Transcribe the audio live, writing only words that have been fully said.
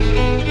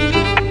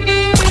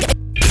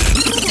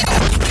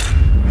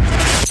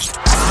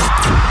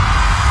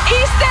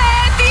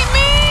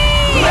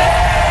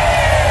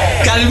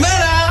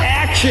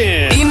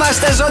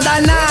Είμαστε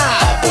ζωντανά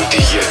από τη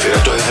γέφυρα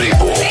του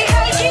Ευρύπου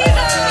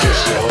και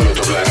σε όλο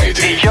το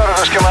πλανήτη.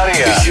 Γιώργος και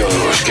Μαρία.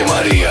 Γιώργος και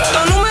Μαρία.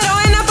 Το νούμερο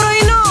 1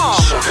 πρωινό.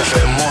 Στο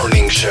Cafe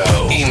Morning Show.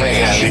 Οι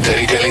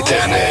μεγαλύτεροι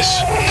καλλιτέχνες.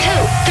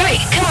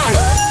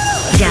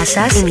 Γεια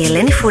σας, είμαι η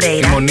Ελένη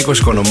Φουρέιρα. Είμαι ο Νίκος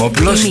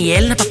Οικονομόπουλος. Είμαι η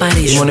Έλληνα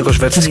Παπαρίζου. Είμαι ο Νίκος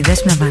Βέρτσας. Είμαι η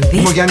Δέσποινα Βανδύ.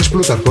 Είμαι ο Γιάννης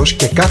Πλούταρχος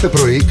και κάθε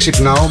πρωί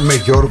ξυπνάω με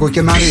Γιώργο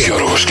και Μαρία.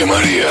 Γιώργος και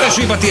Μαρία. Δεν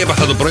σου είπα τι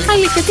έπαθα το πρωί.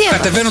 Αλήθεια, τι έπαθα?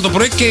 Κατεβαίνω το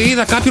πρωί και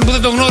είδα κάποιον που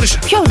δεν τον γνώρισα.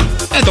 Ποιον?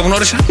 Το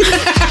γνώρισα.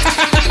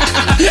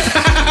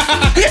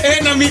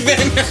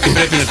 1-0.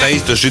 Πρέπει να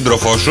ταΐσεις τον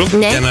σύντροφό σου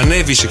για να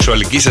ανέβει η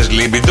σεξουαλική σας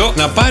λίμπιντο,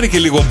 να πάρει και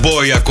λίγο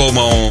μπόι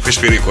ακόμα ο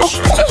Φυσφυρίκος.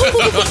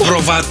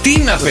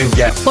 Προβατίνα,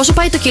 παιδιά. Πόσο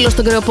πάει το κιλό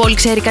στον Κρεοπόλη,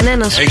 ξέρει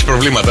κανένας? Έχεις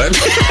προβλήματα,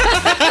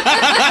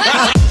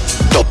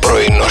 Το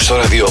πρωινό στο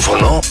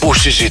ραδιόφωνο που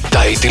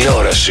συζητάει η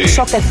τηλεόραση.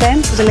 Σοκ FM,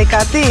 σας λέει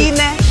κάτι?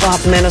 Είναι ο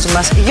αγαπημένος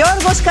μας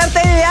Γιώργος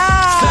Καρτελιά.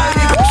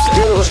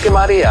 Γιώργος και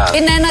Μαρία.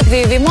 Είναι ένα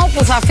δίδυμο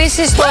που θα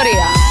αφήσει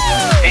ιστορία.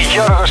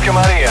 Γιώργος και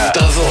Μαρία.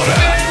 Τα δώρα.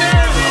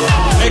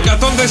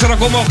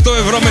 104,8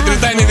 ευρώ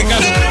μετρητά είναι δικά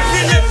σου.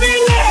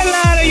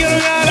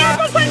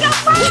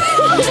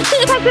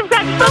 Θα σε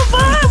ευχαριστώ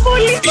πάρα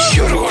πολύ.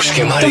 Γιώργος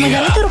και Το Μαρία.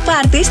 μεγαλύτερο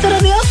πάρτι στο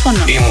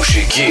ραδιόφωνο. Η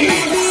μουσική.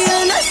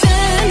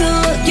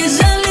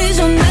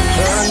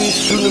 Αν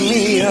ήσουν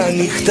μία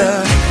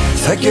νυχτά,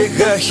 θα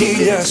καίγα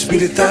χίλια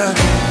σπιρτά.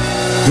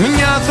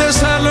 Μια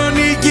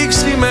Θεσσαλονίκη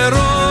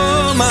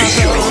ξημερώματα.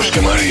 Γιώργος και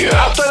Μαρία.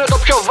 Αυτό είναι το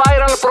πιο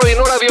viral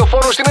πρωινό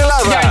ραδιοφόρο στην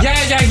Ελλάδα.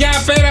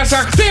 Γεια, πέρασα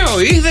χταίο.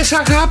 Είδες,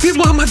 αγάπη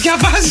μου, άμα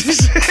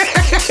διαβάζεις.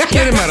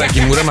 Και ρε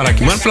μαράκι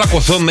μου, αν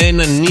πλακωθώ με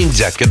έναν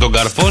νίντζα και τον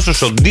καρφώσω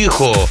στον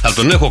τοίχο, θα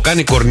τον έχω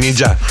κάνει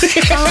κορνίτζα.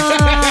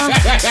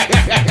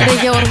 Ρε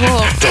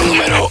Γιώργο. Το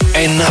νούμερο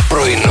 1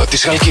 πρωινό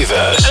της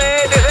Χαλκίδας. Της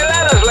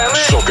Ελλάδας λέμε.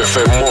 Στο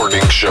Cafe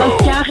Morning Show.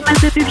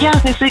 Φτιάχνετε τη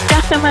διάθεση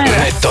κάθε μέρα.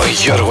 Με τον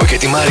Γιώργο και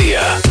τη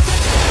Μαρία.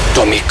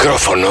 Το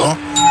μικρόφωνο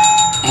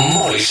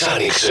μόλις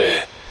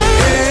άνοιξε.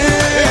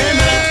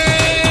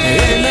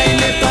 Ένα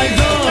είναι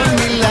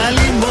παϊδόνι,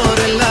 λάλι,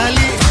 μωρέ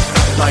λάλι.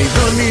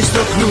 Παϊδόνι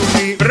στο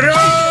κλουβί.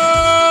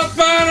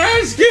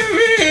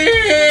 Παρασκευή!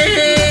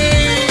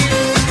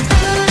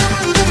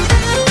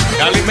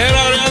 Καλημέρα,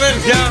 ωραία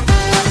αδέρφια.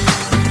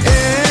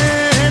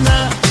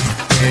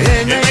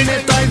 Ένα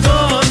είναι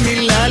παϊδόνι,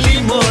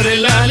 λάλι, μωρέ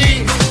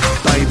λάλι.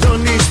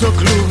 Παϊδόνι στο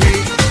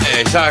κλουβί.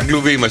 Σαν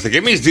κλουβί είμαστε κι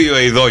εμείς, δύο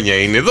ειδόνια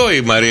είναι εδώ.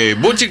 Η Μαρία η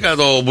Μπούτσικα,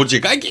 το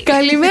Μπουτσικάκι.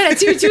 Καλημέρα,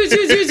 τσιου τσιου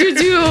τσιου τσιου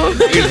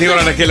τσιου. Ήρθε η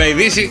ώρα να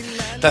κελαϊδήσει.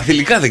 Τα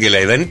θηλυκά δεν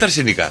κελαϊδάνε, είναι τα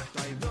αρσενικά.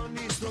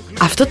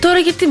 Αυτό τώρα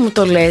γιατί μου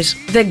το λες?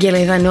 Δεν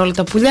κελαϊδάνε όλα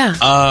τα πουλιά?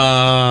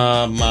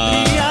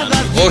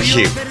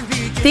 Όχι.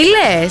 Τι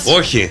λες?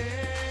 Όχι.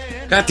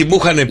 Κάτι μου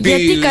είχαν πει.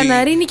 Γιατί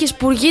καναρίνη και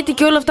σπουργίτη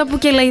και όλα αυτά που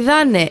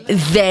κελαϊδάνε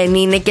δεν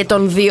είναι και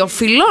των δύο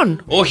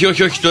φυλών? Όχι,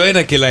 το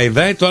ένα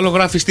κελαϊδάει, το άλλο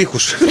γράφει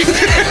στίχους.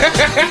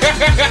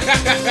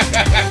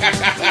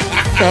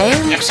 Θεέ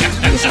μου,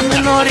 ξυπνήσαμε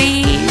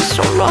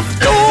νωρίς όλο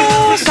αυτό.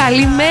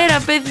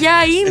 Καλημέρα παιδιά,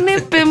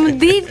 είναι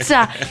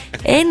Πεμπτίτσα.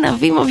 Ένα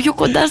βήμα πιο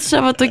κοντά στο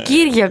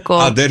Σαββατοκύριακο.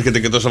 Άντε έρχεται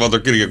και το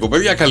Σαββατοκύριακο.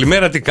 Παιδιά,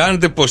 καλημέρα, τι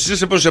κάνετε, πώς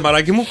είσαι, πώς είσαι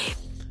μαράκι μου?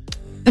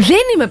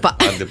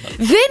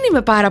 Δεν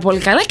είμαι πάρα πολύ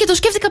καλά και το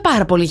σκέφτηκα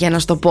πάρα πολύ για να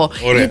σου το πω.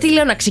 Ωραία. Γιατί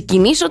λέω να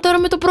ξεκινήσω τώρα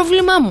με το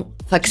πρόβλημά μου.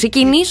 Θα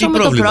ξεκινήσω με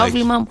το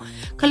πρόβλημά μου.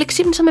 Καλέ,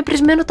 ξύπνησα με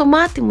πρισμένο το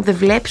μάτι μου. Δεν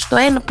βλέπεις το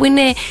ένα που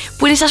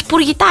είναι σαν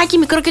σπουργητάκι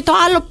μικρό και το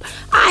άλλο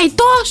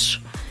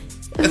αητός.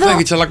 Θα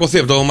έχει τσαλακωθεί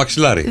από το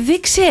μαξιλάρι.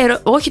 Δεν ξέρω,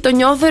 όχι, το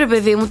νιώθω ρε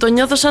παιδί μου. Το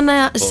νιώθω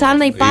σαν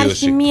να υπάρχει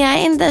ίωση. μια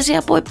ένταση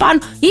από επάνω.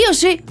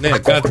 Ίωση! Ναι,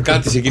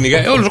 κάτι σε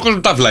κυνηγάει. Όλος ο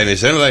κόσμος τάφλα είναι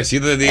εσένα, εσύ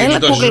δεν Έλα,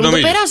 το το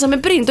περάσαμε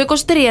πριν, το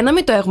 23, να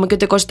μην το έχουμε και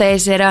το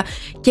 24.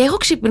 Και έχω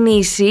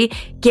ξυπνήσει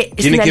και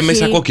είναι και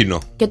μέσα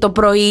κόκκινο. Και το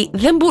πρωί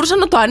δεν μπορούσα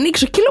να το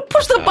ανοίξω. Και λέω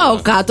πώς θα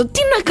πάω κάτω, τι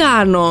να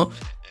κάνω.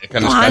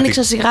 Έκανες το κάτι.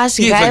 άνοιξα σιγά Τι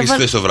σιγά. έφαγες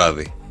χθες το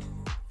βράδυ?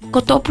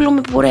 Κοτόπουλο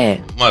με πουρέ.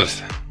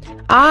 Μάλιστα.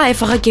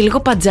 Έφαγα και λίγο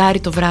παντζάρι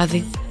το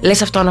βράδυ.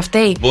 Λες αυτό να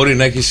φταίει? Μπορεί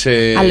να έχεις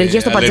αλλεργία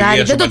στο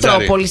παντζάρι. Δεν το τρώω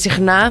πολύ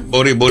συχνά.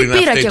 Μπορεί να πήρα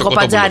φταίει και το εγώ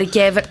παντζάρι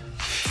και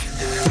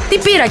τι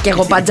πήρα και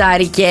εγώ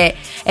παντζάρι και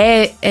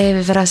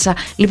έβρασα.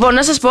 Λοιπόν,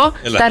 να σας πω,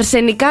 τα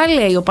αρσενικά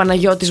λέει ο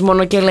Παναγιώτης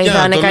μόνο και λέει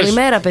δάνε.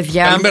 Καλημέρα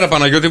παιδιά. Καλημέρα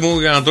Παναγιώτη μου,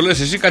 για να το λες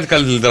εσύ κάτι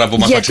καλύτερα από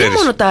εμάς θα ξέρεις.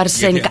 Γιατί μόνο τα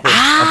αρσενικά?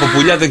 Από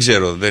πουλιά δεν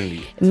ξέρω.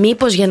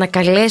 Μήπως για να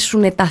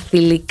καλέσουν τα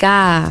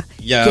θηλυκά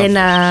και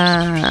να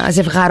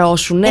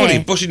ζευγαρώσουνε?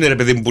 Μπορεί, πώς είναι ρε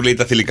παιδί μου που λέει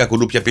τα θηλυκά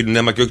κουνούπια πίνουν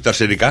αίμα και όχι τα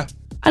αρσενικά?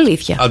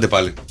 Αλήθεια. Άντε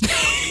πάλι.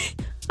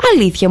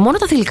 Αλήθεια, μόνο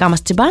τα θηλυκά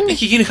μας τσιμπάνε.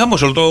 Έχει γίνει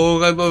χαμός όλο το.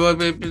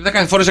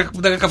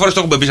 10 φορές το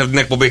έχουμε πει σε αυτή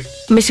την εκπομπή.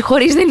 Με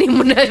συγχωρείς, δεν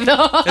ήμουν εδώ.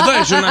 Εδώ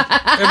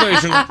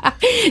ήσουν.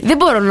 Δεν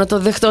μπορώ να το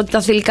δεχτώ ότι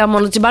τα θηλυκά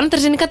μόνο τσιμπάνε. Τα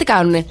αρσενικά τι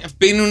κάνουνε?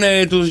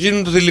 Πίνουνε, του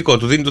δίνουν το θηλυκό.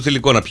 Του δίνει το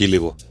θηλυκό να πιει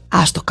λίγο.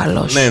 Άστο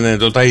καλός. Ναι,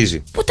 το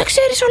ταΐζει. Πού τα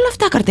ξέρεις όλα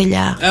αυτά,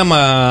 Καρτελιά?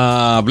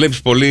 Άμα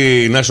βλέπεις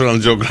πολύ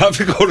National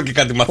Geographic, όλο και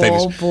κάτι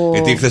μαθαίνεις.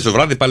 Γιατί χθες το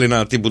βράδυ πάλι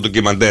ένα τύπου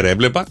ντοκιμαντέρ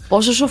έβλεπα.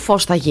 Πόσο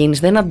σοφός θα γίνεις,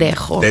 δεν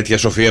αντέχω. Τέτοια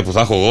σοφία που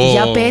θα έχω εγώ.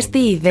 Για πες τι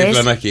είδες.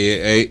 Δίπλα να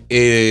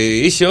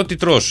υπάρχει. Είσαι ό,τι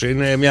τρως.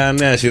 Είναι μια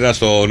νέα σειρά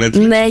στο Netflix.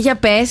 Ναι, για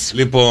πες.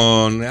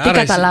 Λοιπόν, τι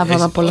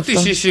καταλάβαμε από όλο αυτό?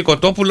 Ότι είσαι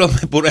κοτόπουλο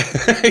με πουρέ.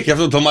 Γι'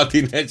 αυτό το μάτι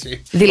είναι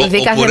έτσι. Δηλαδή,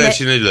 ο πουρές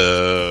είναι.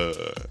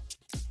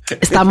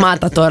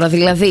 Σταμάτα τώρα.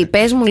 Δηλαδή,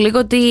 πες μου λίγο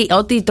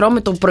ότι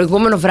τρώμε το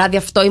προηγούμενο βράδυ,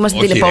 αυτό είμαστε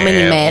την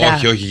επόμενη μέρα.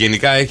 Όχι.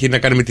 Γενικά έχει να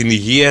κάνει με την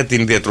υγεία,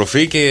 την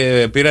διατροφή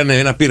και πήρανε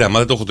ένα πείραμα.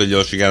 Δεν το έχω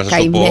τελειώσει για να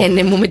σας το πω.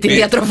 Καημένε μου με τη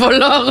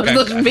διατροφολόγο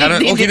στο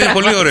σπίτι. Όχι, είναι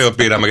πολύ ωραίο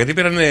πείραμα γιατί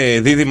πήρανε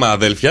δίδυμα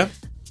αδέλφια.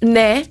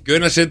 Ναι. Και ο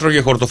ένας έτρωγε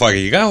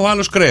χορτοφαγικά, ο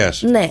άλλος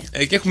κρέας. Ναι.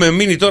 Και έχουμε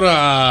μείνει τώρα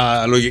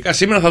λογικά.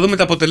 Σήμερα θα δούμε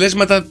τα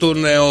αποτελέσματα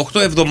των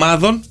 8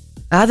 εβδομάδων.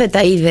 Α, δεν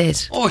τα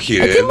είδες? Όχι.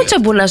 Τι μου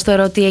τσαμπунάς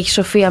τώρα ότι έχει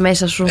σοφία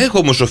μέσα σου? Έχω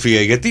όμως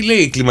σοφία, γιατί λέει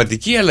η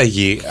κλιματική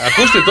αλλαγή.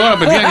 Ακούστε τώρα,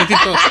 παιδιά, γιατί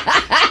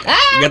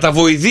για τα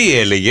βοηδή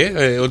έλεγε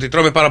ότι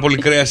τρώμε πάρα πολύ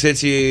κρέας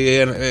έτσι.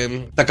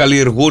 Τα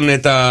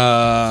καλλιεργούν,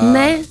 τα.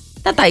 Ναι.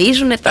 Τα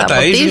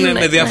ταΐζουνε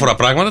με διάφορα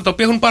πράγματα τα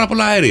οποία έχουν πάρα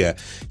πολλά αέρια.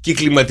 Και η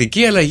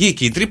κλιματική αλλαγή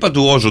και η τρύπα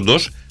του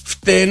όζοντος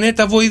φταίνε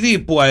τα βοηδή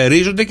που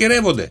αερίζονται και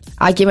ρεύονται.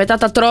 Α, και μετά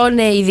τα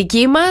τρώνε οι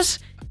δικοί μας.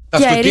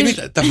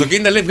 Τα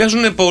αυτοκίνητα λέει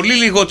βγάζουν πολύ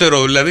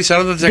λιγότερο, δηλαδή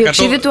 40%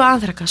 διοξείδιο του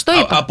άνθρακα. Στο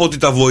είπα. Από ότι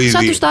τα βοηδή.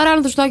 Σαν τους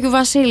ταράνδους του Άγιου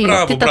Βασίλη.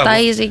 Τι τα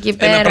ταΐζει εκεί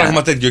πέρα. Ένα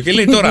πράγμα τέτοιο. Και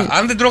λέει τώρα,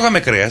 αν δεν τρώγαμε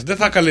κρέας, δεν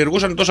θα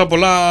καλλιεργούσαν τόσα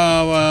πολλά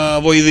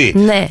βοηδή.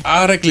 Ναι.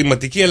 Άρα η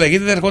κλιματική αλλαγή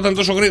δεν θα ερχόταν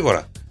τόσο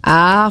γρήγορα.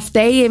 Α,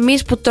 φταίει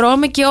εμείς που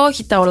τρώμε και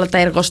όχι όλα τα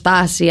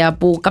εργοστάσια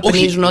που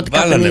καπνίζουν ό,τι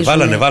καπνίζουν.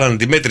 Βάλανε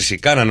τη μέτρηση.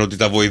 Κάνανε ότι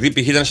τα βοηδή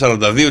π.χ. ήταν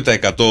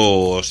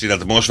 42% στην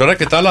ατμόσφαιρα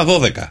και τα άλλα 12%.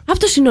 Από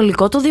το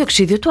συνολικό το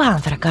διοξείδιο του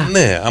άνθρακα.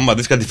 Ναι, άμα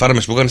δεις κάτι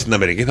φάρμες που έκανε στην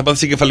Αμερική θα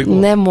πάθεις εγκεφαλικό.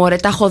 Ναι, μωρέ,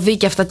 τα έχω δει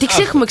και αυτά. Τι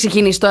έχουμε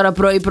ξεκινήσει τώρα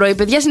πρωί-πρωί,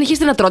 παιδιά.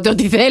 Συνεχίστε να τρώτε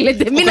ό,τι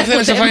θέλετε. Μην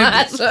ακούτε εμάς.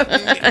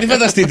 Μην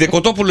φανταστείτε,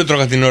 κοτόπουλο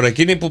τρώγα την ώρα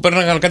εκείνη που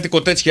πέρναγαν κάτι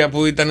κοτέτσια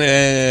που ήταν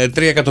 3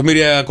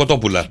 εκατομμύρια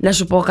κοτόπουλα. Να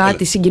σου πω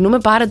κάτι, συγκινούμε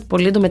πάρα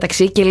πολύ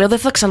εντωμεταξύ και λέω δεν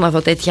θα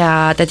ξαναδώ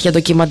τέτοια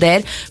ντοκιμαντέρ.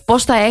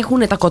 Πώς θα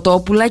έχουν τα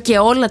κοτόπουλα και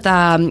όλα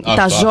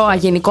τα ζώα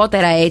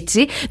γενικότερα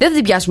έτσι. Δεν θα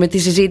την πιάσουμε τη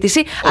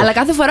συζήτηση, αλλά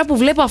κάθε φορά που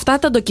βλέπω αυτά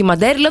τα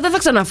ντοκιμαντέρ λέω δεν θα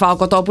ξαναφάω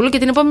κοτόπουλο και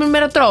την επόμενη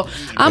μέρα τρώω.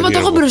 Άμα το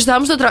έχω μπροστά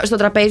μου στο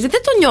τραπέζι, δεν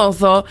το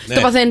νιώθω. Ναι.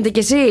 Το παθαίνετε κι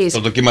εσείς?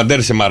 Το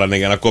ντοκιμαντέρ σε μάρανε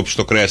για να κόψει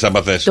το κρέας αν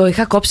παθές. Το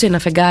είχα κόψει ένα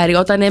φεγγάρι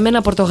όταν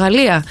έμενα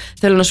Πορτογαλία.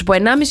 Θέλω να σου πω 1,5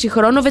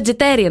 χρόνο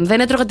vegetarian. Δεν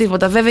έτρωγα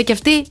τίποτα. Βέβαια και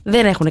αυτοί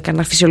δεν έχουν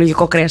κανένα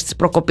φυσιολογικό κρέας της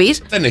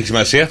προκοπής. Δεν έχει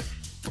σημασία.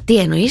 Τι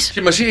εννοείς?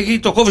 Σημασία έχει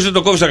το κόβεις, δεν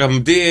το κόβεις,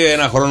 αγαπητή.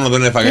 Ένα χρόνο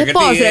δεν έφαγα.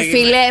 Πώς ρε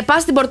φίλε,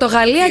 πας στην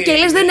Πορτογαλία και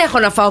λες δεν έχω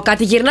να φάω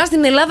κάτι. Γυρνάς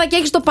στην Ελλάδα και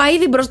έχεις το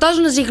παΐδι μπροστά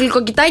σου να σε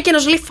γλυκοκοιτάει και να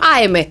σου λέει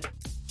φάε με.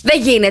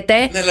 Δεν γίνεται.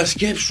 Ναι, αλλά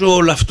σκέψου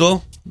όλο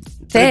αυτό.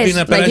 Θες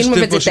να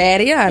γίνουμε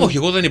vegetarian? Όχι,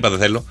 εγώ δεν είπα δεν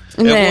θέλω.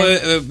 Ναι.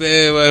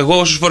 Εγώ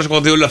όσες φορές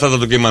έχω δει όλα αυτά τα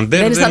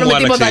ντοκιμαντέρ δεν μου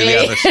άλλαξε η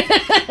διάθεση.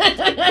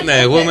 Ναι,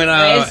 εγώ με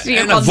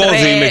ένα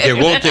βόδι είμαι κι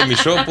εγώ και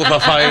μισό που θα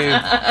φάει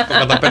το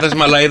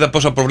καταπέτασμα, αλλά είδα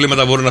πόσα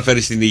προβλήματα μπορεί να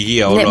φέρει στην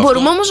υγεία όλο αυτό.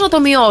 Μπορούμε όμως να το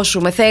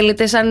μειώσουμε.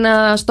 Θέλετε σαν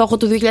στόχο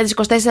του 2024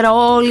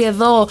 όλοι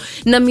εδώ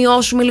να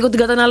μειώσουμε λίγο την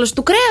κατανάλωση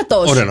του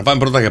κρέατος? Ωραία, να πάμε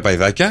πρώτα για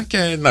παϊδάκια και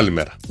την άλλη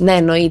μέρα. Ναι,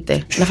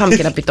 εννοείται. Να φάμε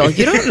και ένα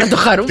πιτόγυρο, να το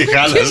χαρούμε. Τι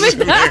χάλασε.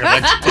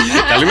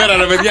 Καλημέρα,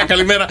 ρε παιδιά,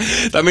 καλημέρα.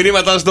 Τα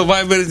μηνύματα στο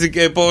Viber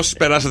και πώς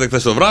περάσατε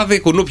χθες το βράδυ.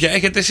 Κουνούπια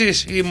έχετε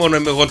εσείς ή μόνο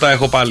εγώ τα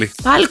έχω πάλι?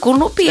 Πάλι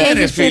κουνούπι έχετε?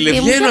 Ρε φίλε,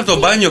 βγαίνω από το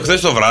μπάνιο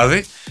χθες το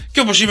βράδυ και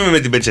όπως είμαι με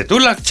την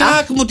πετσετούλα,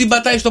 τσακ μου την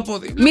πατάει στο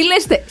πόδι. Μη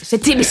λες, σε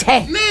τσίμισε.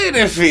 Ναι,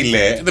 ρε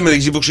φίλε, δεν με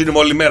δείξει που ξύνουμε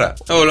όλη μέρα.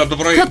 Όλο από το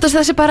πρωί.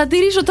 Θα σε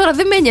παρατηρήσω τώρα,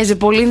 δεν με νοιάζει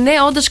πολύ. Ναι,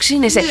 όντως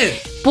ξύνεσαι. Ναι.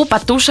 Πού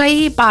πατούσα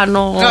ή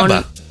πάνω?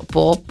 Κάμπα.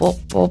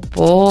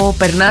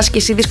 Περνάς και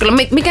εσύ δύσκολα.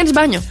 Μην κάνεις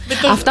μπάνιο.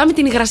 Αυτά με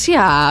την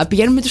υγρασία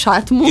πηγαίνουν με τους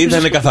άτμους.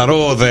 Ήτανε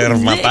καθαρό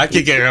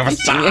δερματάκι και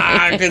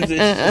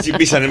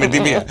τσιμπήσανε με τη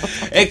μία.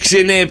 6,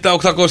 9, 7,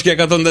 800 και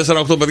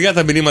 104,8 παιδιά.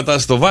 Τα μηνύματα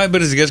στο Viber.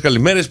 Ζυγές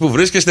καλημέρες, που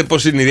βρίσκεστε,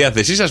 πώς είναι η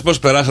διάθεσή σας, πώς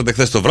περάσατε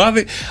χθες το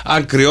βράδυ.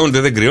 Αν κρυώνετε,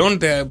 δεν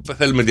κρυώνετε.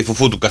 Θέλουμε τη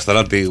φουφού του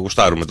Κασταρά, τη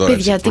γουστάρουμε τώρα.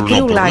 Παιδιά, τι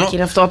κρυουλάκι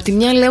είναι αυτό. Απ' τη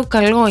μια λέω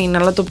καλό είναι,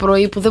 αλλά το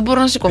πρωί που δεν μπορώ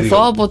να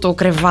σηκωθώ από το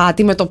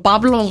κρεβάτι με το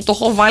πάμπλο, το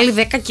έχω βάλει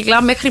 10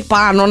 κιλά μέχρι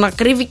πάνω να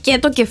κρύβει και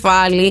το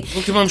κεφάλι.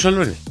 Εγώ κοιμάμαι στο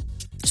σαλόνι.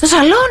 Στο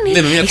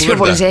σαλόνι? Ναι, έχεις πιο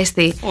πολύ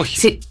ζέστη?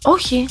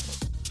 Όχι.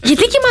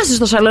 Γιατί κοιμάσαι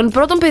στο σαλόνι?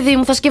 Πρώτον, παιδί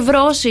μου, θα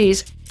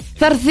σκευρώσεις.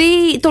 Θα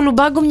έρθει το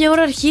λουμπάγκο μια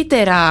ώρα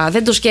αρχίτερα.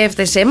 Δεν το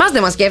σκέφτεσαι. Εμάς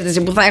δεν μας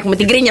σκέφτεσαι που θα έχουμε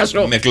την κρίνια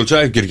σου. Με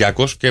κλωτσάει ο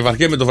Κυριάκος και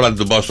βαριέμαι το βράδυ,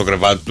 τον πάω στο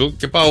κρεβάτι του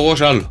και πάω εγώ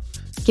σε άλλο.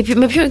 Και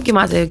με ποιον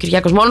κοιμάται ο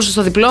Κυριάκος? Μόνος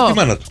στο διπλό? Τη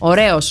μάνα του.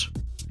 Ωραίος.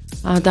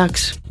 Α,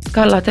 εντάξει.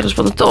 Καλά, τέλος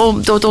πάντων.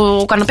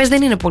 Το καναπές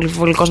δεν είναι πολύ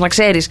βολικός, να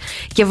ξέρεις.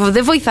 Και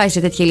δεν βοηθάει σε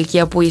τέτοια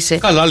ηλικία που είσαι.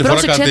 Καλά, άλλη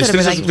φορά κάτι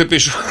στρίζα του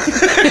χτυπήσω.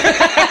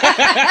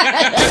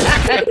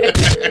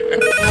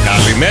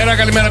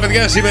 Καλημέρα,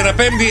 παιδιά. Σήμερα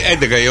 5η,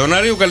 11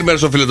 Ιανουαρίου. Καλημέρα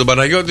στο φίλο τον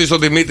Παναγιώτη, στον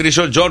Δημήτρη,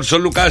 στον Τζορτζ,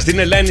 στον Λουκά, στην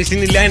Ελένη,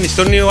 στην Ηλιάνη,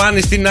 στον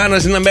Ιωάννη, στην Άννα,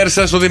 στην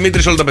Αμέρσα, στον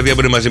Δημήτρη, όλα τα παιδιά που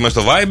είναι μαζί μας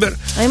στο Viber.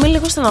 Είμαι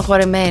λίγο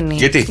στεναχωρεμένη.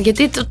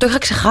 Γιατί το είχα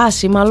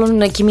ξεχάσει.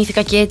 Μάλλον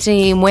κοιμήθηκα και έτσι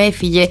μου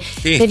έφυγε.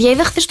 Παιδιά,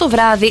 είδα χθες το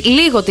βράδυ,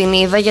 λίγο την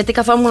είδα, γιατί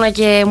καθόμουν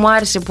και μου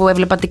άρεσε που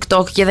έβλεπα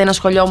TikTok και δεν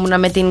ασχολιόμουν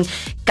με την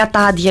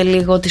κατάντια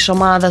λίγο της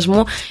ομάδας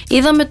μου.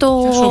 Είδαμε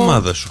το. Της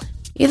ομάδας σου?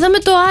 Είδαμε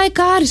το ΑΕΚ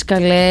Άρης,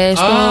 καλέ.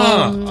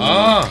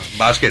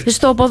 Μπάσκετ.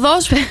 Στο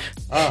ποδόσφαιρο.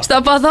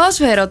 Στο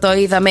ποδόσφαιρο το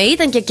είδαμε.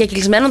 Ήταν και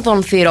κλεισμένο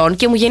των θυρών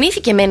και μου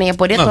γεννήθηκε εμένα η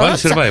απορία.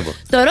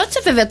 Το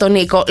ρώτησα βέβαια τον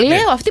Νίκο.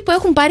 Λέω αυτοί που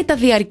έχουν πάρει τα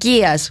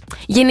διαρκείας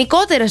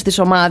γενικότερα στις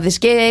ομάδες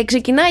και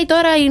ξεκινάει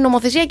τώρα η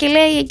νομοθεσία και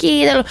λέει εκεί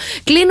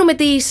κλείνουμε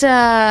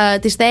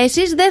τις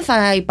θέσεις, δεν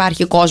θα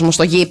υπάρχει κόσμο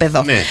στο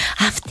γήπεδο. Ναι.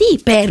 Αυτοί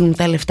παίρνουν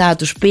τα λεφτά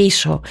τους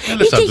πίσω.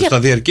 Τα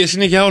διαρκείας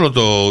είναι για όλο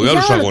το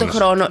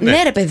χρόνο.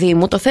 Ναι, ρε παιδί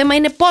μου, το θέμα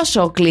είναι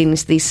πόσο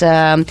κλείνεις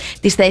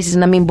τις θέσεις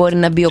να μην μπορεί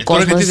να μπει ο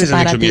κόσμος. Γιατί θες να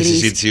ανοίξω μια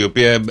συζήτηση η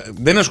οποία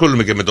δεν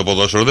ασχολούμαι και με το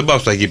ποδόσφαιρο, δεν πάω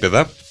στα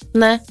γήπεδα.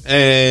 Ναι.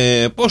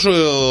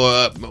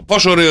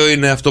 Πόσο ωραίο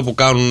είναι αυτό που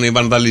κάνουν οι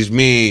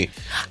βανδαλισμοί.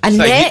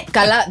 Ναι,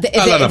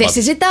 καλά. Δεν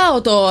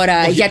συζητάω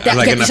τώρα για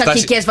τις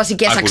αρχικές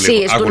βασικές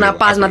αξίες του να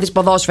πας να δεις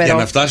ποδόσφαιρο. Για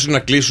να φτάσουν να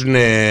κλείσουν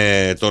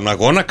τον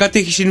αγώνα, κάτι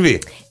έχει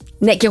συμβεί.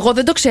 Ναι, και εγώ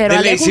δεν το ξέρω,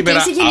 αλλά έχουν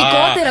κλείσει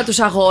γενικότερα τους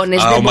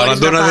αγώνες. Ο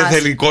Μαραντόνα δεν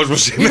θέλει κόσμο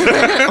σήμερα.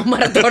 Ο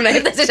Μαραντόνα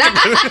έφτασε.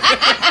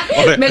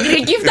 Μέχρι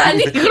εκεί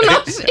φτάνει η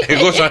γνώση.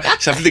 Εγώ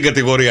σε αυτή την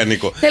κατηγορία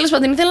ανήκω. Τέλος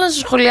πάντων, ήθελα να σου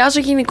σχολιάσω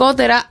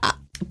γενικότερα.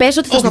 Πες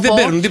ότι θα στο πω.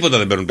 Δεν παίρνουν τίποτα,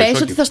 δεν παίρνουν πίσω.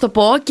 Πες ότι θα στο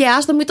πω και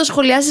άστο μην το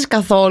σχολιάσεις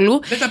καθόλου.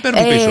 Δεν τα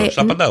παίρνουν πίσω, σ'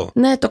 απαντάω.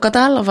 Ναι, το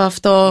κατάλαβα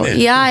αυτό.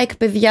 Η ΑΕΚ,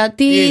 παιδιά,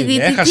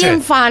 τι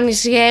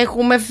εμφάνιση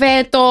έχουμε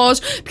φέτος.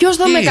 Ποιος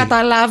θα με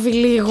καταλάβει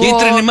λίγο.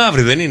 Κίτρινη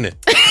μαύρη, δεν είναι.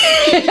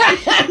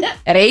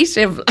 Ρε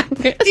είσαι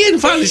τι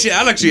εμφάνιση,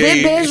 άλλαξε.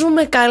 Δεν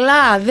παίζουμε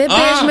καλά. Δεν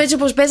παίζουμε έτσι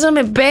όπως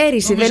παίζαμε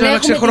πέρυσι. Δεν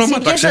έχουμε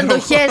τις ίδιες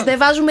αντοχές. Δεν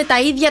βάζουμε τα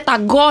ίδια τα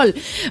γκολ.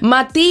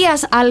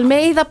 Ματίας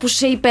Αλμέιδα που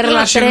σε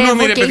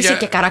υπερλατρεύω και είσαι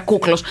και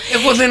καρακούκλος.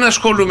 Εγώ δεν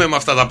ασχολούμαι με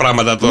αυτά τα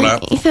πράγματα τώρα.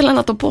 Ήθελα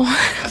να το πω.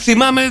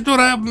 Θυμάμαι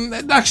τώρα,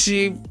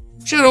 εντάξει.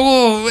 Ξέρω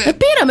εγώ.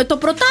 Πήραμε το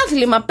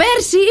πρωτάθλημα.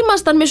 Πέρσι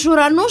ήμασταν,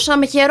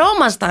 μεσουρανούσαμε,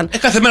 χαιρόμασταν.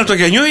 Κάθε μέρα το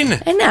γενιό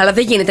είναι. Ναι, αλλά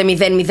δεν γίνεται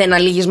 0-0 να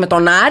λύγεις με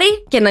τον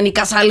Άρη και να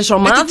νικάς άλλες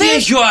ομάδες. Τι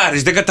έχει ο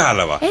Άρης, δεν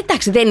κατάλαβα.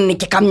 Εντάξει, δεν είναι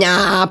και καμιά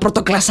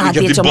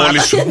πρωτοκλασάτη έτσι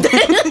ομάδα.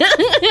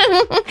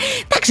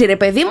 Εντάξει, ρε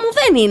παιδί μου,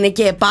 δεν είναι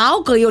και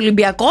ΠΑΟΚ, ο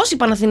Ολυμπιακός, η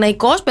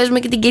Παναθηναϊκός. Παίζουμε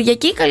και την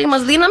Κυριακή, καλή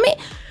μας δύναμη.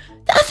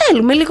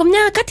 Θέλουμε λίγο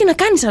κάτι να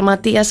κάνεις,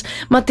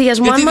 Ματίας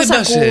μου, αν μας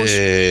ακούς.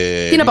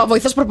 Τι να πάω,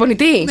 βοηθός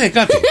προπονητή. Ναι,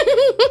 κάτι.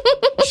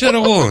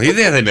 Ξέρω εγώ,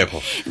 ιδέα δεν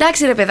έχω.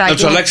 Εντάξει, ρε παιδάκι. Να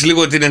τους αλλάξει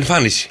λίγο την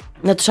εμφάνιση.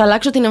 Να τους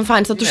αλλάξω την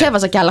εμφάνιση. Θα τους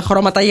έβαζα και άλλα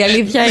χρώματα, η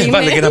αλήθεια είναι.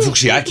 Βάλε και ένα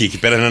φουξιάκι εκεί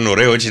πέρα, έναν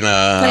ωραίο έτσι να.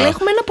 Θα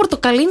έχουμε ένα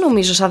πορτοκαλί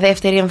νομίζω σαν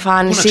δεύτερη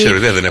εμφάνιση. Πού να ξέρω,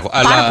 ιδέα δεν έχω.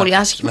 Πάρα πολύ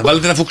άσχημο. Να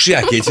βάλετε ένα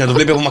φουξιάκι έτσι να το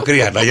βλέπει από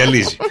μακριά, να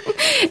γυαλίζει.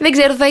 Δεν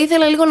ξέρω, θα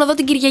ήθελα λίγο να δω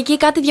την Κυριακή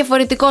κάτι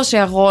διαφορετικό σε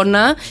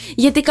αγώνα,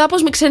 γιατί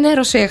κάπως με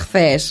ξενέρωσε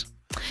εχθές.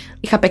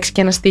 Είχα παίξει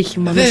και ένα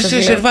στοίχημα. Δεν σε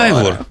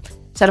Survivor.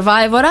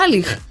 Survivor,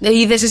 άλλη.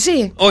 Είδες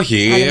εσύ?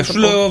 Όχι, σου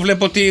λέω,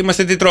 βλέπω ότι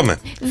είμαστε τι τρώμε.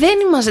 Δεν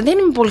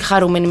είμαι πολύ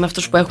χαρούμενη με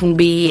αυτούς που έχουν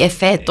μπει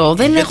εφέτο.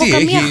 Δεν έχω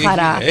καμία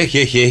χαρά.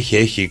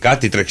 Έχει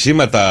κάτι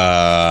τρεξίματα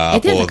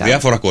από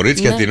διάφορα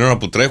κορίτσια την ώρα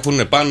που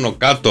τρέχουν πάνω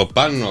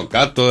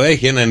κάτω.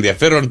 Έχει ένα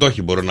ενδιαφέρον, το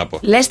έχει, μπορώ να πω.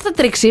 Λες τα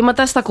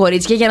τρεξίματα στα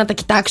κορίτσια για να τα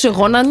κοιτάξω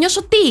εγώ να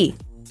νιώσω τι?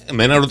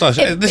 Εμένα ρωτάς.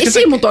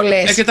 Εσύ μου το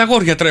λες. Και τα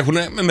αγόρια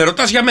τρέχουνε. Με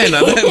ρωτάς για μένα.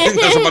 Δεν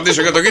θα σου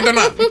απαντήσω για το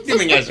γείτονα. Τι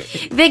με νοιάζει.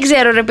 Δεν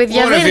ξέρω, ρε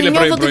παιδιά.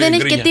 Νιώθω ότι δεν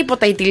έχει και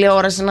τίποτα η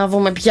τηλεόραση να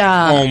δούμε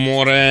πια.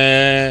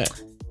 Ωμωρέ.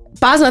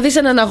 Πας να δεις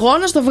έναν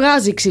αγώνα, στο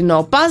βγάζει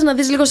ξινό. Πας να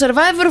δεις λίγο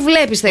Survivor,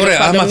 βλέπεις τέλος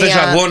πάντων. Ωραία,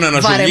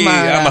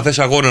 άμα θες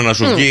αγώνα να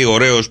σου βγει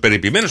ωραίος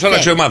περιποιημένος,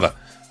 άλλαξε ομάδα.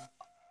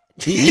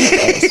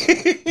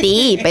 Τι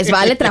είπες,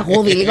 βάλε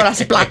τραγούδι λίγο να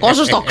σε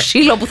πλακώσω στο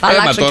ξύλο που θα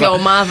αλλάξω και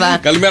ομάδα.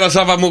 Καλημέρα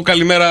Σάβα μου,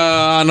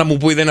 καλημέρα Άννα μου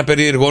που είδε ένα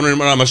περίεργο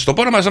να μας το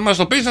πω, να μας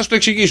το πεις, να σου το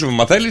εξηγήσουμε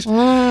μα θέλεις.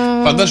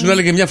 Φαντάσου να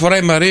έλεγε μια φορά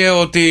η Μαρία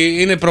ότι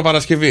είναι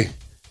προπαρασκευή.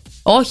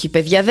 Όχι,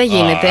 παιδιά, δεν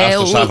γίνεται.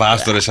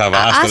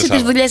 Άσε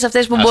τις δουλειές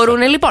αυτές που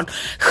μπορούν. Λοιπόν,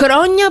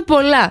 χρόνια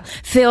πολλά.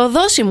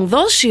 Θεοδόση μου,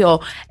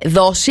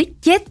 δώσει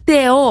και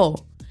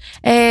Θεό.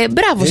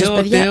 Μπράβο σας,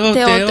 παιδιά.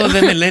 Θεό,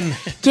 δεν με λένε.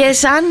 Και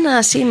σαν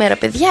σήμερα,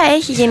 παιδιά,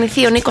 έχει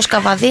γεννηθεί ο Νίκος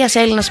Καβαδίας,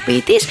 Έλληνας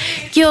ποιητής,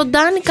 και ο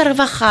Ντάνι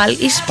Καρβαχάλ,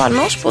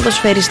 Ισπανός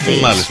ποδοσφαιριστής.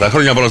 Μάλιστα.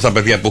 Χρόνια πολλά στα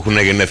παιδιά που έχουν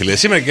γενέθλια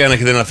σήμερα. Και αν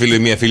έχετε ένα φίλο ή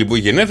μια φίλη που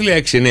έχει γενέθλια,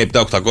 6, 9, 7,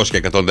 800 και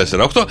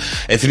 104,8.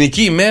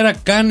 Εθνική ημέρα,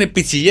 κάνε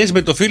πιτσιλιές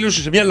με το φίλο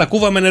σου σε μια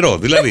λακκούβα με νερό.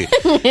 Δηλαδή,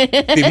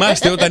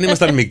 θυμάστε όταν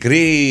ήμασταν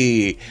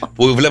μικροί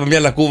που βλέπαμε μια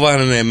λακκούβα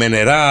με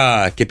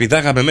νερά και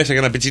πηδάγαμε μέσα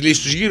για να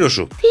πιτσιλίσει τους γύρω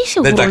σου.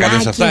 Δεν τα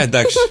κάνεις αυτά,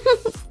 εντάξει.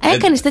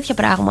 Έκανες τέτοια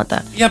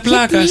πράγματα. Για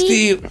πλάκα,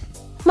 αστείο.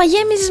 Μα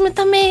γέμιζες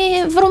μετά με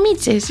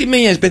βρωμίτσες. Τι με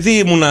νοιάζει, παιδί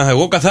ήμουνα,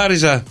 εγώ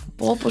καθάριζα.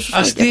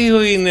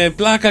 Αστείο είναι,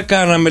 πλάκα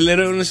κάναμε,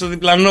 λερώνε στο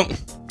διπλανό.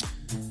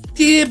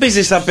 Τι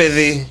έπαιζε στα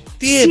παιδί?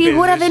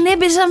 Σίγουρα δεν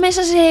έπαιζα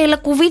μέσα σε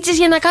λακκουβίτσες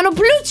για να κάνω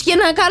πλούτς και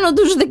να κάνω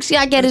τους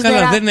δεξιά και αριστερά.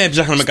 Καλά, δεν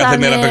έψαχναμε κάθε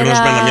μέρα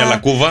περνούσαμε μια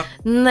λακκούβα.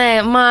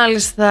 Ναι,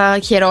 μάλιστα.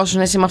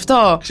 Χαιρόσουν εσύ με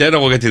αυτό? Ξέρω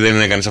εγώ γιατί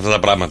δεν έκανες αυτά τα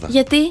πράγματα.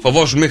 Γιατί?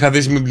 Φοβόσου μη είχα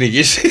δει μην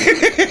πνιγείς.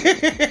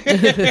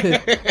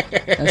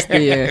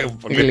 Αστεία.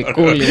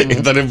 Γλυκούλη.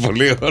 Ήταν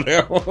πολύ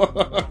ωραίο.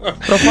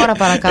 Προχώρα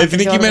παρακάτω.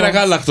 Εθνική μέρα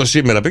γάλακτος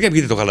σήμερα. Πήγα,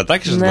 βγείτε το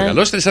γαλατάκι σας, το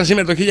μεγαλώσετε. Σαν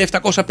σήμερα το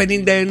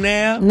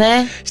 1759.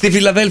 Στη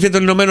Φιλαδέλφια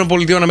των Ηνωμένων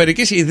Πολιτειών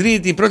Αμερικής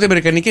ιδρύεται η πρώτη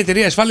αμερικανική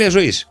εταιρεία ασφάλειας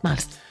ζωής.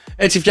 Μάλιστα.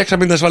 Έτσι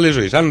φτιάξαμε την ασφάλεια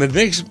ζωής. Αν δεν την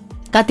έχεις,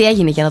 Κάτι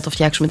έγινε για να το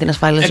φτιάξουμε την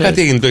ασφάλεια ζωής.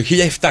 Κάτι έγινε το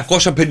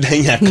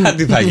 1759,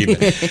 κάτι θα γίνει.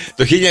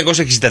 Το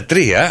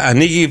 1963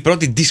 ανοίγει η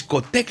πρώτη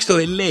δισκοτέκ στο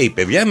LA,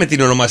 παιδιά, με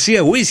την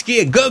ονομασία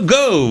Whiskey Go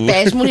Go.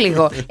 Πες μου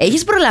λίγο,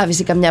 έχεις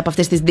προλάβει καμιά από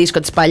αυτές τις δίσκο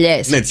τις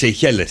παλιές? Ναι, τις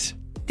Σεϊχέλες.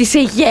 Τις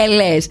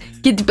Σεϊχέλες.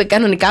 Και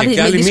κανονικά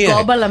με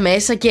δισκόμπαλα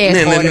μέσα και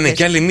χόρευες. Ναι,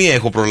 και άλλη μία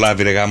έχω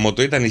προλάβει, ρε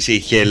γαμώτο. Ήταν οι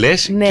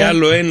Σεϊχέλες και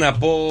άλλο ένα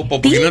από που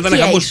γινόταν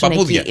χαμός στις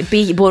παππούδια.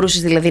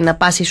 Μπορούσες δηλαδή να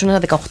πας, ήσουν ένα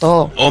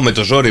 18? Με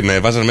το ζόρι με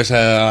βάζαν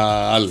μέσα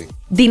άλλοι.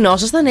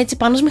 Ντυνόσασταν έτσι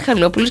Πάνος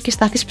Μιχαλόπουλος και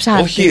Στάθης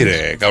Ψάρτης? Όχι,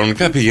 ρε,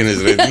 κανονικά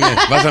πήγαινες, ρε. Ναι,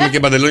 βάζαμε και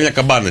παντελόνια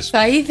καμπάνες.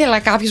 Θα ήθελα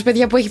κάποιος,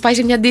 παιδιά, που έχει πάει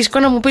σε μια δίσκο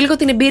να μου πει λίγο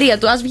την εμπειρία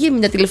του. Ας βγει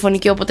μια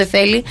τηλεφωνική όποτε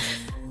θέλει.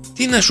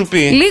 Τι να σου πει?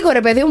 Λίγο,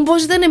 ρε παιδί μου,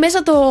 πώς ήταν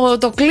μέσα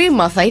το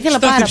κλίμα. Θα ήθελα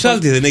πάρα πολύ. Στάθη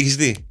Ψάλτη δεν έχεις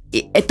δει?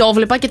 Το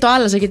βλέπα και το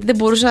άλλαζα γιατί δεν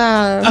μπορούσα.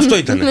 Αυτό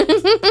ήτανε.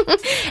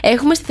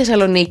 Έχουμε στη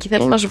Θεσσαλονίκη,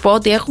 θέλω να σου πω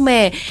ότι έχουμε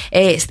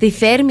στη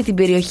Θέρμη την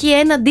περιοχή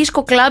ένα disco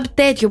club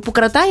τέτοιο που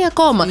κρατάει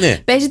ακόμα. Ναι.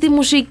 Παίζει τη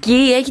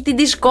μουσική, έχει την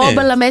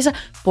δισκόμπαλα μέσα.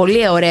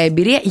 Πολύ ωραία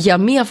εμπειρία. Για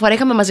μία φορά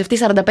είχαμε μαζευτεί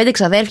 45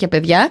 ξαδέρφια,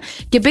 παιδιά,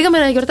 και πήγαμε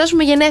να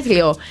γιορτάσουμε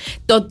γενέθλιο.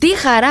 Το τι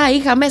χαρά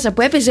είχα μέσα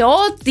που έπαιζε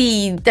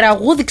ό,τι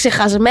τραγούδι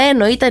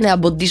ξεχασμένο ήταν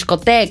από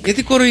δισκοτέκ.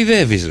 Γιατί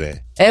κοροϊδεύεις,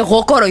 ρε?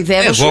 Εγώ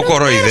κοροϊδεύω. Εγώ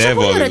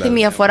κοροϊδεύω. Δηλαδή. Τη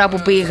μία φορά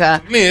που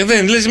πήγα.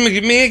 Δεν λες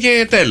μία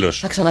και τέλος.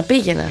 Θα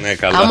ξαναπήγαινα. Ναι,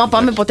 καλά. Άμα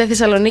πάμε ποτέ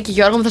Θεσσαλονίκη,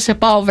 Γιώργο μου, θα σε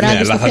πάω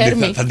βράδυ στη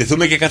Θέρμη. Θα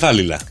ντυθούμε και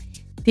κατάλληλα.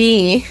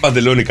 Τι?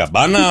 Παντελόνι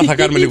καμπάνα, θα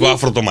κάνουμε λίγο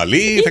άφρο το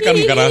μαλλί, θα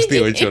κάνουμε κανένα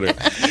αστείο, έτσι ωραίο.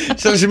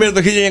 Σαν σήμερα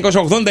το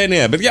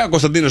 1989, παιδιά, ο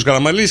Κωνσταντίνος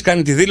Καραμαλής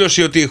κάνει τη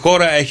δήλωση ότι η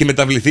χώρα έχει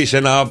μεταβληθεί σε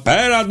ένα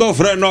απέραντο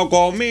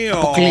φρενοκομείο.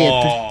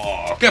 Αποκλείεται.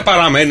 Και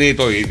παραμένει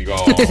το ίδιο.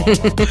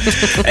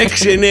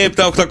 6, 9,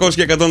 7, 800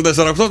 και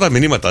 104,8 τα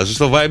μηνύματά σου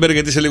στο Viber,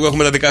 γιατί σε λίγο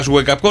έχουμε τα δικά σου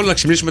wake up call να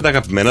ξυπνήσουμε τα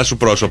αγαπημένα σου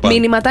πρόσωπα.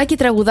 Μηνυματάκι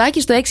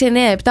τραγουδάκι στο 6,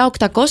 9, 7,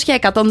 800 και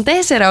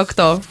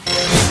 104,8.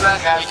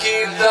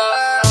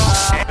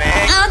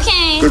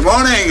 Good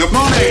morning, good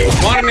morning.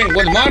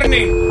 Good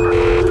morning.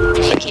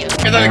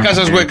 Και τα δικά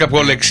σας wake up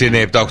call 6, 9,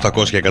 7,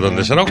 800 και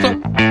 104,8.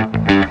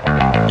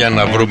 Για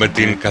να βρούμε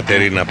την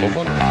Κατερίνα από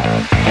μόνο.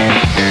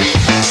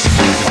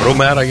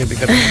 Βρούμε άρα για την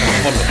Κατερίνα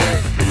από μόνο.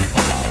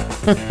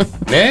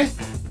 Ναι.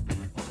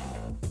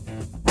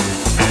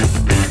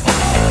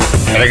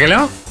 Ρε και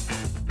λέω.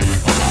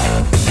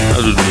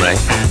 Δεν του τουνάει.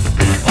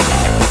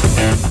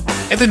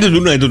 Δεν του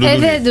τουνάει το τουνάει.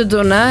 Δεν του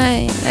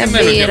τουνάει.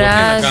 Τι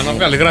να κάνω,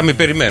 βγάλει γράμμη,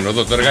 περιμένω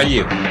εδώ το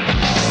εργαλείο.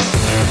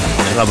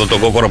 Να δω τον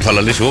κόκορο που θα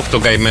λαλήσει. Ουφ, το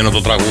καημένο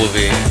το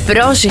τραγούδι.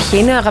 Πρόσεχε,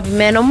 είναι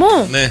αγαπημένο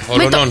μου. Ναι,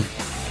 ολονών.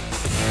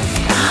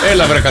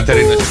 Έλα βρε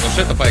Κατερίνα,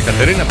 σηκωσέ, θα πάει η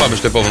Κατερίνα, πάμε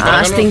στο επόμενο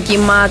παρακαλώ. Ας την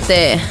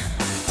κοιμάται.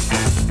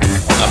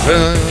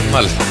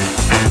 Μάλιστα.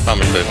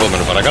 Πάμε στο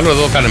επόμενο παρακαλώ.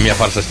 Εδώ κάνε μια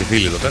φάρσα στη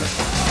φίλη εδώ πέρα.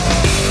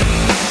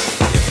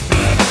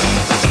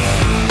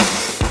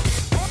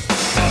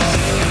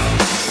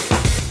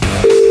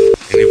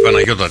 Είναι η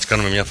Παναγιώτα, να της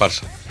κάνουμε μια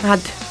φάρσα.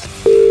 Άντε.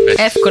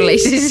 Εύκολα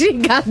είσαι εσύ,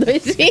 κάτω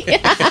εσύ.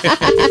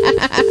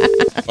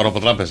 Πάρω από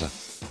τράπεζα.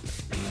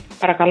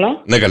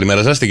 Παρακαλώ. Ναι,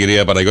 καλημέρα σας, την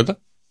κυρία Παναγιώτα.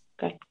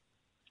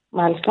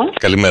 Μάλιστα.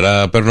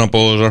 Καλημέρα. Παίρνω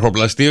από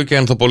ζαχαροπλαστείο και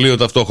ανθοπολείο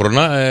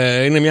ταυτόχρονα.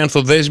 Είναι μια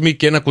ανθοδέσμη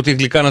και ένα κουτί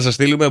γλυκά να σας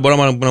στείλουμε.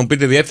 Μπορείτε να μου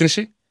πείτε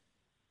διεύθυνση?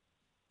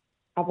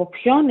 Από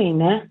ποιον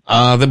είναι?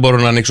 Δεν μπορώ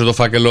να ανοίξω το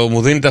φάκελο.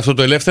 Μου δίνετε αυτό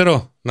το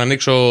ελεύθερο? Να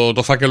ανοίξω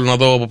το φάκελο να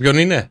δω από ποιον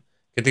είναι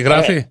και τι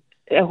γράφει?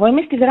 Εγώ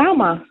είμαι στη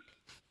Δράμα.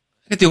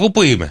 Γιατί εγώ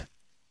που είμαι?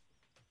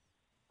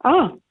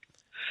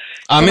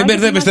 Μην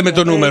μπερδεύεστε με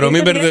το νούμερο.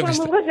 Μην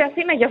μπερδεύεστε.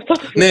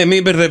 Ναι,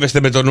 μην μπερδεύεστε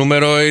με το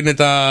νούμερο. Είναι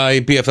τα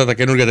IP αυτά τα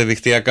καινούργια τα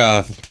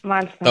δικτυακά.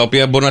 Μάλιστα. Τα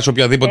οποία μπορεί να είναι σε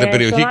οποιαδήποτε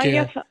περιοχή.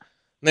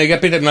 Ναι, για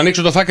πείτε, να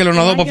ανοίξω το φάκελο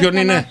να δω από ποιον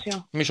είναι.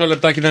 Μισό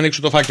λεπτάκι να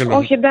ανοίξω το φάκελο.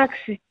 Όχι,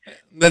 εντάξει.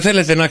 Δεν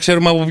θέλετε να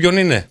ξέρουμε από ποιον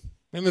είναι?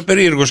 Είμαι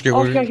περίεργος κι εγώ.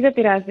 Όχι, δεν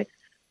πειράζει.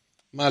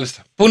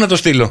 Μάλιστα. Πού να το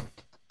στείλω?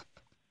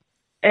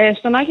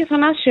 Στον Άγιο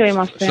Θανάσιο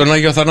είμαστε. Στον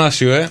Άγιο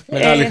Θανάσιο,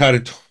 μεγάλη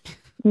χάρη του.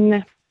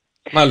 Ναι.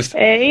 Μάλιστα.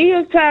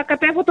 Ή θα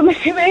κατέβω το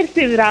μεσημέρι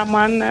στη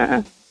Δράμα.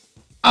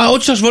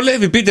 Ό,τι σας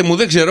βολεύει, πείτε μου,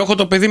 δεν ξέρω. Έχω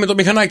το παιδί με το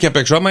μηχανάκι απ'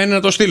 έξω. Άμα είναι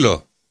να το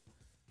στείλω.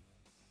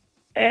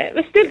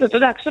 Στείλτε το,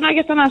 εντάξει, στον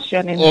Άγιο Θανάσιο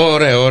αν είναι.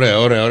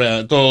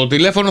 Ωραία. Το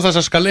τηλέφωνο θα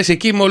σας καλέσει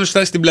εκεί, μόλις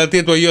φτάσει στην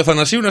πλατεία του Αγίου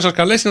Θανασίου, να σας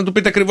καλέσει να του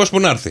πείτε ακριβώς που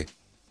να έρθει.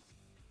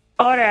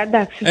 Ωραία,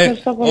 εντάξει,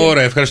 ευχαριστώ πολύ.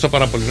 Ωραία, ευχαριστώ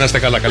πάρα πολύ. Να είστε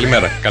καλά,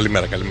 καλημέρα.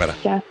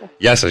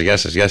 Γεια σας.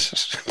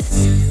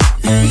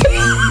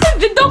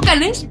 Δεν το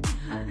έκανες.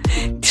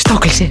 Τις το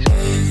έκλεισες.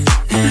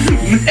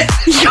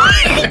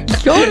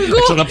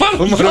 Γιώργο!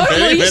 Ξαναπάρω,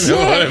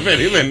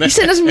 περίμενε.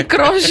 Είσαι ένας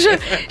μικρός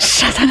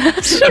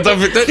σατανάς.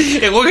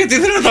 Εγώ γιατί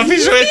θέλω να το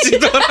αφήσω έτσι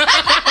τώρα?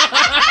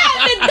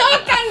 Δεν το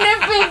έκανε,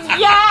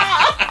 παιδιά!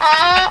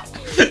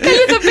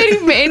 Καλή θα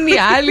περιμένει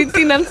άλλη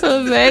την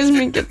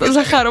ανθοδέσμη και το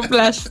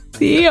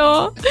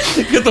ζαχαροπλαστείο.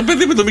 Για το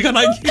παιδί με το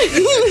μηχανάκι.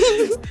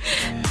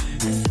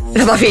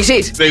 Θα το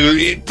αφήσεις?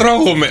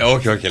 Τρώγομαι.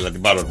 Όχι, έλα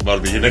την πάρω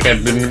τη γυναίκα να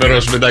την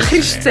ενημερώσουμε, εντάξει.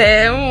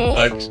 Χριστέ μου.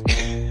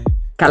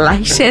 Καλά,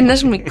 είσαι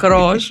ένας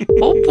μικρός.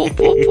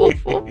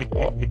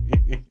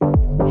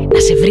 Να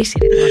σε βρίσει,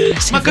 ρε τώρα.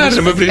 Μακάρι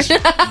να με βρίσει.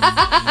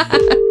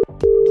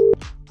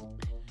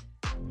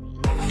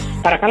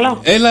 Παρακαλώ.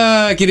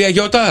 Έλα, κυρία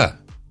Γιώτα.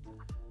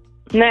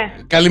 Ναι.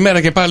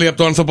 Καλημέρα και πάλι από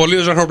το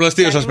Ανθοπολείο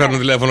Ζαχαροπλαστείο σας παίρνω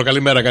τηλέφωνο.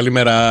 Καλημέρα,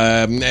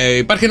 καλημέρα.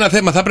 Υπάρχει ένα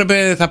θέμα.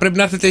 Θα πρέπει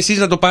να έρθετε εσείς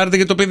να το πάρετε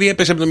γιατί το παιδί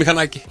έπεσε από το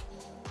μηχανάκι.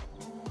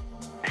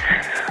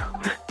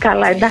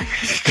 Καλά,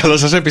 εντάξει. Καλά,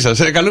 σας έπεισα.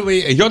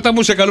 Γιώτα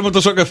μου, σε καλούμε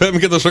το Shock FM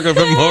και το Shock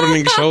FM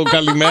Morning Show.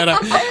 Καλημέρα.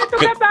 Το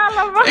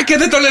κατάλαβα. Και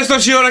δεν το λες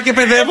τόση ώρα και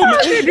παιδεύομαι.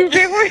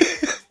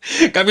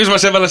 Κάποιος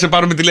μας έβαλε να σε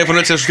πάρουμε τηλέφωνο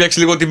έτσι να σου φτιάξει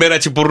λίγο τη μέρα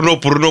έτσι πουρνό.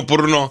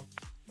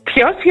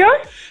 Ποιος?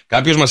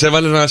 Κάποιος μας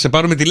έβαλε να σε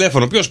πάρουμε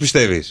τηλέφωνο. Ποιος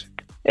πιστεύεις?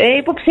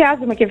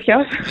 Υποψιάζομαι και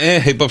ποιος.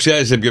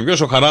 Υποψιάζεσαι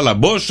ποιος? Ο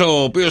Χαράλαμπος,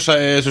 ο οποίος σου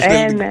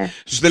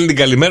στέλνει την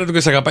καλημέρα του και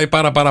σε αγαπάει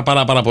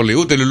πάρα πολύ.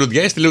 Ούτε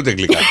λουλούδια έστειλε ούτε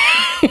γλυκά.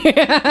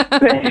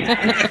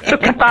 Το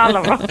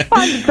κατάλαβα.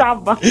 Πάλι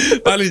τσάμπα.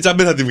 Πάλι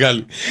τσάμπα θα τη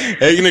βγάλει.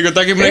 Έγινε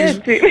Γιωτάκη μου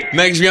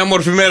να έχεις μια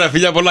όμορφη μέρα.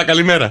 Φιλιά πολλά,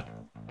 καλημέρα.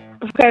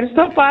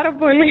 Ευχαριστώ πάρα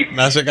πολύ.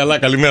 Να είσαι καλά,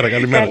 καλημέρα.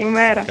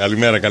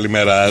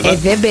 Καλημέρα.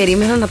 Δεν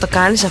περίμενα να το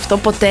κάνεις αυτό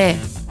ποτέ.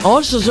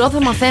 Όσο ζω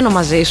θα μαθαίνω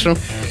μαζί σου.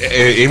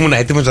 Ήμουν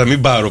έτοιμος να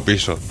μην πάρω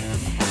πίσω.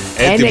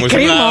 Είναι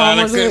κρίμα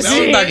όμως.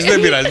 Εντάξει,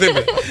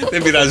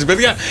 δεν πειράζει,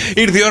 παιδιά.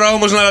 Ήρθε η ώρα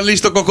όμως να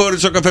αναλύσει το κοκόρι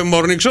του Cafe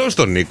Morning Show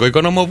στον Νίκο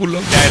Οικονομόπουλο.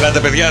 Για ελάτε,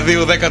 παιδιά,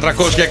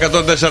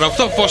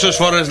 2-10-300-1048. Πόσες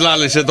φορές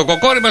λάλησε το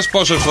κοκόρι μας,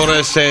 πόσες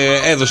φορές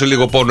έδωσε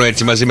λίγο πόνο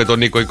έτσι μαζί με τον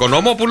Νίκο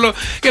Οικονομόπουλο.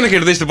 Για να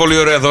κερδίσετε πολύ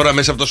ωραία δώρα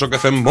μέσα από το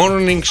Cafe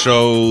Morning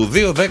Show.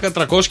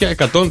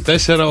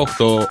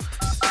 2-10-300-1048.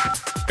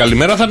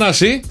 Καλημέρα,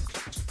 Θανάση.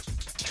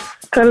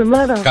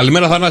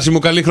 Καλημέρα, Θανάση μου,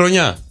 καλή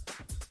χρονιά.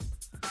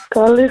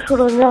 Καλή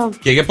χρονιά.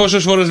 Και για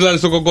πόσες φορές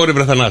λάλησε το κοκόρι,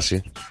 βρε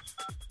Θανάση?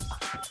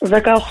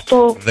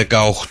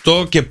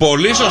 18 και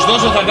πολύ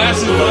σωστός ο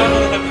Θανάσης.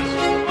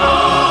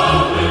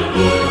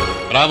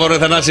 Μπράβο ρε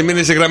Θανάση,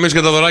 μείνε στη γραμμή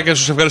και τα δωράκια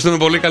σου. Σε ευχαριστούμε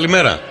πολύ,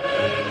 καλημέρα.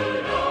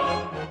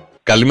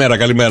 Καλημέρα.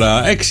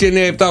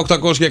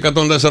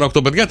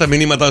 697-800-1048 παιδιά, τα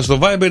μηνύματα στο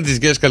Viber, τις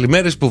γες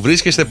καλημέρες που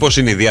βρίσκεστε, πώς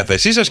είναι η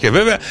διάθεσή σας και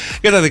βέβαια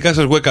για τα δικά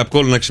σας wake up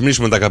call να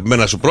ξυπνήσουμε τα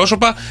αγαπημένα σου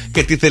πρόσωπα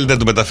και τι θέλετε να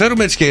το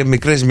μεταφέρουμε έτσι και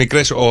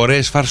μικρές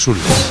ωραίες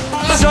φαρσούλες.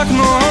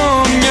 Ψάχνω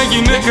μια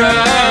γυναίκα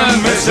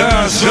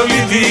μέσα σε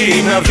όλη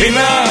την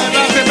Αθήνα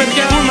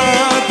που να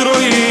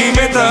τρώει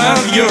με τα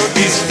δυο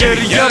της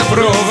χέρια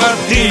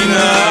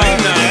προβατίνα.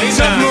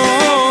 Ψάχνω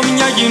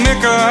μια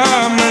γυναίκα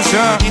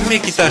μέσα. Τι με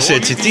κοιτάς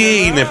έτσι, τι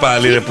είναι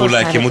πάλι ρε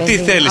πουλάκι μου, τι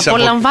θέλεις?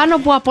 Απολαμβάνω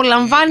που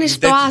απολαμβάνεις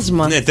το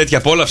άσμα. Ναι, τέτοια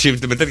απόλαυση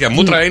με τέτοια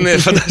μούτρα είναι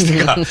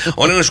φανταστικά.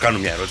 Ωραία, να σου κάνω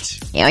μια ερώτηση.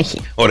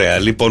 Όχι. Ωραία,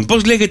 λοιπόν,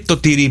 πώς λέγεται το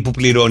τυρί που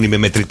πληρώνει με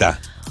μετρητά?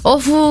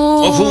 Όφου.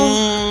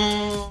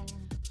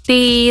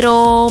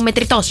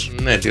 Τυρομετρητός.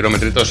 Ναι,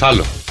 τυρομετρητός,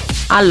 άλλο.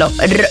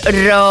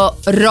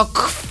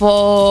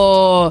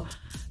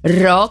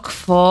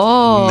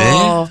 Ροκφό. Ναι.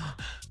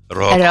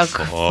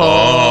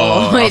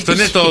 Αυτό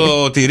είναι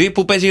το τυρί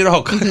που παίζει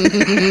ροκ.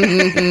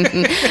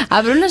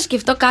 Αύριο να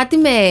σκεφτώ κάτι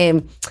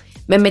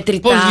με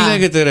μετρητά. Πώς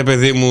λέγεται ρε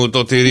παιδί μου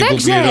το τυρί που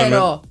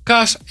πληρώνει?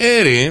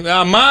 Κασέρι.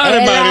 Αμάρε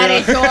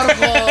Μαρία.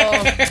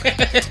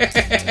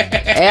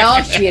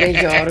 Όχι ρε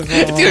Γιώργο.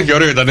 Τι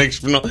Γιώργο, ήταν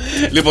έξυπνο.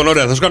 Λοιπόν,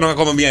 ωραία, θα σου κάνω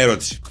ακόμα μια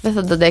ερώτηση. Δεν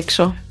θα το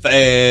αντέξω.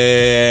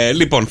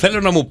 Λοιπόν, θέλω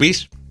να μου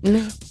πεις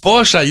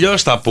πώς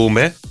αλλιώς θα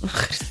πούμε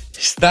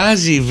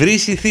στάζει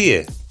βρύση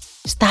θύε.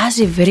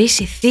 Στάζει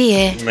βρύση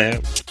θύε. Ναι.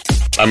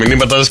 Τα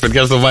μηνύματά σας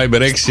παιδιά στο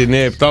Viber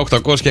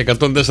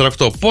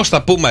 697-800-1048. Πώς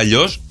θα πούμε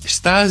αλλιώς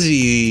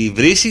στάζει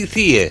βρύση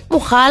θύε? Μου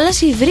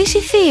χάλασε η βρύση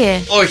θύε.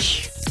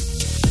 Όχι.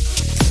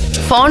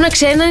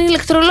 Φώναξε έναν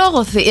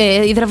ηλεκτρολόγο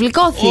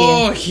υδραυλικό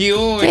θύε. Όχι.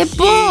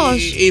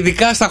 Πώς?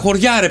 Ειδικά στα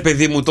χωριά ρε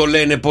παιδί μου το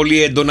λένε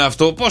πολύ έντονα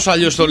αυτό. Πώς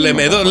αλλιώς το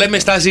λέμε? Εδώ λέμε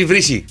στάζει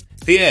βρύση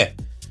θύε.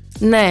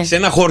 Ναι. Σε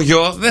ένα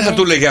χωριό δεν θα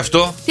του λέγε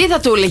αυτό. Τι θα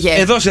του λέγε?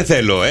 Εδώ σε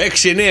θέλω.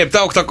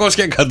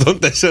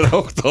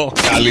 697-800-1048.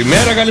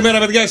 Καλημέρα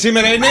παιδιά.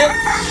 Σήμερα είναι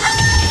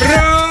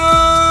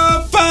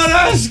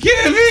Παρασκευή.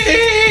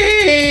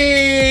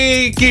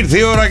 Και ήρθε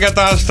η ώρα για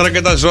τα άστρα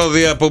και τα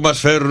ζώδια που μας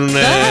φέρνουν. Τα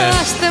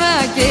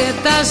άστρα και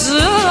τα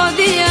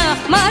ζώδια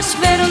μας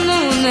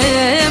φέρνουν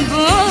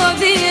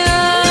εμπόδια.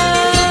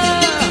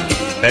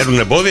 Παίρνουν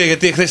εμπόδια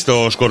γιατί εχθές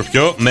το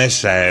Σκορπιό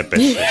μέσα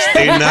έπεσε.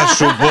 Τι να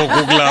σου πω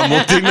κουκλά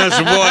μου, τι να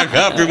σου πω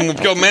αγάπη μου,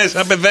 πιο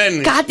μέσα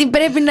πεθαίνει. Κάτι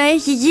πρέπει να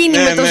έχει γίνει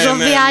με το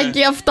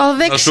ζωδιάκι αυτό,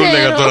 δεν ξέρω. Θα σου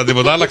έλεγα τώρα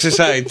τίποτα, άλλαξε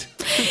site.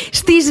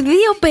 Στις 2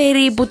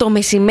 περίπου το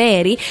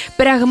μεσημέρι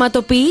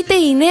πραγματοποιείται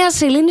η νέα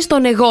σελήνη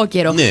στον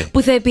εγώκερο,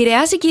 που θα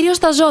επηρεάσει κυρίως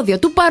τα ζώδια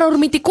του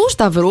παρορμητικού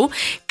σταυρού,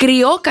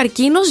 κρυό,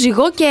 καρκίνο,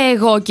 ζυγό και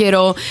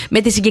εγώκερο.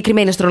 Με τη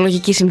συγκεκριμένη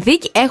αστρολογική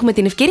συνθήκη έχουμε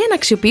την ευκαιρία να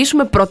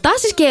αξιοποιήσουμε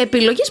προτάσεις και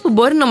επιλογές που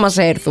μπορεί να μας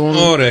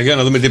έρθουν. Ωραία, για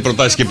να δούμε τι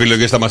προτάσεις και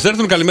επιλογές θα μας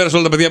έρθουν. Καλημέρα σε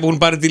όλα τα παιδιά που έχουν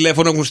πάρει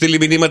τηλέφωνο, έχουν στείλει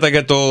μηνύματα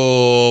για το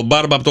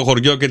μπάρμπα από το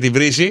χωριό και τη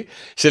βρύση.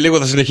 Σε λίγο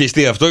θα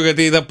συνεχιστεί αυτό,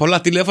 γιατί είδα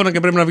πολλά τηλέφωνα και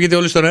πρέπει να βγείτε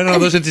όλοι στον αέρα να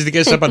δώσετε τις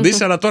δικές σας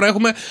απαντήσεις. Αλλά τώρα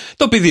έχουμε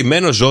το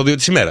πηδημένο ζώδιο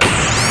της ημέρας.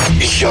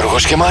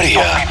 Γιώργος και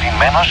Μαρία.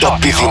 Το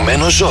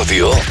πηδημένο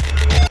ζώδιο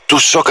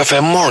του Shock FM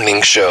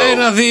Morning Show.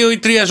 1, 2 ή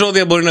 3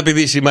 ζώδια μπορεί να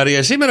πηδήσει η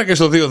Μαρία σήμερα και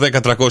στο 2,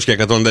 10, 300 και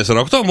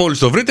 104,8. Μόλις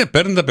το βρείτε,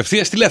 παίρνετε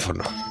απευθείας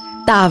τηλέφωνο.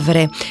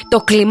 Ταύρε, το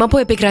κλίμα που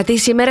επικρατεί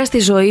σήμερα στη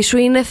ζωή σου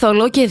είναι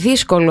θολό και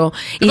δύσκολο.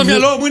 Το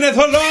μυαλό μου είναι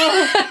θολό.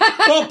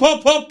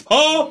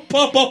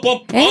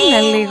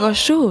 Έλα λίγο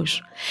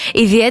σους.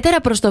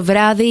 Ιδιαίτερα προς το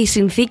βράδυ οι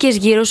συνθήκες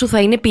γύρω σου θα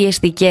είναι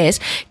πιεστικές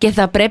και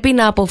θα πρέπει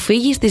να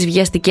αποφύγεις τις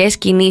βιαστικές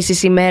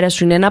κινήσεις. Η μέρα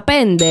σου είναι ένα 5.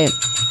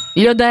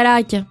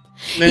 Λιονταράκια.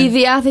 Ναι. Η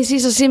διάθεσή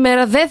σας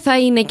σήμερα δεν θα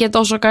είναι και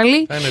τόσο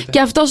καλή. Και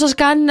αυτό σας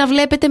κάνει να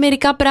βλέπετε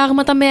μερικά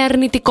πράγματα με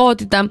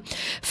αρνητικότητα.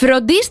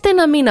 Φροντίστε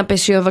να μην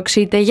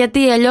απεσιοδοξείτε,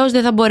 γιατί αλλιώς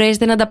δεν θα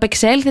μπορέσετε να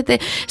ανταπεξέλθετε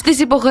στις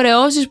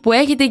υποχρεώσεις που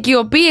έχετε και οι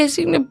οποίες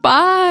είναι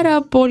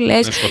πάρα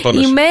πολλές.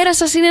 Η μέρα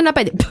σας είναι ένα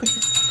 5.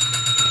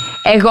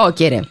 Εγώ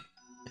κύριε,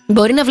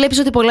 μπορεί να βλέπεις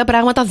ότι πολλά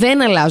πράγματα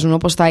δεν αλλάζουν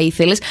όπως θα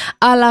ήθελες,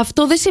 αλλά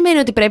αυτό δεν σημαίνει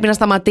ότι πρέπει να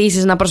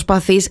σταματήσεις να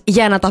προσπαθείς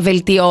για να τα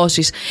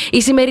βελτιώσεις.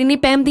 Η σημερινή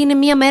Πέμπτη είναι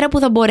μια μέρα που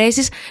θα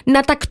μπορέσεις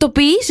να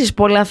τακτοποιήσεις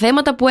πολλά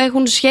θέματα που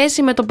έχουν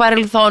σχέση με το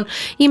παρελθόν.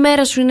 Η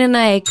μέρα σου είναι ένα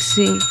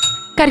 6.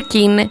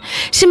 Καρκίνε.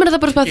 Σήμερα θα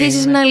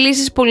προσπαθήσεις να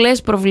λύσεις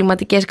πολλές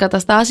προβληματικές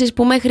καταστάσεις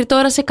που μέχρι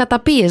τώρα σε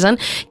καταπίεζαν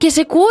και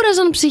σε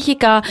κούραζαν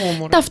ψυχικά.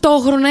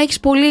 Ταυτόχρονα έχεις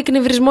πολύ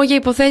εκνευρισμό για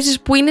υποθέσεις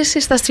που είναι σε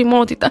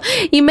στασιμότητα.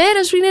 Η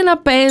μέρα σου είναι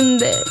ένα 5.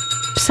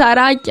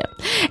 Ψαράκια.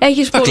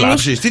 Έχεις θα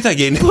κλάψεις, τι θα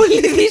γίνει? Πολύ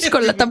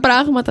δύσκολα τα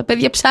πράγματα,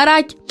 παιδιά.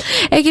 Ψαράκια.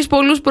 Έχεις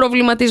πολλούς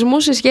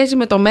προβληματισμούς σε σχέση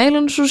με το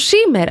μέλλον σου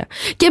σήμερα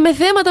και με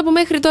θέματα που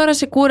μέχρι τώρα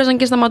σε κούραζαν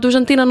και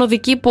σταματούσαν την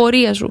ανωδική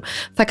πορεία σου.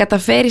 Θα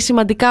καταφέρεις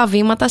σημαντικά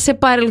βήματα σε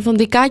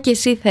παρελθοντικά και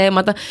εσύ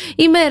θέματα.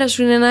 Η μέρα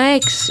σου είναι ένα 6.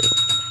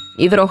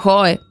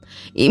 Υδροχόε.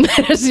 Η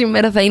μέρα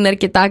σήμερα θα είναι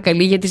αρκετά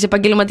καλή για τις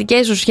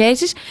επαγγελματικές σου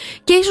σχέσεις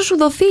και ίσως σου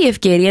δοθεί η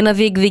ευκαιρία να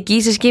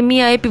διεκδικήσεις και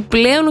μια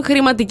επιπλέον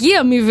χρηματική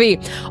αμοιβή.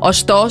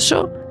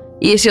 Ωστόσο,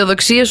 η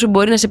αισιοδοξία σου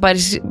μπορεί να σε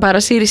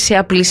παρασύρει σε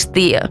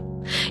απληστία.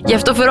 Γι'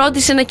 αυτό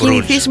φρόντισε να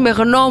κινηθείς με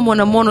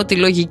γνώμονα μόνο τη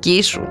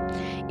λογική σου.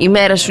 Η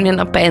μέρα σου είναι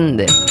ένα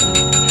 5.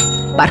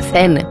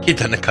 Παρθένε.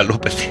 Ήτανε καλό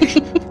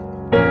παιδί.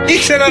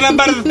 Ήξερα να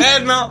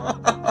παρθένω.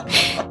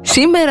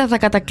 Σήμερα θα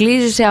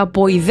κατακλείζεσαι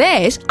από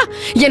ιδέες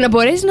για να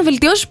μπορέσεις να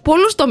βελτιώσεις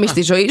πολλούς τομείς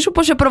στη ζωή σου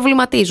που σε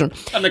προβληματίζουν.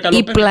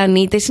 Οι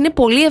πλανήτες είναι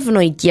πολύ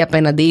ευνοϊκοί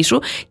απέναντί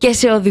σου και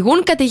σε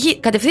οδηγούν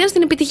κατευθείαν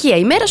στην επιτυχία.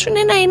 Η μέρα σου είναι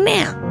ένα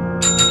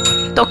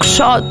 9.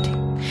 Τοξότη.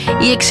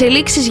 Οι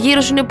εξελίξεις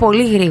γύρω σου είναι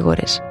πολύ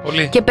γρήγορες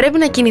και πρέπει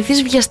να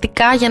κινηθείς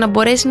βιαστικά για να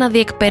μπορέσεις να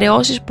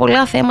διεκπεραιώσεις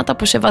πολλά θέματα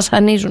που σε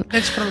βασανίζουν.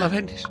 Έτσι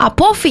προλαβαίνεις.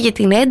 Απόφυγε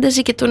την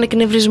ένταση και τον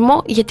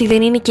εκνευρισμό, γιατί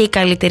δεν είναι και η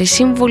καλύτερη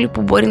σύμβολη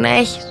που μπορεί να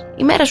έχεις.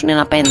 Η μέρα σου είναι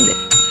ένα 5.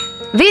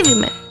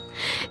 Δίδυμε.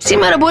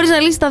 Σήμερα μπορείς να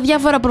λύσεις τα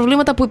διάφορα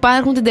προβλήματα που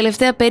υπάρχουν την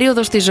τελευταία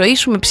περίοδο στη ζωή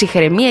σου με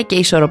ψυχραιμία και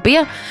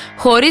ισορροπία,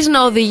 χωρίς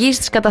να οδηγείς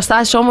τις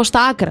καταστάσεις όμως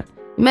στα άκρα.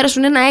 Η μέρα σου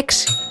είναι ένα 6.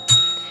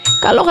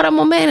 Καλό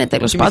γραμμωμένε,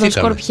 τέλος πάντων,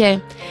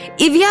 Σκορπιέ.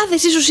 Η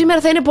διάθεσή σου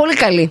σήμερα θα είναι πολύ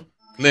καλή.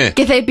 Ναι.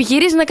 Και θα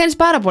επιχειρήσεις να κάνεις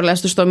πάρα πολλά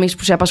στους τομείς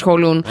που σε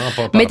απασχολούν.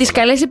 Με τις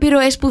καλές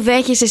επιρροές που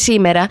δέχεσαι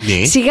σήμερα,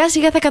 σιγά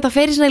σιγά θα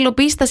καταφέρεις να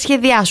υλοποιήσεις τα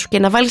σχέδιά σου και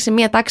να βάλεις σε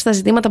μία τάξη τα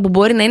ζητήματα που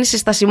μπορεί να είναι σε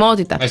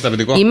στασιμότητα.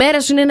 Η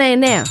μέρα σου είναι ένα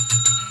 9.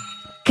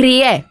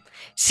 Κριέ.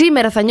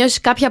 Σήμερα θα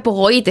νιώσεις κάποια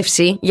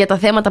απογοήτευση για τα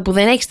θέματα που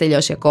δεν έχεις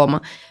τελειώσει ακόμα.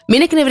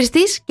 Μην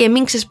εκνευριστείς και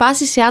μην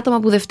ξεσπάσεις σε άτομα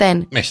που δεν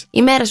φταίνουν.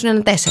 Η μέρα σου είναι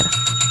ένα 4.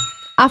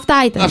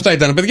 Αυτά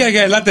ήταν, παιδιά.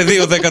 Για ελάτε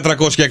 2, 10,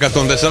 300 και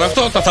 104.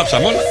 Αυτό τα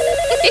θάψαμε όλα.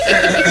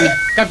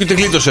 Κάποιο την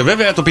κλείτωσε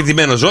βέβαια, το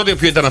πηδημένο ζώδιο.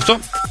 Ποιο ήταν αυτό?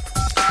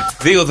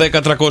 2,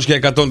 10, 300 και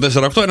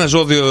 104. Ένα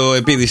ζώδιο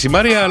επίδυση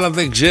Μαρία, αλλά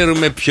δεν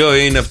ξέρουμε ποιο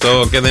είναι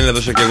αυτό και δεν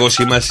έδωσα κι εγώ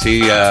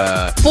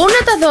σημασία. Πού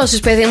να τα δώσεις,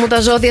 παιδί μου,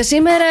 τα ζώδια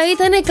σήμερα?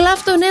 Ήτανε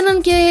κλάφτον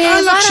έναν και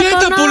άλλαξε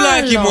τα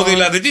πουλάκι μου,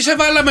 δηλαδή. Τι σε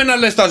βάλαμε να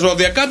λες τα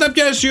ζώδια? Κάτα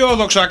πια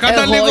αισιόδοξα,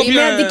 κάτα λίγο πιο.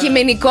 Είμαι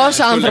αντικειμενικός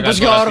άνθρωπος,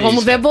 Γιώργο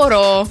μου, δεν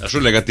μπορώ. Θα σου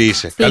λέγα τι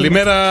είσαι.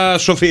 Καλημέρα,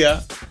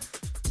 Σοφία.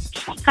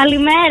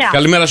 Καλημέρα.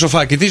 Καλημέρα,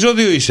 Σοφάκη. Τι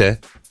ζώδιο είσαι?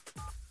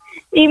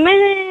 Είμαι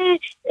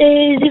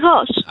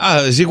ζυγός.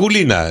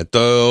 Ζυγουλίνα.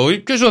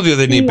 Ποιο ζώδιο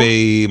δεν είπε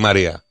η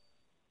Μαρία?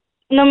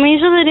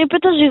 Νομίζω δεν είπε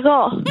το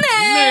ζυγό.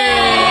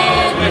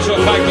 Ναι,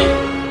 Σοφάκη.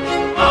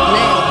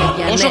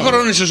 Ναι, πόσο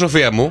χρόνο είσαι,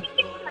 Σοφία μου?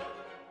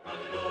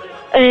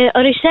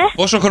 Ορίστε.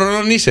 Πόσο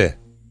χρονών είσαι?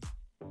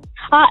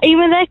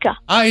 Είμαι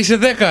 10. Είσαι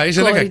 10,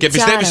 είσαι 10. Και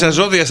πιστεύεις στα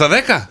ζώδια στα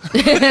 10?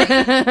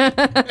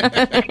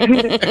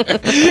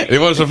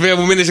 Λοιπόν, Σοφία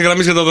μου, μείνει σε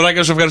γραμμή για το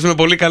δωράκι. Σου ευχαριστούμε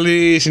πολύ.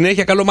 Καλή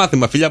συνέχεια, καλό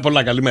μάθημα. Φιλιά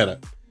πολλά, καλημέρα.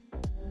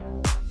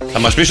 Θα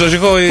μας πεις το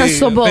ζυγό ή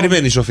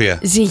περιμένει η Σοφία?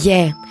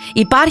 Ζυγέ,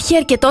 υπάρχει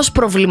αρκετός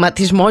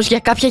προβληματισμός για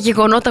κάποια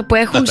γεγονότα που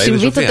έχουν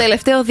συμβεί το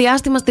τελευταίο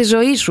διάστημα στη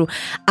ζωή σου.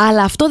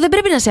 Αλλά αυτό δεν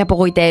πρέπει να σε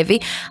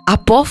απογοητεύει.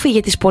 Απόφυγε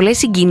τις πολλές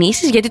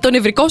συγκινήσεις, γιατί το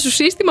νευρικό σου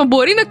σύστημα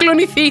μπορεί να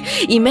κλονιθεί.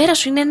 Η μέρα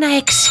σου είναι ένα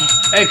 6.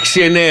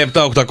 6, 9,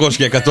 7, 800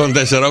 και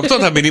 104.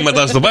 Τα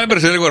μηνύματα στο Viber.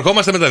 Σε λίγο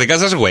ερχόμαστε με τα δικά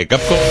σας wake up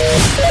call.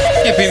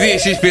 Και επειδή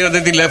εσείς πήρατε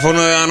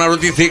τηλέφωνο,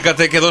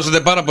 αναρωτηθήκατε και δώσατε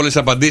πάρα πολλές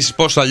απαντήσεις,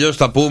 πώς αλλιώς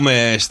θα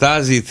πούμε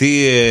στάζι,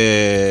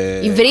 θύε.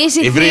 Η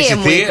βρύση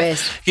θύε.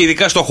 Και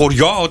ειδικά στο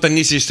χωριό, όταν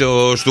είσαι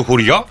στο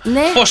χωριό.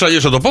 Ναι. Πώς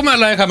αλλιώς θα το πούμε,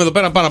 αλλά είχαμε εδώ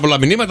πέρα πάρα πολλά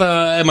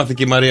μηνύματα. Έμαθε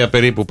και η Μαρία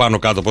περίπου πάνω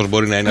κάτω πώς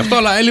μπορεί να είναι αυτό.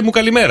 Αλλά Έλλη μου,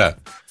 καλημέρα.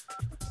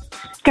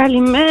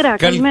 Καλημέρα.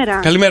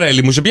 Καλημέρα,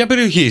 Έλλη μου. Σε ποια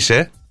περιοχή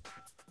είσαι?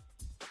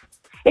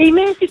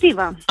 Είμαι στη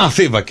Θήβα. Α,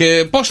 Θήβα.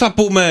 Και πώς θα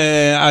πούμε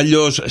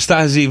αλλιώς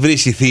στάζει,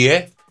 βρύσει,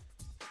 θύε?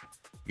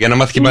 Για να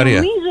μάθει και η Μαρία.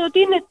 Νομίζω ότι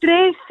είναι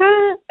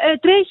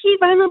τρέχει η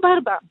Βάνα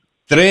Μπάρμπα.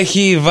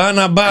 Τρέχει η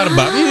Βάνα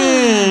Μπάρμπα.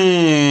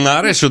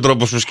 Αρέσει ο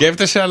τρόπος που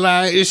σκέφτεσαι,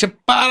 αλλά είσαι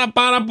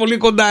πάρα πολύ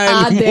κοντά, Έλλη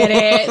μου. Άντε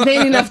ρε,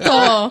 δεν είναι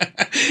αυτό.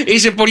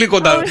 Είσαι πολύ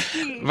κοντά. Όχι.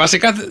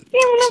 Βασικά.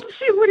 Ήμουν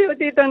σίγουρη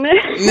ότι ήταν.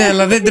 Ναι,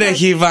 αλλά δεν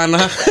τρέχει η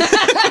Βάνα.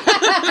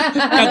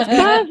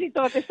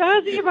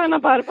 Στάζει η Βάνα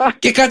Μπάρμπα.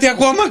 Και κάτι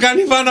ακόμα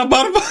κάνει η Βάνα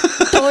Μπάρμπα.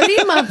 Το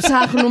ρήμα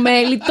ψάχνουμε,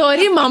 Έλλη. Το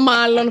ρήμα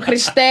μάλλον,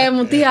 Χριστέ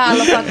μου. Τι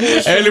άλλο θα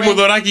ακούσουμε? Έλλη μου,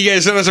 δωράκι για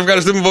εσένα. Σε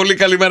ευχαριστούμε πολύ.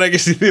 Καλημέρα και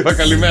στη Θήβα.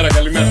 Καλημέρα.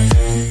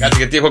 Κάτι,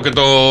 γιατί έχω και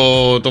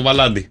το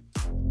βαλάντι.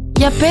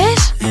 Για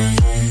πες.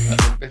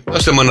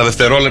 Δώστε μου ένα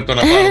δευτερόλεπτο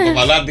να πάρω το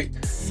βαλάντι.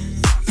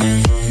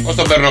 Πώς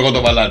το παίρνω εγώ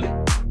το βαλάντι?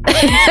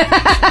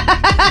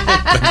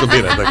 Το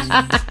πήρα, εντάξει.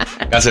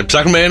 Κάτσε,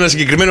 ψάχνουμε ένα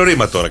συγκεκριμένο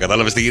ρήμα τώρα.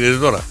 Κατάλαβες τι γίνεται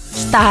τώρα?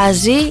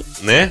 Στάζει.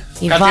 Ναι,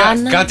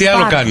 κάτι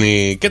άλλο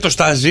κάνει. Και το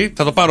στάζει,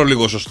 θα το πάρω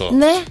λίγο σωστό.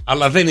 Ναι.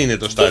 Αλλά δεν είναι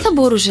το στάζει. Τι θα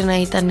μπορούσε να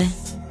ήτανε?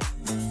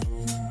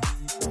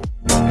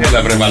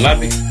 Έλα βρε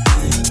βαλάντι.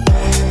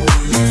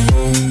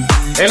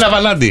 Έλα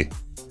βαλάντι.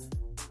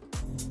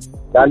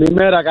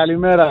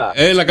 Καλημέρα.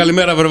 Έλα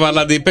καλημέρα βρε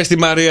βαλάντι. Πες τη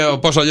Μαρία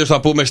πώς αλλιώς θα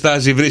πούμε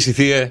στάζει, βρύσει,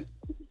 θύε.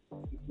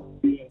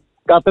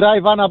 Κατράει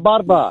Βάνα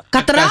Μπάρμπα.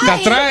 Κατράει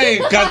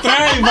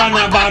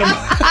Βάνα Μπάρμπα.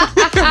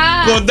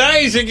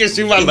 Κοντά είσαι και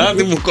εσύ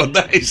βαλάντι μου,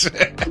 κοντά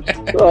είσαι.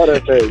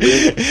 Ωραία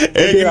παιδί.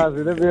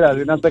 Δεν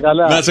πειράζει, να είστε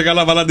καλά. Να είστε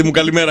καλά βαλάντι μου,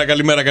 καλημέρα.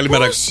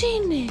 Πώς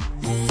είναι?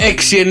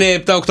 6,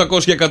 9, 7,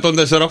 800 και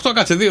 148.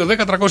 Κάτσε 2,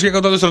 10, 300 και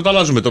 148. Το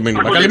αλλάζουμε το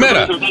μήνυμα.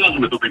 Καλημέρα.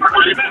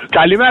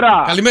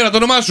 Καλημέρα, το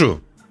όνομά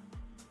σου?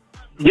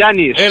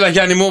 Γιάννης. Έλα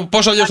Γιάννη μου,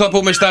 πώς αλλιώς θα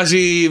πούμε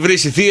στάζει,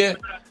 βρύσει, θύε?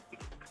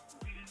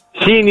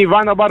 Χίνη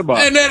Βάνα Μπάρμπα.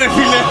 Ναι ρε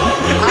φίλε.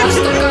 Ας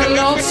το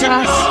καλό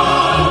σας.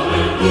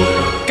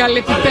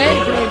 Καλεπιπέρι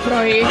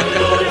πρωί.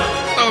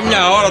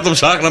 Μια ώρα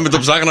το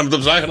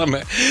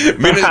ψάχναμε.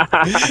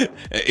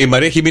 Η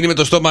Μαρία έχει μείνει με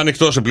το στόμα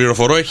ανοιχτό, σε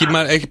πληροφορώ.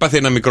 Έχει πάθει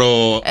ένα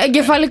μικρό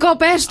εγκεφαλικό,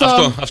 πες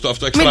το. Αυτό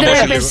μην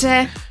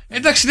τρέπεσαι.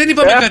 Εντάξει, δεν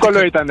είπαμε κάτι.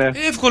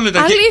 Εύκολο ήταν.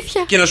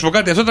 Αλήθεια. Και να σου πω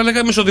κάτι, αυτό τα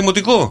λέγαμε στο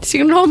δημοτικό.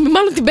 Συγγνώμη,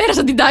 μάλλον την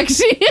πέρασα την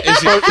τάξη.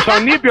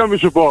 Στον ήπιο μη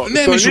σου πω.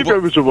 Ναι,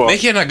 με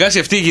έχει αναγκάσει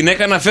αυτή η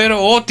γυναίκα να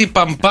φέρω ό,τι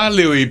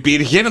παμπάλαιο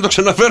υπήρχε, να το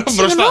ξαναφέρω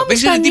μπροστά. Δεν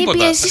ξέρει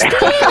τίποτα. Εσείς τι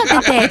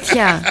λέγατε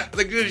τέτοια?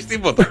 Δεν ξέρει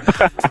τίποτα.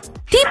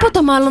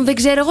 Τίποτα μάλλον δεν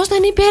ξέρω. Εγώ στα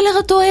νήπια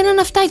έλεγα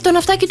το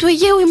ναυτάκι του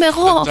Αιγαίου είμαι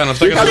εγώ.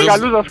 Είχαν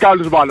καλούς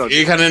δασκάλους μάλλον.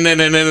 Είχανε, ναι.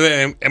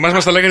 Εμάς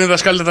μας τα λέγανε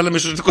δασκάλοι, τα λέμε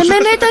στους δικούς.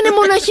 Εμένα ήταν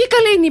μοναχή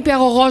καλή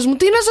νηπιαγωγός μου.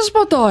 Τι να σας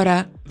πω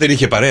τώρα? Δεν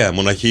είχε παρέα,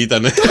 μοναχή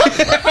ήτανε.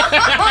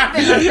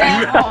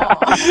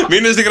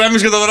 Μείνε στη γραμμή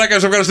και το δωράκι,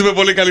 σας ευχαριστούμε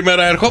πολύ.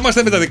 Καλημέρα.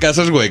 Ερχόμαστε με τα δικά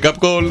σας wake up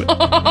call.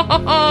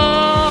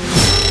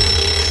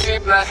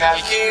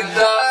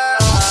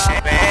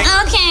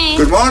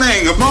 Good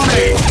morning.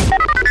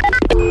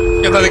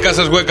 Για τα δικά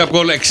σας wake up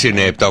call 6,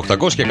 9, 7,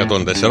 800 και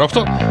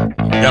 104,8.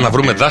 Για να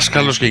βρούμε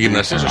δάσκαλος και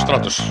γυμναστής στο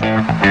Στράτος.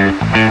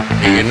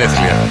 Η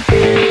γενέθλια.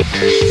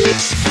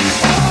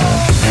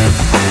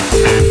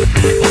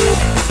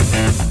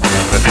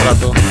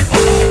 Στράτο.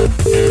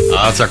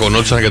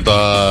 Τσακωνόντουσαν για τα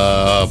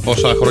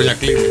πόσα χρόνια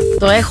κλείνει.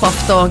 Το έχω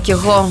αυτό κι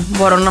εγώ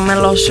μπορώ να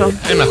μελώσω.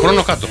 Ένα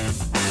χρόνο κάτω.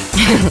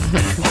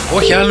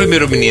 Όχι άλλο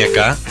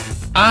ημερομηνιακά,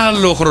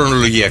 άλλο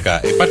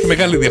χρονολογιακά. Υπάρχει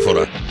μεγάλη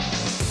διαφορά.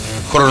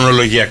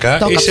 Χρονολογιακά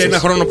είσαι ένα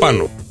χρόνο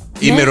πάνω.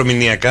 Ναι.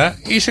 Ημερομηνιακά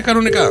είσαι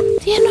κανονικά.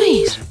 Τι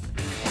εννοείς?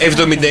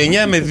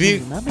 79 με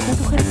 2.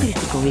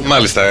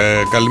 Μάλιστα,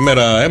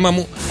 καλημέρα αίμα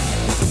μου.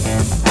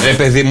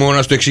 Παιδί μου,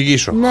 να σου το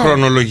εξηγήσω. Ναι.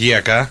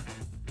 Χρονολογιακά.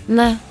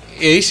 Ναι.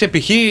 Είσαι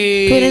π.χ.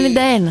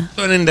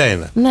 Το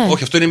 91. Ναι.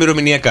 Όχι, αυτό είναι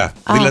ημερομηνιακά.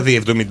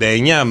 Δηλαδή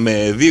 79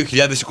 με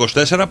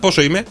 2024,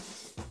 πόσο είμαι?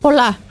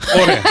 Πολλά.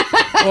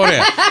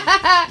 Ωραία.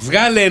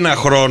 Βγάλε ένα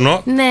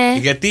χρόνο. Ναι.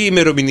 Γιατί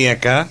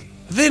ημερομηνιακά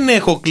δεν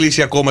έχω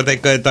κλείσει ακόμα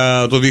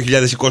το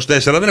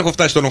 2024. Δεν έχω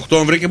φτάσει τον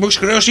Οκτώβριο και μου έχει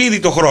χρεώσει ήδη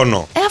το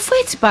χρόνο. Αφού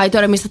έτσι πάει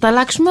τώρα, εμείς θα τα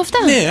αλλάξουμε αυτά.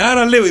 Ναι,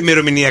 άρα λέω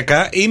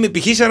ημερομηνιακά είμαι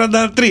π.χ.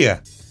 43.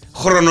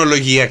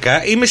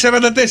 Χρονολογιακά είμαι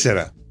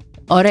 44.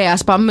 Ωραία,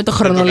 ας πάμε με το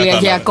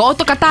χρονολογιακό.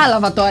 Το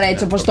κατάλαβα τώρα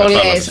έτσι όπως το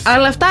λες.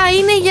 Αλλά αυτά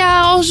είναι για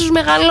όσους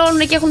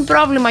μεγαλώνουν και έχουν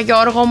πρόβλημα,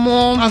 Γιώργο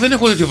μου. Δεν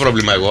έχω τέτοιο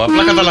πρόβλημα εγώ.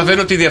 Απλά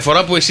καταλαβαίνω τη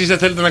διαφορά που εσείς δεν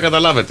θέλετε να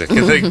καταλάβετε.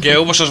 Και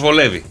όπως σας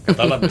βολεύει.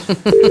 Κατάλαβες.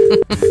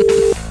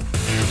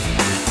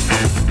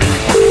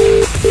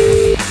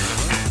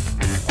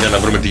 Για να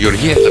βρούμε τη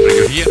Γεωργία. Θα βρει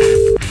Γεωργία.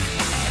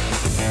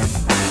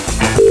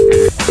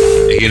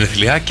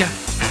 Γενεθλιάκια.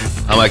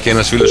 Άμα και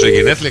ένας φίλος έχει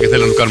γενέθλια και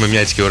θέλει να του κάνουμε μια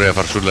έτσι και ωραία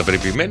φαρσούλα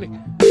περιποιημένη.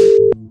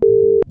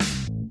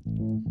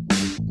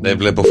 Δεν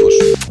βλέπω φως.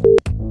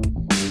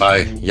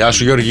 Πάει. Γεια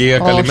σου Γεωργία,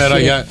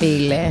 καλημέρα.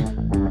 Φίλε.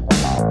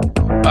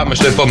 Πάμε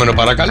στο επόμενο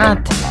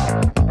παρακαλώ.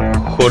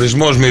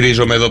 Χωρισμός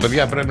μυρίζομαι εδώ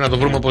παιδιά, πρέπει να το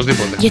βρούμε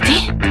οπωσδήποτε. Γιατί?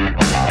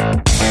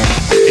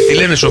 Τι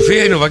λένε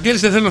Σοφία, είναι ο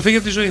Βαγγέλης, δεν θέλω να φύγει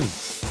από τη ζωή μου.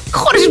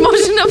 Χωρισμός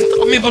είναι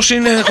αυτό? Μήπως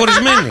είναι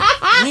χωρισμένη?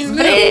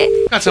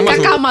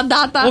 Κακά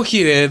μαντάτα.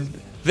 Όχι ρε,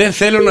 δεν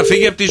θέλω να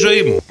φύγει από τη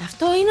ζωή μου.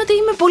 Αυτό είναι ότι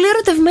είμαι πολύ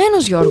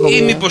ερωτευμένος, Γιώργο.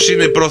 Ή μήπως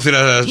είναι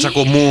πρόθυρα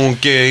τσακωμού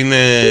και είναι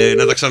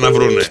να τα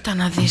ξαναβρούνε. Κοίτα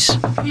να δεις.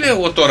 Λέω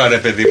εγώ τώρα, ρε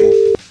παιδί μου.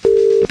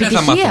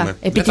 Επιτυχία.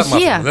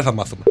 Επιτυχία. Δεν θα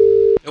μάθουμε.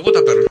 Εγώ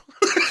τα παίρνω.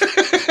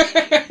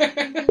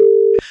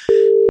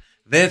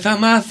 Δεν θα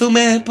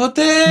μάθουμε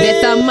ποτέ.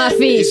 Δεν θα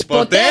μάθεις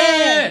ποτέ.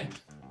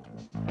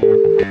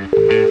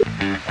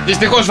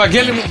 Δυστυχώς,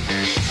 Βαγγέλη μου,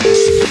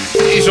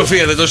 η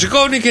Σοφία δεν το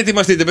σηκώνει και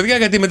ετοιμαστείτε, παιδιά,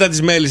 γιατί μετά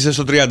τις μέλισσες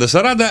στο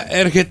 30-40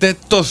 έρχεται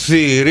το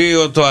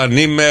θηρίο, το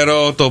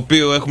ανήμερο, το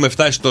οποίο έχουμε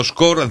φτάσει στο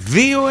σκορ 2-1.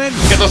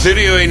 Και το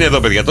θηρίο είναι εδώ,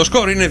 παιδιά. Το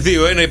σκορ είναι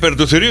 2-1 υπέρ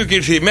του θηρίου και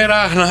ήρθε η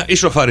μέρα να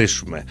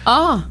ισοφαρίσουμε.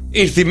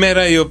 Ήρθε η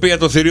μέρα η οποία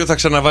το θηρίο θα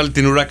ξαναβάλει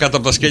την ουρά κάτω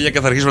από τα σκέλια και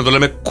θα αρχίσουμε να το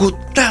λέμε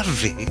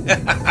κουτάδι.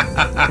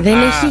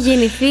 Δεν έχει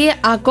γεννηθεί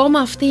ακόμα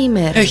αυτή η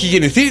μέρα. Έχει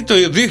γεννηθεί το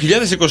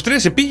 2023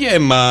 σε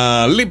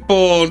πήγαιμα.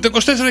 Λοιπόν, το 24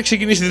 έχει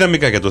ξεκινήσει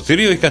δυναμικά για το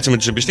θηρίο. Έχει κάτσει με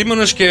τους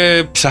επιστήμονες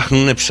και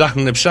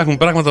ψάχνουν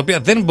πράγματα τα οποία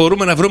δεν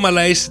μπορούμε να βρούμε,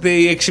 αλλά είστε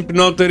οι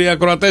εξυπνότεροι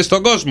ακροατές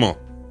στον κόσμο.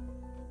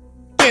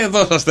 Και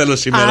εδώ σας στέλνω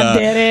σήμερα.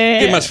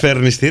 Τι μας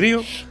φέρνει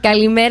θηρίο?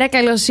 Καλημέρα,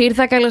 καλώς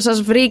ήρθα, καλώς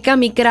σας βρήκα,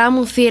 μικρά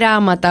μου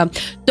θηράματα.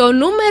 Το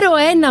νούμερο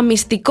 1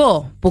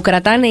 μυστικό που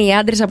κρατάνε οι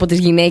άντρες από τις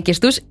γυναίκες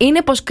τους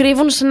είναι πως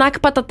κρύβουν σνακ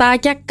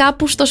πατατάκια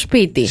κάπου στο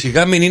σπίτι.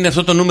 Σιγά μην είναι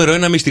αυτό το νούμερο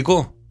 1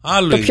 μυστικό.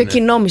 Άλλο το είναι. πιο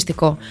κοινό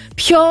μυστικό.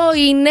 Ποιο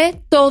είναι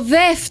το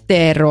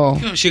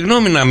δεύτερο?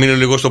 Συγγνώμη να μείνω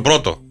λίγο στο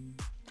πρώτο.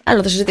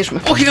 Άλλο το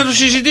συζητήσουμε. Όχι, να το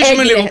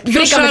συζητήσουμε λίγο.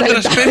 Ποιος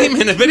άντρας,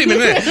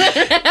 περίμενε.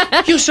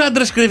 Ποιος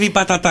άντρας κρύβει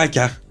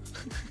πατατάκια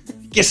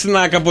και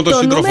σνακ από το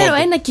σύντροφό του? Το νούμερο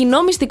 1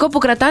 κοινό μυστικό που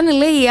κρατάνε,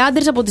 λέει, οι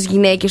άντρες από τις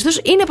γυναίκες τους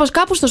είναι πως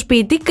κάπου στο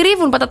σπίτι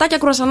κρύβουν πατατάκια,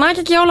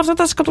 κρουασανάκια και όλα αυτά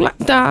τα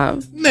σκατουλάκια.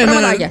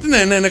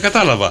 Ναι,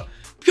 κατάλαβα.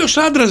 Ποιος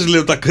άντρας,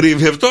 λέω, τα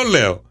κρύβει, αυτό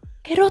λέω.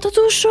 Ρώτα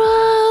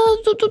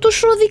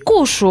τους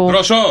δικούς σου.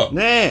 Ρωσό,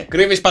 ναι.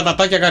 Κρύβεις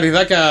πατατάκια,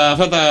 καρυδάκια,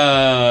 αυτά τα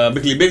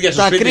μπιχλιμπίδια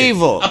στο σπίτι? Τα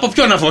κρύβω. Από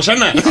ποιον, αφού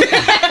σένα?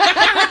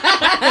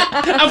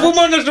 Αφού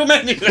μόνος του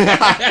μένεις.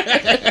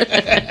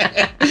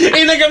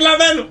 Είναι και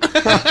βλαμμένο.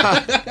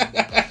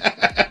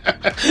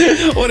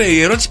 Ωραία,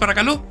 η ερώτηση,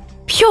 παρακαλώ.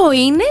 Ποιο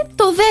είναι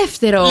το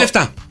δεύτερο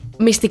λεφτά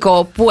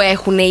μυστικό που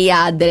έχουν οι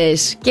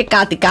άντρες και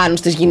κάτι κάνουν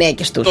στις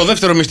γυναίκες τους? Το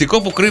δεύτερο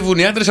μυστικό που κρύβουν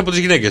οι άντρες από τις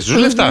γυναίκες τους.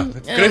 Λεφτά.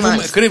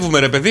 Κρύβουμε,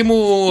 ρε παιδί μου.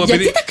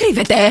 Γιατί τα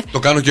κρύβετε? Το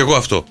κάνω κι εγώ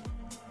αυτό.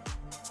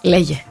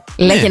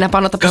 Λέγε να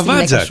πάω να τα πω στη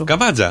γυναίκα σου.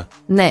 Καβάτζα.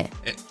 Ναι.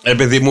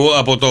 Παιδί μου,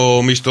 από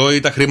το μισθό ή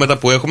τα χρήματα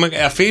που έχουμε,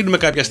 αφήνουμε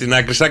κάποια στην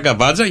άκρη σαν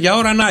καβάτζα για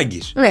ώρα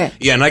ανάγκης. Ναι.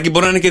 Η ανάγκη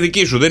μπορεί να είναι και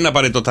δική σου, δεν είναι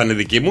απαραίτητο ότι θα είναι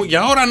δική μου,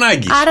 για ώρα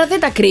ανάγκης. Άρα δεν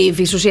τα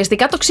κρύβεις,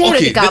 ουσιαστικά το ξέρει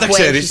ότι κάπου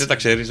έχεις. Δεν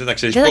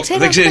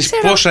τα ξέρεις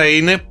πόσα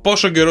είναι,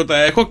 πόσο καιρό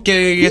τα έχω και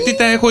γιατί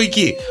τα έχω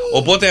εκεί.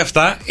 Οπότε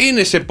αυτά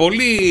είναι σε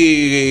πολύ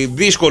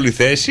δύσκολη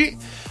θέση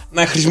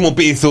να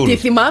χρησιμοποιηθούν. Και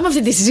θυμάμαι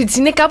αυτή τη συζήτηση,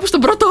 είναι κάπου στον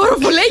πρώτο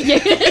όροφο, λέγε.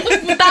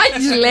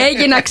 Πουτάκης,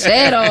 λέγε, να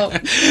ξέρω.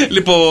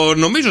 Λοιπόν,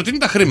 νομίζω ότι είναι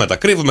τα χρήματα.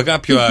 Κρύβουμε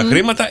κάποια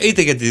χρήματα,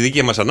 είτε για τη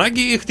δική μας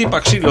ανάγκη, χτύπα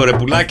ξύλο, ρε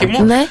πουλάκι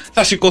μου. Ναι.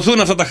 Θα σηκωθούν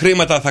αυτά τα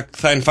χρήματα,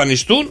 θα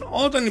εμφανιστούν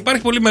όταν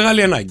υπάρχει πολύ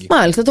μεγάλη ανάγκη.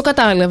 Μάλιστα, το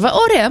κατάλαβα.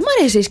 Ωραία, μου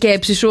αρέσει η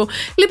σκέψη σου.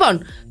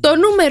 Λοιπόν, το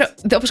νούμερο.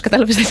 Όπως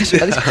κατάλαβες, δεν θα σου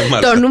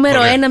απαντήσω. Το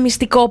νούμερο 1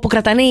 μυστικό που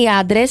κρατάνε οι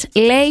άντρες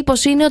λέει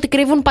πως είναι ότι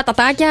κρύβουν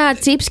πατατάκια,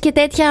 τσίπς και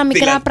τέτοια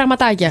μικρά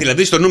πραγματάκια.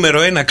 Δηλαδή, στο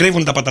νούμερο 1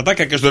 κρύβουν τα πατατάκια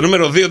και στο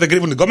νούμερο 2 δεν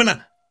κρύβουν την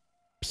κόμενα.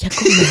 Ποια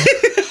κόμενα?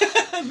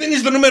 Δεν είναι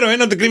στο νούμερο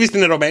 1 ότι κρύβεις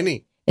την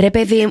ερωμένη? Ρε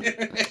παιδί,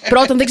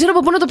 πρώτον, δεν ξέρω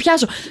από πού να το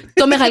πιάσω.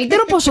 Το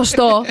μεγαλύτερο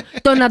ποσοστό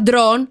των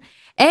αντρών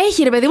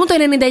έχει, ρε παιδί μου, το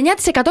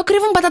 99%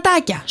 κρύβουν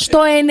πατατάκια. Στο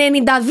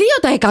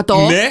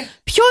 92% ναι.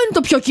 Ποιο είναι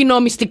το πιο κοινό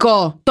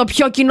μυστικό, το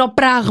πιο κοινό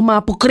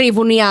πράγμα που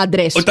κρύβουν οι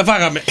άντρες? Ότι τα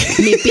φάγαμε.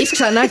 Μη πεις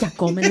ξανά για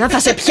κόμενα, θα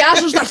σε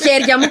πιάσω στα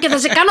χέρια μου και θα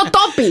σε κάνω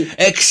τόπι.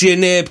 6,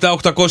 9,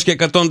 7, 800 και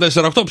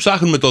 104,8.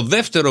 Ψάχνουμε το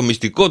δεύτερο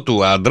μυστικό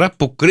του άντρα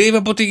που κρύβει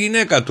από τη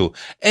γυναίκα του.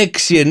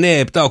 6,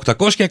 9, 7,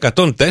 800 και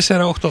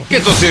 104,8. Και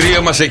το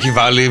θηρίο μας έχει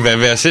βάλει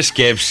βέβαια σε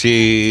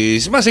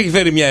σκέψεις. Μας έχει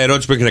φέρει μια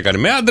ερώτηση που έχει να κάνει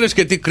με άντρες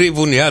και τι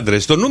κρύβουν οι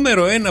άντρες. Το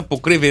νούμερο 1 που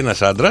κρύβει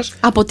ένας άντρας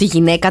από τη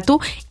γυναίκα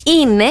του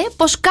είναι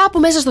πως κάπου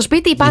μέσα στο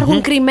σπίτι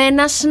υπάρχουν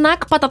κρυμμένα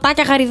σνακ,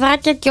 πατατάκια,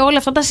 γαριδάκια και όλα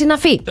αυτά τα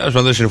συναφή. Τέλος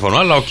πάντων, δεν συμφωνώ,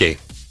 αλλά οκ.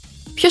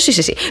 Ποιος είσαι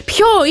εσύ?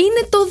 Ποιο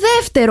είναι το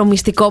δεύτερο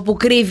μυστικό που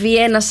κρύβει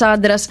ένας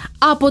άντρας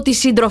από τη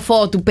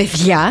σύντροφό του,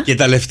 παιδιά? Και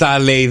τα λεφτά,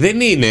 λέει,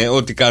 δεν είναι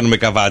ότι κάνουμε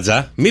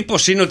καβάτζα.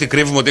 Μήπως είναι ότι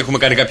κρύβουμε ότι έχουμε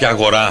κάνει κάποια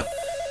αγορά?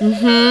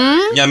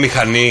 Μια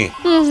μηχανή.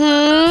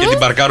 Και την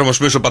παρκάρουμε, ας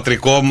πούμε, στο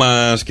πατρικό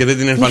μας και δεν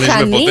την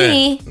εμφανίζουμε ποτέ.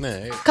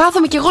 Ναι.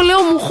 Κάθομαι και εγώ λέω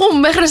μου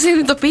μέχρι να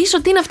συνειδητοποιήσω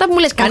ότι είναι αυτά που μου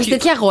λες. Κάνεις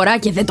τέτοια αγορά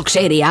και δεν το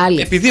ξέρει η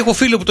άλλη. Επειδή έχω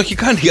φίλο που το έχει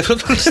κάνει, γι' αυτό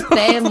το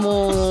λέω.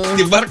 Μου.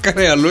 Την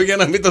πάρκαρε αλλού για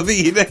να μην το δει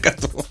η γυναίκα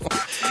του.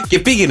 Και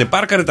πήγαινε,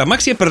 πάρκαρε τα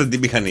μάξι και έπαιρνε την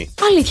μηχανή.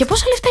 Αλήθεια,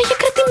 πόσα λεφτά είχε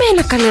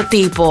κρατημένα καλή ο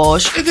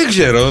τύπος? Δεν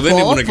ξέρω, δεν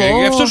ήμουν και.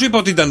 Γι' αυτό σου είπα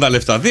ότι ήταν τα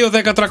λεφτά. 2,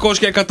 10, 300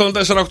 και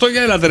 104,8.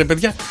 Για έλατε, ρε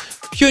παιδιά.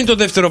 Ποιο είναι το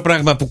δεύτερο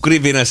πράγμα που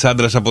κρύβει ένας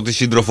άντρας από τη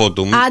σύντροφό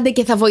του? Άντε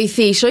και θα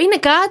βοηθήσω. Είναι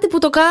κάτι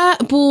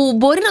που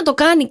μπορεί να το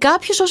κάνει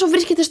κάποιος όσο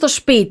βρίσκεται στο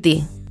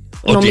σπίτι.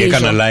 Ότι νομίζω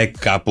έκανα like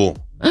κάπου.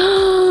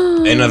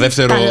 Ένα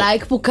δεύτερο. Τα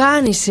like που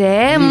κάνεις,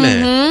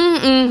 Ναι.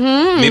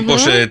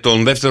 Μήπως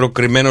τον δεύτερο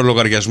κρυμμένο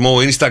λογαριασμό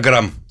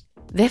Instagram.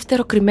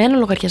 Δεύτερο κρυμμένο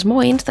λογαριασμό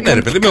Instagram. Ναι,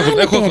 ρε παιδί μου,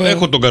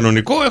 έχω τον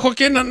κανονικό, έχω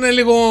και έναν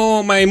λίγο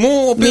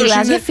μαϊμού. Ο οποίος μιλάς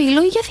είναι... για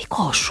φίλο ή για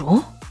δικό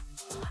σου?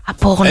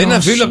 Απόγνωση. Ένα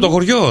φίλο από το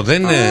χωριό,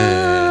 δεν είναι.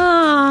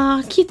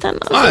 Κοίτα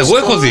να. Εγώ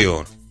έχω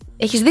 2.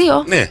 Έχεις 2?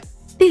 Ναι.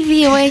 Τι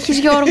 2 έχεις,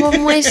 Γιώργο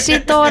μου,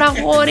 εσύ τώρα,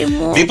 γόρι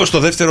μου? Μήπως το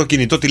δεύτερο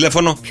κινητό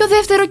τηλέφωνο? Ποιο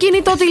δεύτερο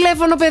κινητό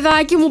τηλέφωνο,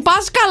 παιδάκι μου?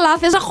 Πας καλά,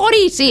 θες να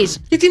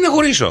χωρίσεις? Γιατί να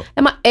χωρίσω?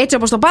 Έτσι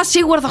όπως το πας,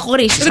 σίγουρα θα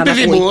χωρίσεις. Ρε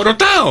παιδί μου,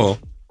 ρωτάω.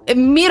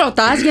 Μη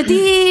ρωτάς, γιατί.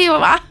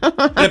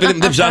 Ρε παιδί μου,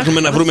 δεν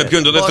ψάχνουμε να βρούμε ποιο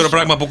είναι το δεύτερο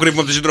πράγμα που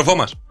κρύβουμε από τη σύντροφό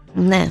μας?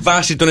 Ναι.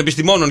 Βάσει των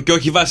επιστημόνων και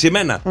όχι βάσει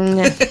εμένα.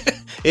 Ναι.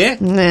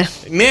 Ναι.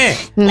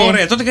 Ναι.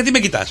 Ωραία, τότε γιατί με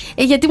κοιτάς?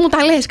 Γιατί μου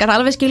τα λες,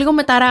 κατάλαβες, και λίγο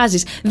με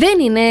ταράζεις. Δεν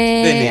είναι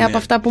από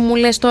αυτά που μου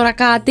λες τώρα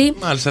κάτι.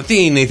 Μάλιστα,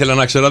 τι είναι, ήθελα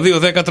να ξέρω. 2,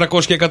 10,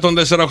 300 και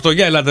 104,8.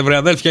 Για ελάτε, βρε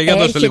αδέλφια, για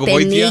δώστε λίγο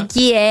βοήθεια.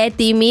 Νίκη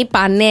έτοιμη,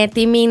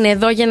 πανέτοιμη, είναι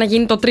εδώ για να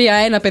γίνει το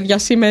 3-1, παιδιά,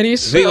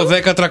 σήμερις. 2,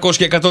 10, 300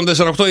 και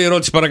 104,8. Η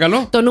ερώτηση,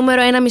 παρακαλώ. Το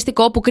νούμερο 1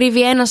 μυστικό που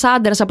κρύβει ένας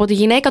άντρας από τη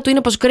γυναίκα του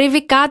είναι πως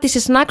κρύβει κάτι σε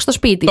σνακ στο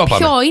σπίτι.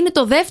 Ποιο είναι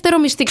το δεύτερο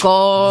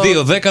μυστικό?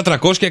 2, 10,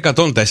 300 και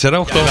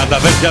 104,8. Τα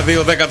αδέλφια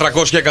 2, 10,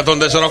 300 και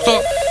 104,8.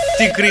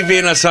 Τι κρύβει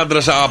ένας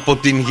άντρας από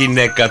την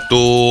γυναίκα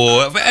του?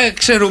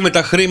 Ξέρουμε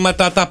τα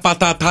χρήματα, τα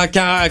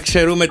πατατάκια,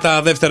 ξέρουμε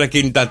τα δεύτερα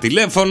κινητά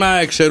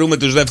τηλέφωνα, ξέρουμε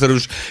τους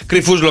δεύτερους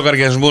κρυφούς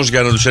λογαριασμούς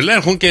για να τους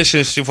ελέγχουν και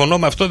συμφωνώ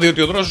με αυτό,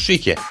 διότι ο Δρόσος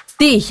είχε.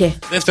 Τι είχε?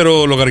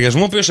 Δεύτερο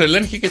λογαριασμό, ο οποίος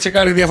ελέγχει και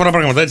τσεκάρει διάφορα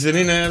πράγματα, έτσι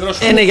δεν είναι,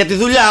 Δρόσο? Ναι, για τη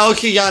δουλειά,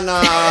 όχι για να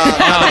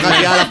κάνω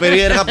κάτι άλλα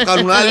περίεργα που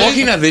κάνουν άλλοι.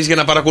 Όχι να δεις, για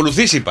να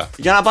παρακολουθείς, είπα.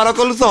 Για να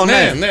παρακολουθώ,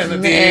 ναι.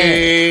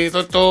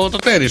 Το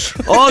τέρι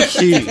σου.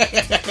 Όχι.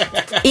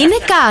 Είναι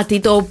κάτι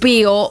το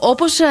οποίο,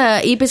 όπως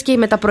είπες και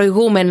με τα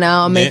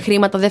προηγούμενα, με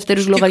χρήματα,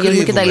 δεύτερους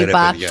λογαριασμού κτλ.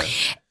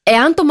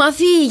 Εάν το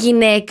μάθει η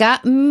γυναίκα,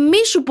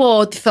 μη σου πω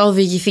ότι θα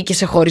οδηγηθεί και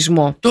σε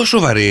χωρισμό. Τόσο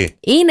βαρύ.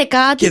 Είναι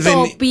κάτι το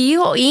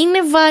οποίο είναι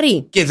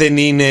βαρύ. Και δεν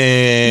είναι.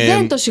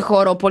 Δεν το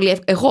συγχωρώ πολύ.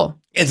 Εγώ.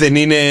 Δεν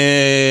είναι.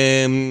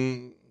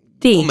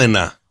 Τι?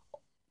 Κόμενα.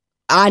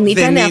 Αν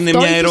ήταν δεν αυτό, είναι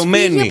μια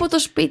ερωμένη. Από το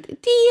σπίτι.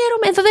 Τι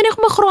ερωμένη? Εδώ δεν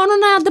έχουμε χρόνο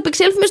να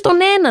ανταπεξέλθουμε στον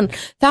έναν.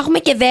 Θα έχουμε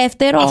και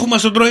δεύτερο. Αφού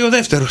μας τον τρώει ο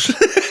δεύτερος.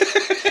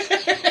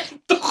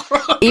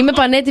 Είμαι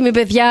πανέτοιμη,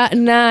 παιδιά,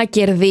 να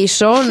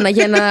κερδίσω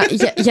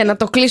για να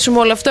το κλείσουμε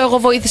όλο αυτό. Εγώ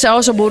βοήθησα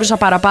όσο μπορούσα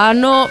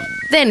παραπάνω.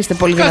 Δεν είστε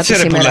πολύ δυνατοί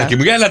σήμερα. Κάτσε ρε πουλάκι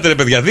μου, για έλατε ρε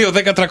παιδιά. 2,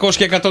 10, 300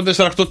 και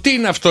 104,8. Τι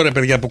είναι αυτό ρε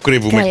παιδιά που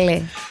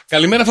κρύβουμε?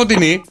 Καλημέρα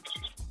Φωτεινή.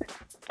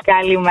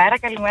 Καλημέρα.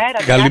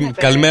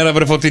 Καλημέρα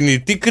βρε Φωτεινή.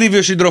 Τι κρύβει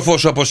ο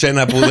σύντροφός σου από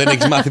σένα που δεν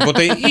έχεις μάθει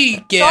ποτέ?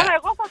 Τώρα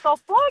εγώ θα το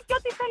πω και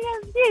ό,τι θέλει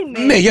να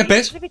γίνει. Ναι, για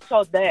πες.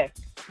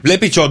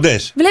 Βλέπει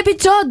τσόντες. Βλέπει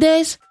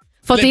τσόντες.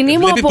 Φωτεινή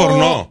μου,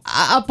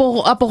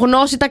 από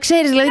γνώση τα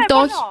ξέρεις, δηλαδή το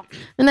όχι.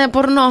 Ναι,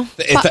 πορνό.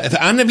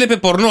 Αν έβλεπε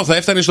πορνό θα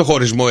έφτανε στο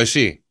χωρισμό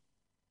εσύ?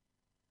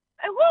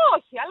 Εγώ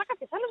όχι, αλλά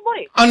κάποιος άλλος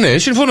μπορεί. Α, ναι,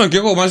 συμφωνώ και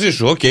εγώ μαζί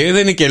σου. Δεν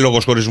είναι και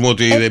λόγος χωρισμού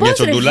ότι είναι μια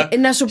τσοντούλα.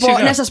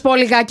 Να σας πω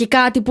λιγάκι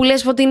κάτι που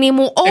λες, Φωτεινή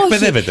μου. Όχι.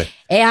 Εκπαιδεύεται.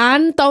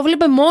 Εάν το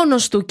έβλεπε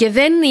μόνος του και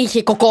δεν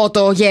είχε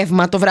κοκότο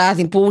γεύμα το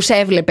βράδυ που σε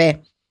έβλεπε,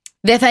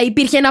 δεν θα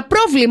υπήρχε ένα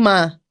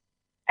πρόβλημα?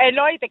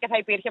 Εννοείται και θα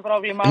υπήρχε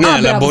πρόβλημα. Ναι,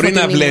 αλλά μπορεί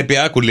να βλέπει,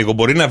 άκου λίγο,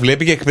 μπορεί να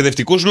βλέπει για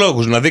εκπαιδευτικούς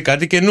λόγους. Να δει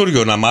κάτι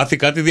καινούριο, να μάθει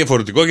κάτι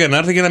διαφορετικό για να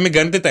έρθει και να μην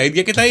κάνετε τα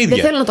ίδια και τα ίδια.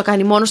 Δεν θέλω να το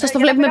κάνει μόνος, θα το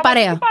βλέπει με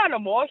παρέα. Πάνω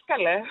μου, όχι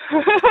καλέ.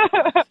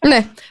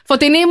 Ναι,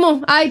 Φωτεινή μου,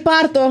 άι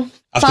πάρτο.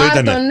 Αυτό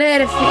ήτανε. Ναι,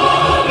 ρε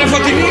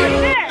Φωτεινή.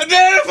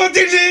 Ναι, ρε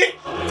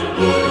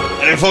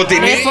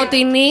Φωτεινή. Ρε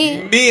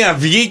Φωτεινή. Μία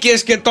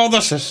βγήκες και το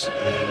έδωσες.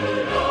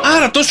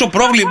 Άρα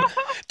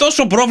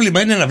τόσο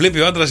πρόβλημα είναι να βλέπει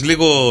ο άντρας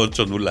λίγο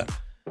τσοντούλα.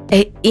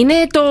 Είναι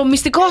το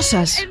μυστικό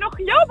σας.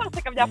 Ενοχλιόμαστε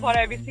καμιά φορά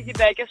εμείς οι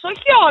γυναίκες,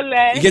 όχι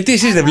όλες. Γιατί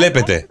εσείς δεν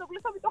βλέπετε? Το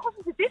έχω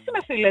συζητήσει με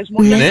φίλες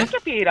μου, γιατί και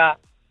πήρα.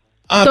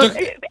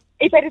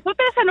 Οι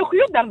περισσότερες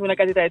ενοχλούνται αν δουν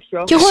κάτι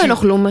τέτοιο. Κι εγώ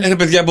ενοχλούμαι.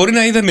 Παιδιά, μπορεί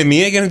να είδαμε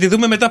μία για να τη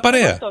δούμε μετά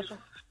παρέα.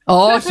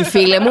 Όχι,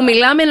 φίλε μου,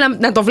 μιλάμε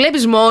να το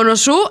βλέπεις μόνος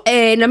σου,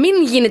 να μην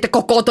γίνεται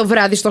κοκό το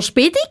βράδυ στο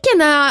σπίτι και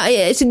να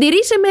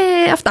συντηρείσαι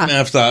με αυτά. Με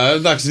αυτά,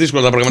 εντάξει,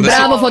 δύσκολα τα πράγματα.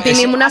 Μπράβο,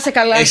 Φωτεινή μου, να σε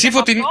καλά.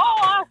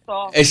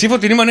 Εσύ,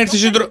 Φωτεινή μου,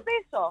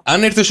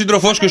 αν έρθει ο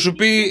σύντροφός και σου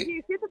πει.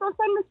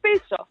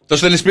 Το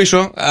στέλνεις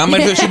πίσω. Άμα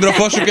έρθει ο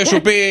σύντροφός σου και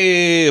σου πει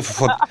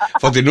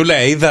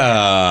Φωτεινούλα,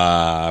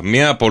 είδα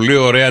μια πολύ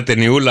ωραία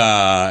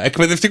ταινιούλα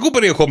εκπαιδευτικού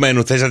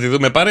περιεχομένου, θες να τη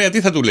δούμε παρέα,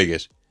 τι θα του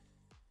λέγες?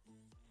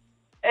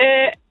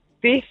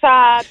 Τι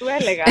θα του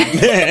έλεγα?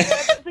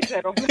 Δεν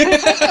ξέρω.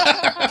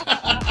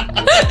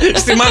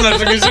 Στη μάνα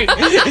σου και εσύ.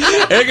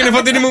 Έγινε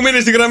Φωτεινή μου, μείνε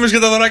στη γραμμή και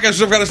τα δωράκια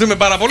σου. Ευχαριστούμε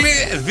πάρα πολύ.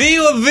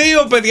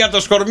 2-2 παιδιά, το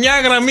σκορ. Μια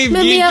γραμμή βγήκε.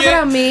 Με μια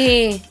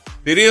γραμμή.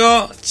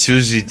 Τυρίο,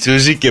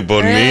 τσούζι και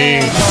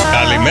πονή.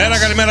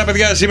 Καλημέρα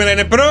παιδιά. Σήμερα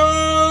είναι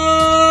Παρασκευή.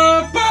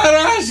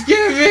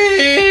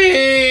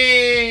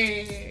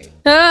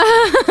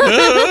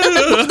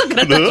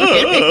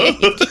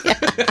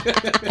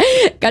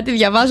 Κάτι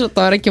διαβάζω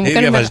τώρα και μου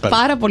κάνει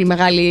πάρα πολύ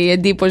μεγάλη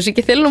εντύπωση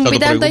και θέλω να μου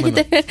πείτε αν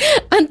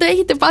το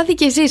έχετε πάθει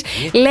κι εσείς.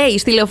 Λέει,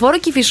 στη λεωφόρο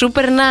Κηφισού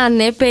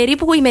περνάνε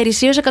περίπου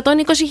ημερησίως 120.000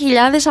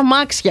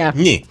 αμάξια.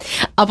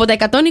 Από τα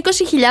 120.000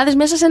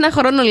 μέσα σε ένα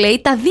χρόνο,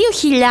 λέει, τα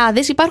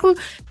 2.000 υπάρχουν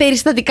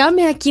περιστατικά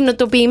με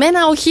ακινητοποιημένα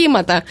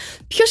οχήματα.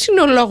 Ποιος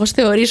είναι ο λόγος,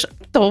 θεωρείς,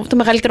 το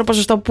μεγαλύτερο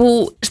ποσοστό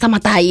που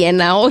σταματάει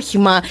ένα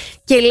όχημα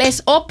και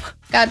λες, οπ,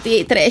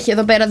 κάτι τρέχει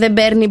εδώ πέρα, δεν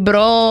παίρνει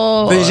μπρο.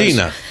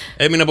 Βενζίνα.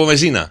 Έμεινα από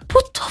βενζίνα. Πού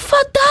το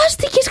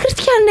φαντάστηκες,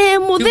 Χριστιανέ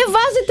μου? Δεν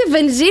βάζετε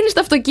βενζίνη στο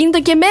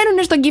αυτοκίνητο και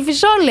μέρουνε στον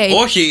Κηφισό, λέει.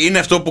 Όχι, είναι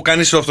αυτό που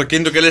κάνεις στο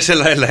αυτοκίνητο και λες,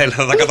 έλα,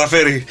 θα τα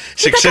καταφέρει.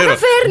 Σε ξέρω.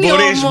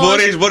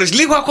 Μπορείς.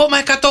 Λίγο ακόμα,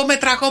 100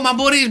 μέτρα ακόμα,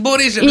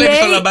 μπορείς.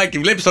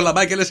 Βλέπεις το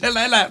λαμπάκι και λες,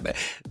 έλα.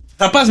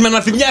 Θα πας με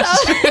να θυμιάσεις.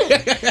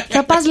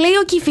 Θα πας, λέει,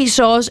 ο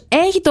Κηφισός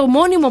έχει το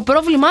μόνιμο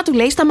πρόβλημά του,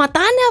 λέει,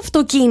 σταματάνε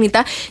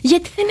αυτοκίνητα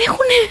γιατί δεν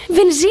έχουν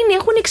βενζίνη,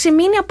 έχουν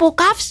εξεμείνει από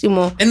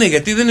καύσιμο. Ναι,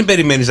 γιατί δεν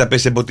περιμένεις να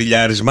πέσει σε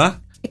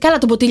μποτιλιάρισμα. Καλά,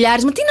 το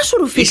μποτιλιάρισμα, τι να σου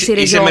ρουφήξει,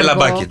 ρε Είσαι Γιώργο. με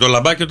λαμπάκι. Το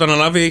λαμπάκι όταν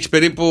ανάβει έχει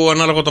περίπου,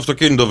 ανάλογα το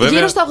αυτοκίνητο βέβαια,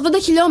 γύρω στα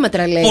 80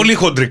 χιλιόμετρα, λέει. Πολύ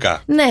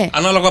χοντρικά. Ναι.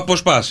 Ανάλογα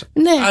πώς πας.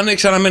 Ναι. Αν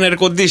έχεις αναμένο air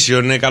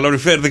condition,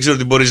 calorifer, δεν ξέρω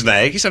τι μπορείς να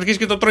έχεις, αρχίζεις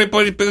και το τρώει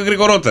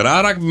γρηγορότερα.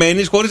 Άρα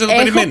μένεις χωρίς να το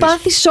περιμένεις. Έχω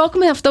πάθει σοκ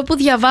με αυτό που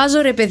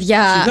διαβάζω, ρε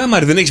παιδιά. Σιγά,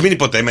 Μάρη, δεν έχεις μείνει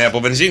ποτέ από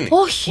βενζίνη?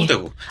 Όχι. Ούτε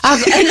εγώ.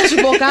 Να σου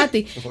πω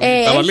κάτι.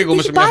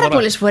 Έχει πάρα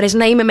πολλές φορές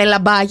να είμαι με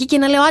λαμπάκι και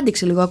να λέω,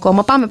 άντεξε λίγο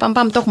ακόμα. Πάμε.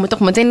 Το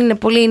έχουμε. Δεν είναι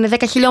πολύ, είναι 10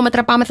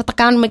 χιλιόμετρα. Πάμε, θα τα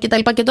κάνουμε κτλ.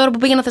 Και τώρα που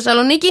πήγαινα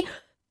Θεσσαλονίκη,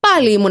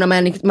 πάλι ήμουνα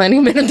με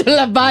ανοιγμένο το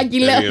λαμπάκι.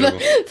 Λέω,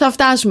 θα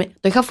φτάσουμε.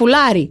 Το είχα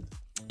φουλάρει.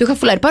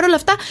 Παρ' όλα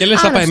αυτά. Και λες,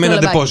 θα πάει με ένα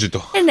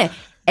ντεπόζιτο. Ναι.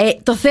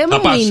 Το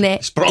θέμα μου είναι,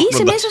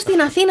 είσαι μέσα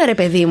στην Αθήνα, ρε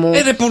παιδί μου.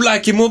 Ρε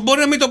πουλάκι μου, μπορεί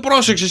να μην το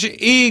πρόσεξες. Ή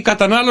η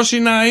κατανάλωση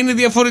να είναι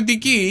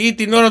διαφορετική. Ή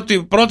την ώρα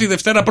ότι πρώτη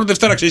Δευτέρα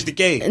ξέρεις τι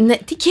καίει. Ναι,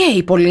 τι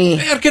καίει πολύ.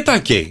 Αρκετά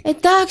καίει.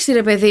 Εντάξει,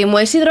 ρε παιδί μου,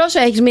 εσύ Δρόσο,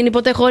 έχεις μείνει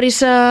ποτέ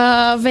χωρίς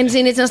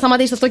βενζίνη έτσι να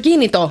σταματήσει το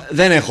αυτοκίνητο?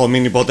 Δεν έχω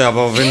μείνει ποτέ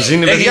από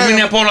βενζίνη. Έχεις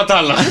μείνει από όλα τα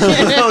άλλα.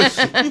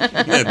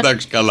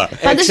 Εντάξει, καλά.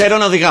 Ξέρω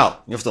να οδηγάω,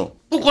 γι' αυτό.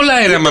 Πού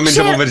κολλάει ρε, άμα μείνεις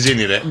από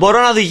βενζίνη, ρε?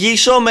 Μπορώ να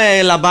οδηγήσω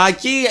με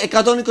λαμπάκι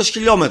 120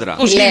 χιλιόμετρα.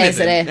 Πώς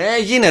γίνεται?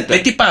 Γίνεται.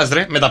 Τι πας,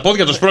 ρε? Με τα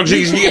πόδια το σπρώξεις,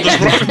 έχεις βγει και το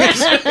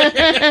σπρώχνεις.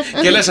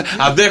 Και λες,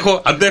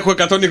 αντέχω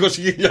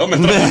 120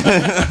 χιλιόμετρα.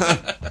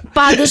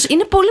 Πάντως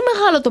είναι πολύ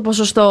μεγάλο το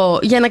ποσοστό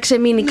για να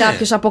ξεμείνει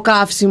κάποιος από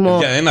καύσιμο.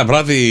 Για ένα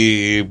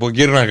βράδυ που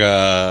γύρναγα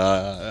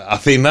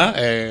Αθήνα,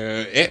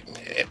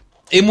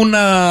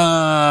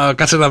 ήμουνα.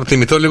 Κάτσε να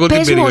θυμηθώ λίγο την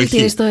περιοχή. Πες μου όλη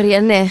την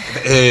ιστορία, ναι.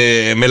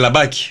 Με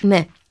λαμπάκι.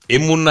 Ναι.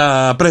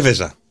 Ήμουνα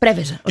Πρέβεζα.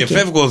 Και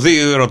φεύγω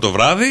 2 το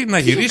βράδυ να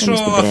γυρίσω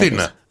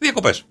Αθήνα.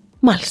 Διακοπές.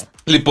 Μάλιστα.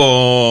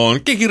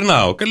 Λοιπόν, και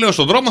γυρνάω και λέω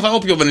στον δρόμο, θα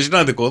όποιο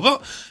βενζινάδικο εδώ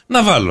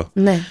να βάλω.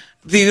 Ναι.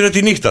 2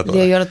 τη νύχτα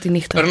τώρα. 2 τη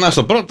νύχτα. Περνά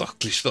στο πρώτο,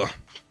 κλειστό.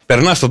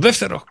 Περνά στο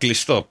δεύτερο,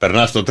 κλειστό.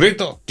 Περνά στο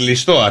τρίτο,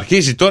 κλειστό.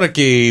 Αρχίζει τώρα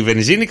και η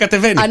βενζίνη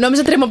κατεβαίνει. Αν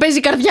νόμιζα τρεμοπαίζει η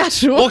καρδιά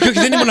σου. Όχι,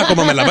 δεν ήμουν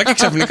ακόμα με λαμπάκι.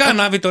 Ξαφνικά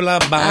ανάβει το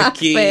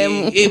λαμπάκι.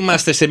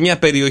 Είμαστε σε μια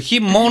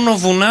περιοχή μόνο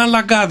βουνά,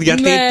 λαγκάδια.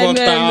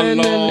 Τίποτα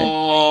άλλο.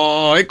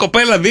 Η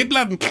κοπέλα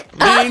δίπλα.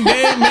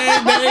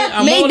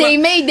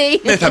 Mayday.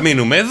 Δεν θα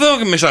μείνουμε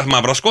εδώ. Μέσα στα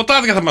μαύρα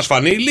σκοτάδια θα μας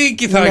φανεί η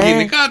λύκη. Θα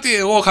γίνει κάτι.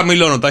 Εγώ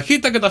χαμηλώνω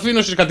ταχύτητα και τα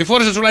αφήνω στις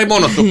κατηφόρες να τσουλάει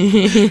μόνο του.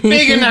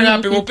 Πήγαινε,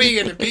 αγάπη μου,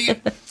 πήγαινε.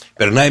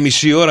 Περνάει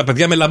μισή ώρα,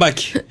 παιδιά, με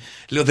λαμπάκι.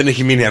 Λέω, δεν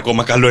έχει μείνει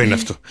ακόμα, καλό είναι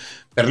αυτό.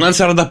 Περνάνε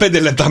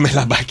 45 λεπτά με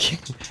λαμπάκι.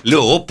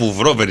 Λέω, όπου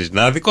βρω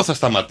βενζινάδικο, θα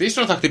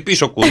σταματήσω, θα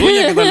χτυπήσω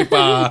κουδούνια κτλ.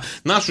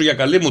 Να σου για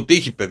καλή μου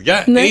τύχη,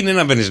 παιδιά. Ναι. Είναι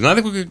ένα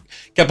βενζινάδικο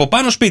και από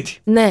πάνω σπίτι.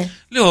 Ναι.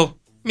 Λέω,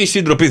 μη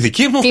σύντροπη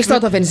δική μου. Κλειστό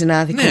το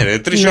βενζινάδικο. Ναι,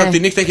 ρε, 3 ώρα τη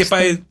νύχτα είχε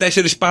πάει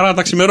 4 παρά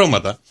τα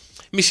ξημερώματα.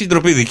 Μισή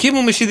ντροπή δική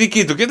μου, μισή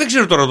δική του. Και δεν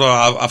ξέρω τώρα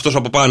αυτός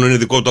από πάνω είναι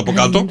δικό του από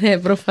κάτω. Ναι,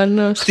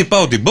 προφανώς.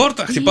 Χτυπάω την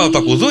πόρτα, χτυπάω τα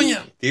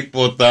κουδούνια.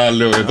 Τίποτα,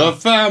 λέω, εδώ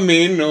θα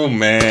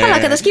μείνουμε. Καλά,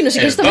 κατασκήνωση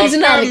και στο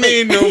βενζινάδικο.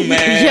 Θα μείνουμε.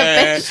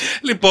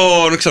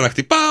 Λοιπόν,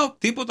 ξαναχτυπάω,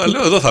 τίποτα,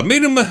 λέω, εδώ θα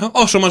μείνουμε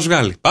όσο μας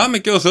βγάλει. Πάμε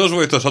και ο Θεός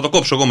βοηθός. Θα το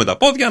κόψω εγώ με τα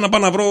πόδια να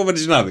πάω να βρω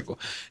βενζινάδικο.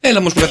 Έλα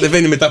όμως που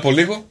κατεβαίνει μετά από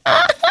λίγο.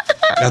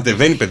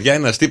 Κατεβαίνει, παιδιά,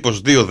 ένας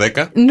τύπος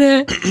 2-10.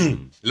 Ναι.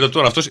 Λέω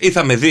τώρα αυτός ή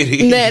θα με δει,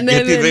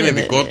 γιατί δεν είναι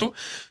δικό του.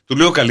 Του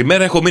λέω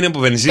καλημέρα, έχω μείνει από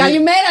βενζίνη.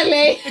 Καλημέρα,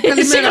 λέει.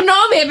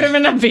 Συγγνώμη, έπρεπε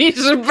να πεις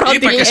πρώτη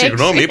είπα λέξη. Και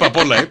συγγνώμη, είπα απ'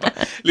 όλα.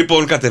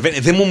 Λοιπόν, κατεβαίνει.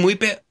 Δεν μου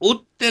είπε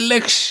ούτε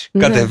λέξη.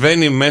 Ναι.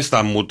 Κατεβαίνει μέσα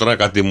στα μούτρα,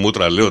 κάτι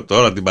μούτρα, λέω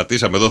τώρα, την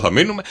πατήσαμε, εδώ θα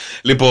μείνουμε.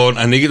 Λοιπόν,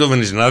 ανοίγει το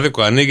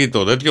βενζινάδικο, ανοίγει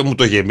το τέτοιο, μου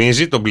το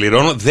γεμίζει, τον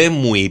πληρώνω. Δεν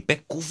μου είπε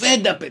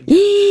κουβέντα, παιδιά.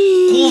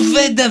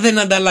 Κουβέντα δεν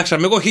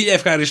ανταλλάξαμε. Εγώ 1000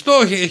 ευχαριστώ,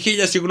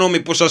 1000 συγγνώμη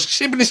που σας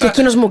ξύπνησα. Και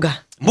εκείνος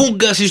μούγκα.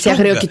 Μούγκα σε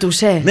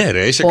αγριοκοιτούσε. Ναι,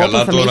 ρε, είσαι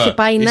καλά τώρα. Είχε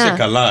πάει είσαι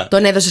καλά.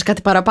 Τον έδωσες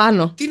κάτι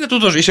παραπάνω. Τι να του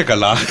δώσει, είσαι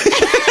καλά.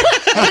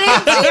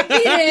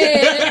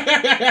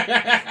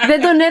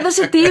 Δεν τον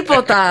έδωσε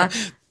τίποτα.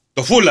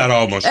 Το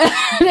φούλαρα όμως.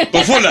 Το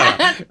φούλαρα.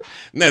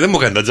 Ναι, δεν μου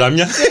έκανε τα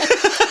τζάμια.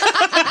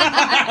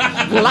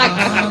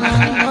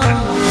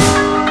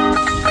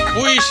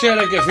 Πού είσαι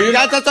ρε και φίλε.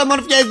 Γεια σας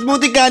ομορφιές μου,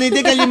 τι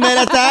κάνετε, καλημέρα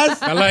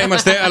σας. Καλά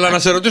είμαστε, αλλά να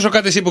σε ρωτήσω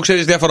κάτι εσύ που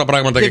ξέρεις διάφορα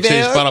πράγματα και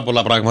ξέρεις πάρα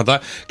πολλά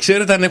πράγματα.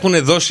 Ξέρετε αν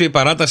έχουν δώσει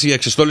παράταση για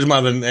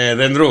ξεστόλισμα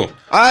δέντρου?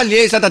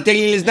 Άλλοι, σαν τα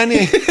τέλη λες να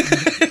είναι.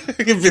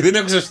 Επειδή δεν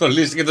έχω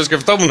ξεστολίσει και το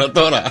σκεφτόμουν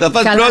τώρα. Θα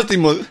φας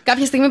πρόστιμο.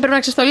 Κάποια στιγμή πρέπει να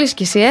ξεστολίσεις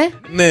κι εσύ,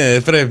 Ναι,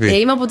 πρέπει.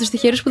 Είμαι από τους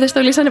τυχερούς που δεν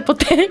στολίσανε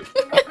ποτέ.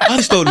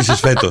 Αν στόλισες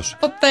φέτος?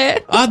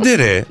 Ποτέ. Άντε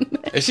ρε.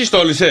 Εσύ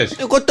στόλισες?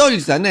 Εγώ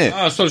τόλισα, ναι.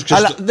 Στόλισες.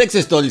 Αλλά δεν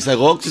ξεστόλισα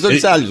εγώ,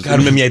 ξεστόλισα άλλους.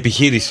 Κάνουμε μια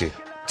επιχείρηση.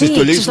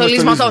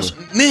 Ξεστολίσματος.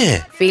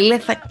 Ναι. Φίλε,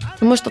 θα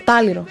είμαι στο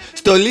τάλιρο.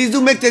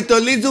 Στολίζουμε,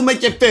 ξεστολίζουμε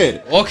και φέρ.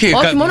 Όχι,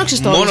 μόνο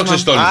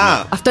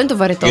ξεστόλισμα. Αυτό είναι το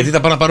βαρετό. Γιατί θα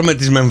πάμε να πάρουμε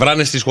τις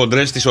μεμβράνες, τις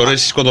χοντρές, τις ωραίες,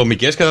 τις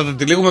οικοδομικές και θα τα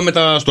τυλίγουμε με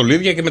τα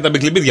στολίδια και με τα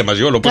μπικλιμπίδια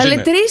μαζί. Όλο πώς είναι.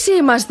 Καλέ,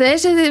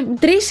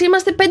 τρεις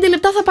είμαστε, 5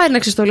 λεπτά θα πάει να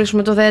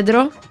ξεστολίσουμε το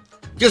δέντρο.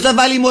 Ποιος θα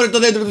βάλει μόνο το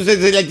δέντρο του σε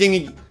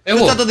ζελιακίνη?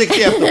 Ποιος θα το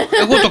δεχτεί αυτό?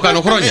 Εγώ το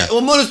κάνω χρόνια. Ο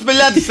μόνος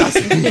πελάτης σας.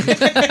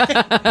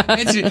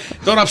 Έτσι.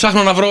 Τώρα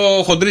ψάχνω να βρω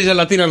χοντρή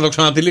ζελατίνα να το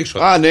ξανατυλίξω.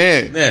 Α,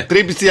 ναι.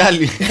 Τρύπησε η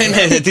άλλη.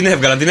 Ναι, την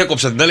έβγαλα, την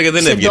έκοψα την άλλη γιατί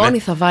δεν έβγαινε. Σεντόνι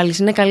θα βάλεις,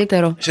 είναι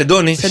καλύτερο.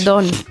 Σεντόνι.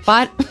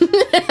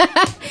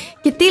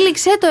 Και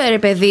τύλιξέ το ρε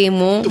παιδί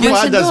μου. Το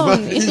φάντασμα.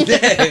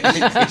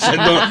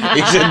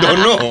 Η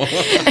σεντονό.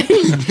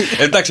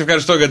 Εντάξει,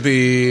 ευχαριστώ για τη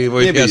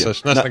βοήθειά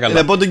σας. Να είστε καλά.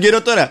 Να πω τον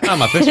καιρό τώρα.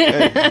 Άμα θες.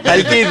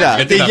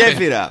 Καλτίδα, τη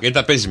γέφυρα. Γιατί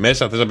τα παίζεις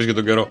μέσα, θες να πεις και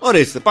τον καιρό.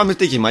 Ορίστε, πάμε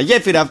στοίχημα.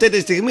 Γέφυρα αυτή τη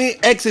στιγμή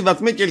 6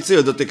 βαθμοί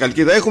Κελσίου τότε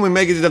Καλκίδα. Έχουμε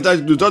μέγιστη θα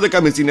φτάσει του 12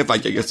 με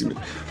συννεφάκια για σήμερα.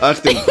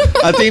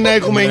 Αθήνα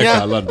έχουμε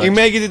 9. Η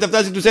μέγιστη θα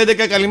φτάσει του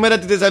 11. Καλημέρα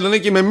τη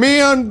Θεσσαλονίκη με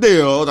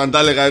 -2. Όταν τα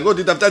έλεγα εγώ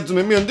ότι θα φτάσει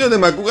με -2 δεν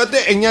με ακούγατε.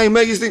 9 η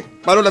μέγιστη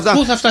παρόλα αυτά.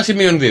 Πού θα φτάσει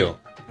 -2?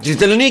 Στη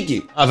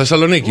Θεσσαλονίκη.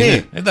 Θεσσαλονίκη,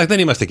 ναι. Εντάξει, δεν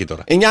είμαστε εκεί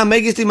τώρα. 9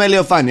 μέγιστη με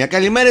ηλιοφάνεια.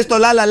 Καλημέρα στο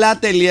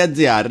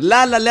lalala.gr.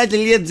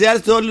 lalala.gr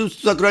σε όλους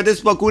τους ακροατές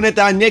που ακούνε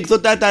τα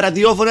ανέκδοτα, τα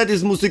ραδιόφωνα,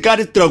 τις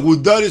μουσικάρες,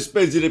 τραγουδάρες.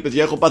 Παίζει ρε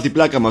παιδιά, έχω πάθει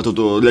πλάκα με αυτό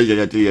το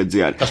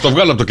lalala.gr. Θα στο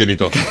βγάλω από το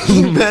κινητό.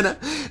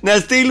 Να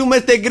στείλουμε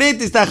στην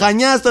Κρήτη, στα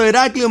Χανιά, στο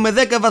Ηράκλειο με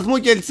 10 βαθμού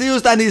Κελσίου,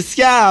 στα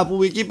νησιά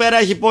που εκεί πέρα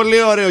έχει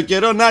πολύ ωραίο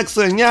καιρό.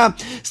 Νάξο 9.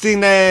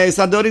 Στην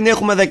Σαντορίνη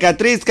έχουμε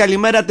 13.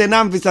 Καλημέρα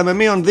Τενάμβησα με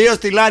 -2.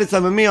 Στη Λάρισα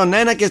με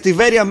 -1 και στη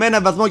Βέρεια με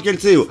 1 βαθμό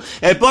Κελσίου.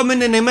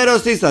 Επόμενη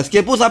ενημέρωσή σας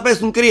και πού θα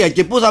πέσουν κρύα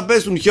και πού θα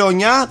πέσουν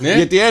χιόνια,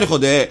 γιατί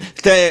έρχονται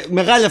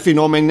μεγάλα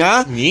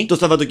φαινόμενα. Το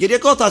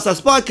Σαββατοκύριακο θα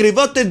σας πω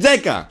ακριβώς την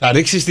 10. Θα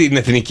ρίξει στην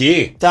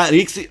εθνική. Θα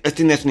ρίξει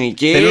στην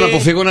εθνική. Θέλω να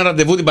αποφύγω ένα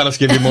ραντεβού την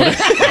Παρασκευή μου.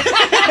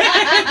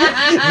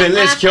 Δεν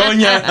λες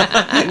χιόνια.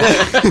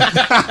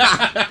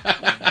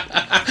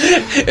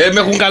 Με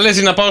έχουν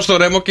καλέσει να πάω στο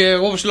Ρέμο και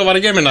εγώ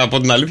ψιλοβαριέμαι να πω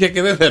την αλήθεια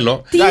και δεν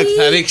θέλω.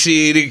 Θα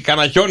ρίξει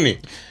κανένα χιόνι.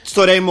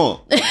 Στο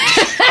Ρέμο.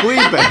 Πού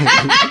είπε?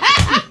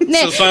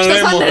 Στο Σαν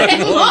Ρέμο.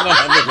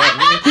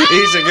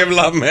 Είσαι και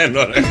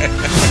βλαμμένο ρε.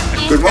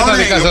 Και τα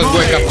δικά σας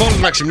wake up call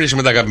να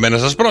ξυπνήσουμε τα αγαπημένα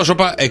σας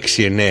πρόσωπα.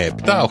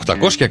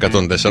 697-800 και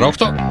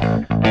 104-8.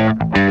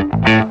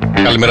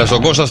 Καλημέρα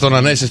στον Κώστα, στον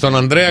Ανέση, στον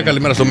Ανδρέα.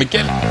 Καλημέρα στον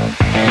Μικέλ.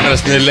 Καλημέρα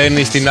στην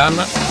Ελένη, στην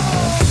Άννα.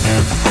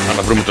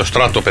 Να βρούμε το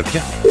Στράτο,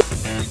 παιδιά.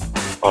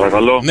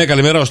 Παρακαλώ. Ναι,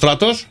 καλημέρα ο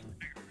Στράτος.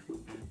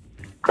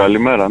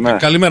 Καλημέρα, ναι.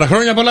 Καλημέρα,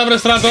 χρόνια πολλά, βρε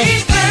Στράτο.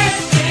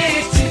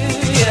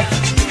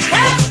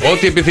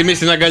 Ό,τι επιθυμείς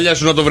στην αγκαλιά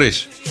σου να το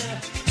βρεις.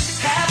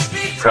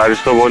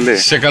 Ευχαριστώ πολύ.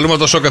 Σε καλούμε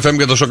το Shock FM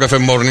και το Shock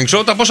FM Morning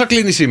Show. Τα πόσα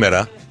κλείνει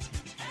σήμερα?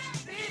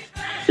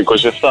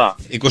 27.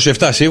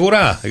 27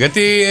 σίγουρα.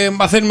 Γιατί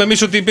μαθαίνουμε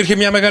εμείς ότι υπήρχε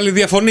μια μεγάλη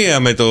διαφωνία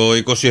με το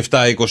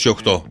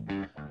 27-28.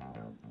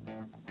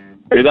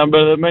 Ήταν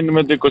μπερδεμένοι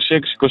με το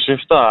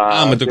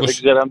 26-27. Με το 20... δεν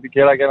ξέραν τι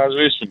καιράκια να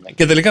σβήσουν.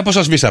 Και τελικά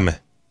πόσα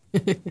σβήσαμε?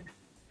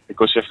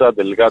 27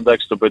 τελικά,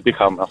 εντάξει, το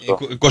πετύχαμε αυτό.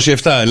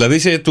 27, δηλαδή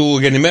είσαι του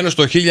γεννημένος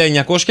το 1900?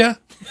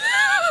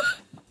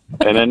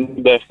 97.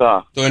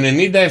 Το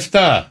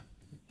 97.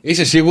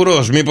 Είσαι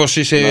σίγουρος, μήπως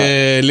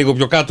είσαι λίγο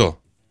πιο κάτω?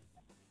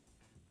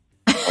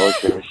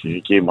 Όχι,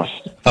 εκεί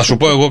είμαστε. Θα σου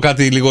πω εγώ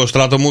κάτι λίγο,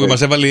 Στράτο μου.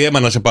 Μας έβαλε η Έμα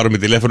να σε πάρουμε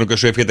τηλέφωνο και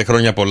σου εύχεται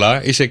χρόνια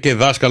πολλά. Είσαι και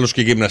δάσκαλος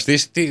και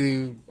γυμναστής.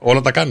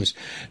 Όλα τα κάνεις.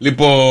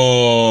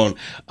 Λοιπόν,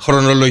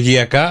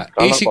 χρονολογιακά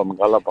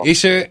καλά πάμε.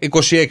 Είσαι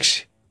 26.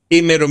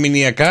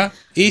 Ημερομηνιακά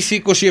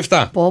είσαι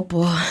 27. Πω.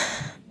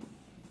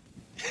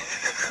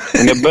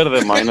 Είναι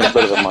μπέρδεμα.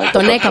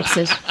 Τον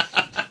έκαψες.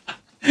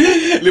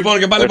 Λοιπόν,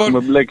 και πάλι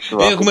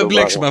έχουμε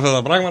μπλέξει με αυτά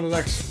τα πράγματα,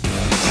 εντάξει.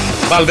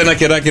 Βάλτε ένα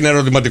κεράκι, ένα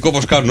ερωτηματικό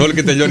όπως κάνουν όλοι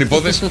και τελειώνει η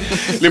υπόθεση.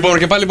 Λοιπόν,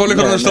 και πάλι πολύ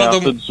χρόνο, Στράτο μου.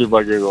 Αυτό τους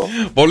είπα και εγώ.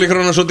 Πολύ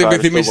χρόνος ό,τι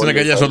επιθυμείς στην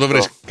αγκαλιά σου να το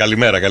βρεις.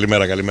 Καλημέρα.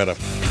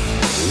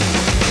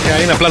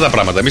 Είναι απλά τα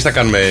πράγματα. Εμείς τα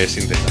κάνουμε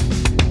σύνθετα.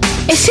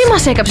 Εσύ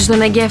μας έκαψες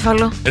τον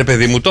εγκέφαλο. Ρε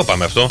παιδί μου, το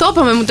είπαμε αυτό. Το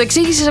είπαμε, μου το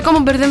εξήγησες, ακόμα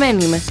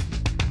μπερδεμένη είμαι.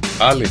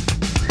 Άλλη.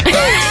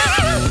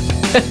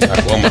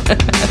 Ακόμα.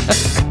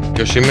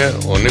 Ποιος είμαι?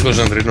 Ο Νίκος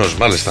Ανδρινός.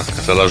 Μάλιστα,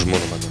 αλλάζουμε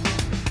όνομα.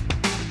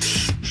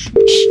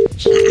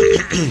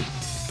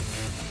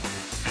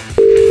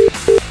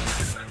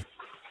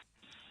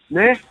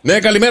 Ναι,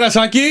 καλημέρα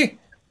Σάκη.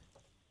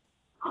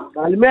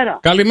 Καλημέρα.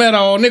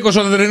 Καλημέρα, ο Νίκος ο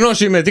Ανδρινός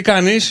είμαι, τι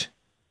κάνεις?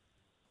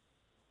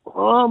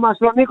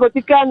 Μαστρονίκο,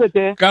 τι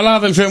κάνετε? Καλά,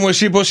 αδελφέ μου,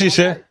 εσύ πώς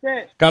είσαι?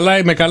 Καλά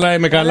είμαι.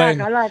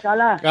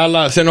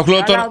 Καλά, σε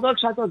ενοχλώ τώρα?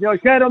 Δόξα τω Θεώ,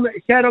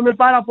 χαίρομαι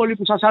πάρα πολύ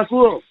που σας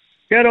ακούω.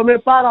 Χαίρομαι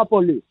πάρα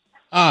πολύ.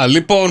 Α,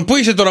 λοιπόν, πού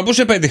είσαι τώρα, πού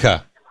σε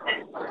πέτυχα?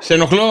 Σε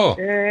ενοχλώ?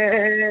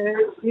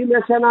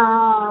 Είμαι σε ένα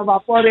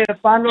βαπόρι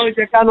επάνω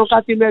και κάνω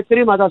κάτι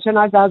μετρήματα σε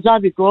ένα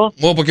γκαζάδικο.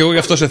 Όπου και εγώ γι'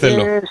 αυτό σε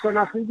θέλω. Στο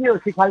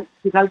ναυπηγείο,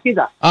 στη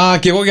Χαλκίδα. Α,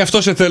 και εγώ γι'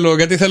 αυτό σε θέλω,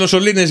 γιατί θέλω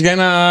σωλήνες για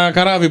ένα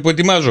καράβι που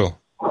ετοιμάζω.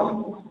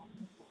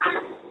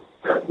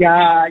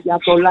 Για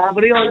το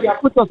Λαύριο, για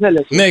πού το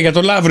θέλετε? Ναι, για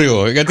το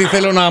Λαύριο, γιατί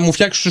θέλω να μου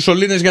φτιάξεις τους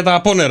σωλήνες για τα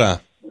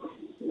απόνερα.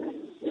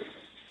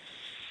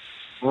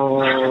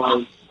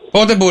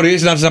 Πότε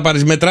μπορείς να έρθεις να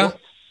πάρεις μέτρα?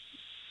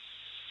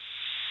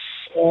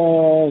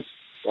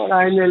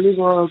 Τώρα είναι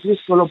λίγο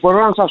δύσκολο.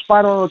 Μπορώ να σας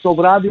πάρω το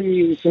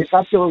βράδυ σε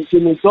κάποιο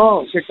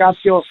κινητό, σε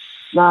κάποιο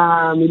να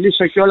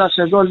μιλήσω κιόλας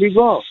εδώ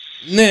λίγο?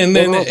 Ναι.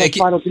 Να σας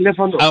πάρω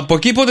τηλέφωνο. Από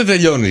εκεί πότε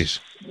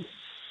τελειώνεις?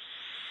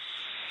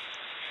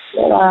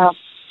 Τώρα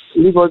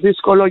λίγο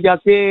δύσκολο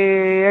γιατί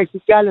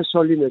έχει και άλλες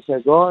σωλήνες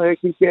εδώ.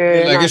 Έχει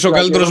και είσαι ο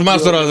καλύτερος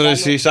μάστορας, ρε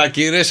εσύ,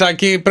 Σάκη. Ρε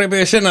Σάκη, πρέπει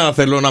εσένα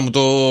θέλω να μου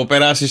το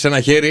περάσεις σε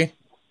ένα χέρι.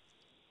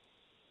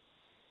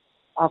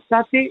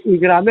 Αυτά οι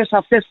γραμμές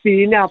αυτές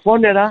τι είναι,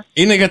 απόνερα?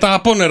 Είναι για τα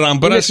απόνερα.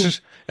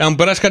 Αν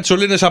περάσεις κάτι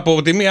σωλήνες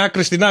από τη μία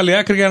άκρη στην άλλη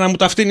άκρη για να μου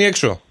τα φτύνει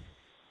έξω.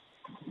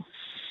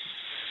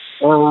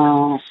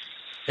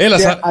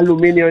 Έλα,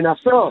 αλουμίνιο είναι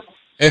αυτό?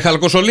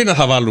 Χαλκοσωλήνα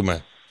θα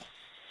βάλουμε.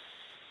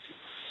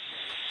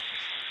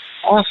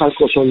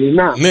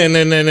 Χαλκοσωλήνα. Ναι.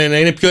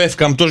 Είναι πιο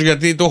εύκαμπτος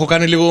γιατί το έχω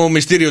κάνει λίγο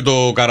μυστήριο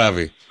το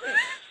καράβι.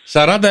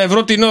 40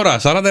 ευρώ την ώρα.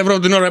 40 ευρώ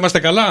την ώρα, είμαστε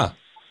καλά?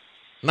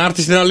 Να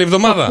έρθεις την άλλη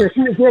εβδομάδα.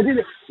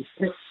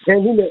 Δεν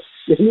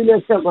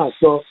είναι θέμα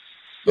αυτό.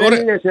 Δεν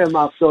είναι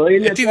θέμα αυτό.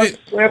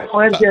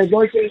 Έχω έρθει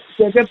εδώ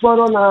και δεν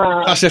μπορώ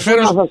να... Θα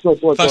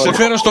σε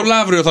φέρω στο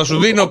Λαύριο. Θα σου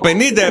δίνω 50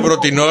 ευρώ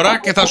την ώρα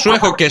και θα σου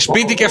έχω και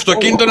σπίτι και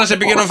αυτοκίνητο να σε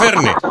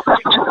πηγαινοφέρνει.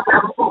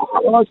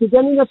 Όχι,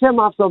 δεν είναι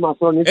θέμα αυτό,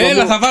 Μαστρονίκο.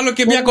 Έλα, θα βάλω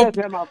και μια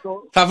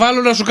θα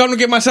βάλω να σου κάνουν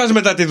και μασάζ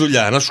μετά τη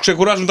δουλειά. Να σου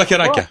ξεκουράζουν τα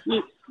χεράκια.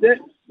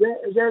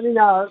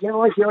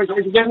 Όχι,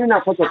 δεν είναι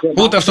αυτό το θέμα.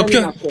 Ούτε αυτό.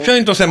 Ποιο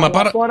είναι το θέμα?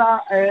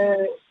 Τώρα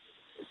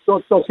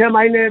το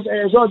θέμα είναι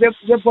εδώ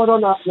δεν μπορώ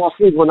να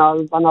φύγω,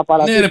 να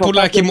παρατήσω. Ναι ρε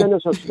πουλάκι μου,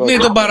 μην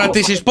τον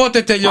παρατήσεις.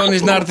 Πότε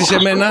τελειώνεις να έρθεις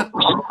σε μένα?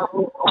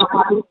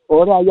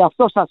 Ωραία, γι'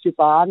 αυτό σας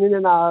είπα. Αν είναι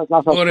να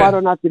σας πάρω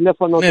ένα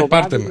τηλέφωνο το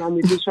βράδυ να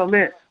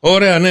μιλήσουμε.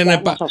 Ωραία, ναι.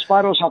 Να σας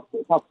πάρω σε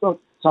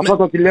αυτό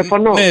το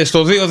τηλέφωνο. Ναι,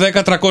 στο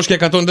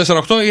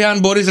 210-300-1048 ή αν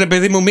μπορείς ρε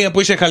παιδί μου μία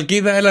που είσαι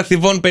Χαλκίδα, έλα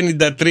Θηβών 53,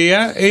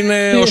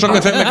 είναι ο Σοκ FM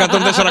 104,8.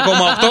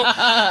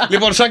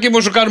 Λοιπόν, Σάκη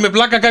μου, σου κάνουμε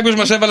πλάκα, κάποιος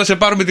μας έβαλε σε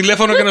πάρουμε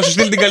τηλέφωνο και να σου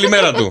στείλει την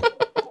καλημέρα του.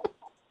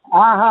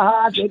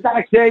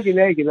 Εντάξει,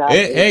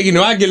 έγινε.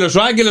 Ο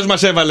Άγγελος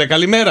μας έβαλε,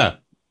 καλημέρα.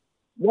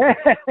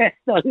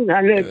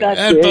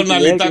 Τον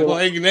αλυτάκο,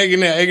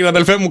 έγινε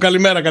αδελφέ μου,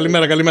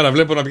 καλημέρα.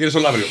 Βλέπω να πηγαίνεις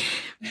στο Λαύριο.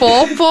 Πω,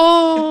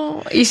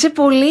 είσαι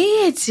πολύ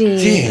έτσι.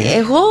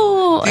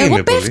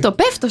 Εγώ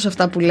πέφτω σε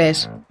αυτά που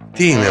λες.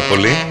 Τι είναι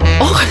πολύ?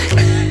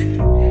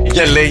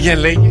 Για λέγε.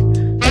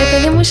 Ρε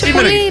παιδί μου, είσαι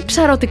πολύ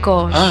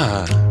ψαρωτικός.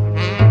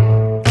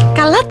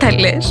 Καλά τα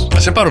λες. Θα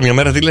σε πάρω μια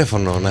μέρα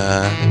τηλέφωνο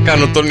να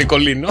κάνω τον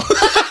Νικολίνο.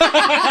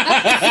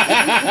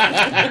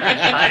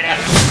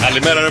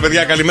 Καλημέρα ρε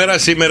παιδιά, καλημέρα.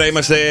 Σήμερα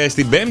είμαστε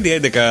στην 5η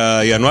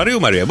 11 Ιανουαρίου.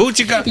 Μαρία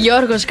Μπούτσικα,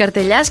 Γιώργος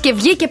Καρτελιάς. Και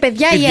βγήκε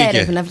παιδιά η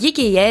έρευνα.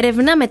 Βγήκε η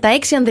έρευνα με τα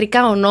 6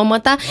 ανδρικά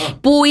ονόματα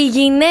που οι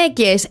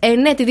γυναίκες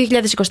ενέτη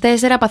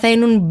 2024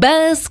 παθαίνουν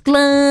best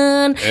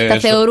clan. Τα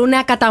θεωρούν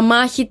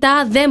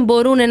ακαταμάχητα. Δεν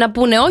μπορούν να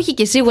πούνε όχι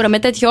και σίγουρα με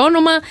τέτοιο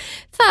όνομα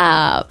θα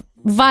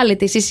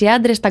βάλετε εσείς οι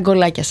άντρες τα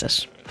γκολάκια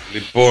σας.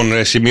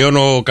 Λοιπόν,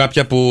 σημειώνω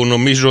κάποια που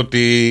νομίζω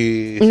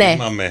ότι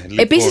θυμάμαι. Λοιπόν.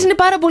 Επίσης είναι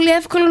πάρα πολύ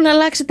εύκολο να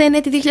αλλάξετε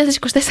ενέτη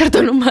 2024 το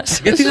όνομά σας.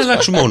 Γιατί να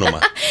αλλάξουμε όνομα?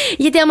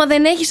 Γιατί άμα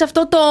δεν έχεις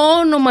αυτό το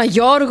όνομα,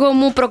 Γιώργο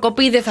μου,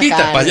 προκοπή δεν θα κάνεις.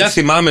 Κοίτα, παλιά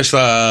θυμάμαι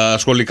στα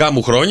σχολικά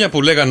μου χρόνια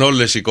που λέγαν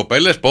όλες οι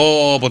κοπέλες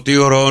πω τι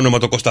ωραίο όνομα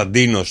το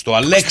Κωνσταντίνος, το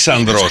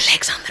Αλέξανδρος.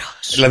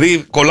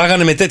 Δηλαδή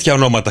κολλάγανε με τέτοια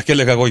ονόματα και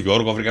έλεγα εγώ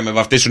Γιώργο, βρήκα με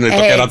βαφτίσουνε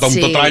το κερατό μου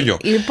το τράγιο.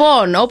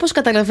 Λοιπόν, όπως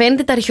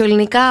καταλαβαίνετε τα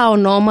αρχαιοελληνικά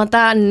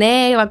ονόματα,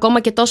 ναι,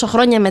 ακόμα και τόσο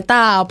χρόνια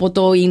μετά από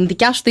το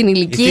δικιά σου την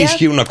ηλικία. Τι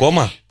ισχύουν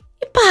ακόμα?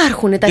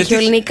 Υπάρχουν τα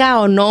αρχαιοελληνικά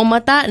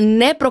ονόματα,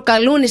 ναι,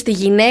 προκαλούν στη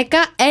γυναίκα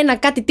ένα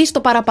κάτι τι στο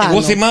παραπάνω.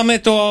 Εγώ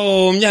θυμάμαι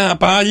μια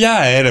παλιά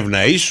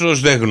έρευνα, ίσως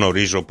δεν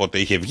γνωρίζω πότε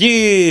είχε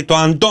βγει. Το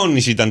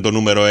Αντώνης ήταν το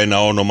νούμερο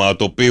 1 όνομα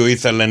το οποίο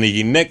ήθελαν οι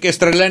γυναίκες,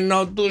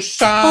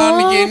 τρελαίνοντουσαν,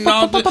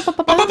 γινόντουσαν.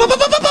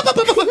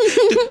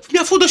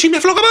 Μια φούντωση, μια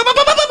φλόγα.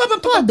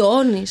 Το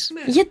Αντώνης.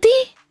 Γιατί?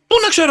 Πού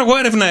να ξέρω εγώ,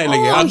 έρευνα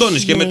έλεγε.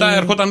 Αντώνης και μετά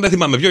ερχόταν, δεν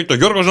θυμάμαι ποιο, το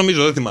Γιώργος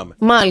νομίζω, δεν θυμάμαι.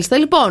 Μάλιστα,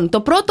 λοιπόν,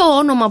 το πρώτο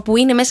όνομα που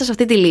είναι μέσα σε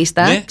αυτή τη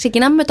λίστα,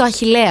 ξεκινάμε με το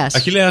Αχιλλέας.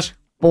 Αχιλλέας.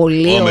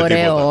 Πολύ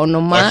ωραίο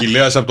όνομα.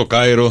 Αχιλλέας από το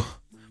Κάιρο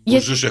που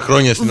ζούσε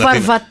χρόνια στην Αθήνα.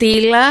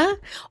 Βαρβατήλα,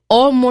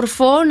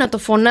 όμορφο να το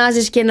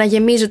φωνάζεις και να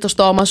γεμίζει το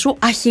στόμα σου.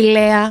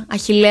 Αχιλλέα,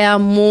 Αχιλλέα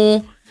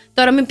μου.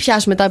 Τώρα μην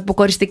πιάσουμε τα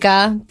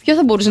υποκοριστικά. Ποιο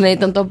θα μπορούσε να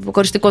ήταν το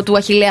υποκοριστικό του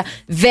Αχιλλέα?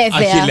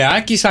 Βέβαια.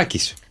 Αχιλλεάκης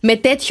Άκης. Με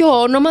τέτοιο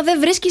όνομα δεν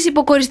βρίσκεις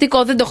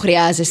υποκοριστικό, δεν το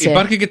χρειάζεσαι.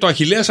 Υπάρχει και το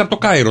Αχιλλέας από το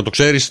Κάιρο. Το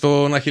ξέρεις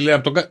τον Αχιλλέα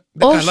από τον Κάιρο?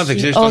 Καλά, δεν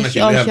ξέρεις τον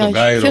Αχιλλέα από τον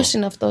Κάιρο. Ποιος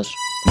είναι αυτός?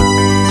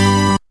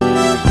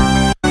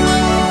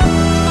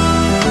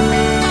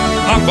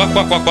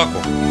 Άκου.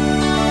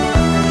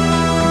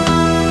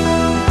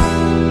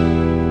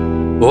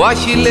 Ο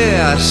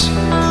Αχιλλέας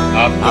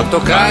από το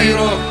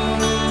Κάιρο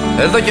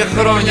εδώ και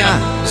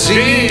χρόνια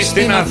ζει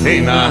στην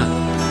Αθήνα.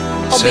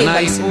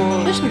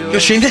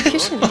 Ποιος είναι?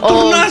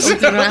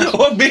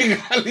 Ο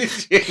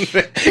Μπίγαλης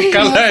είναι.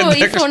 Καλά,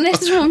 εντάξει. Οι φωνές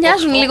τους μου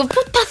μοιάζουν λίγο.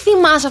 Πού τα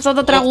θυμάσαι αυτά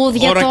τα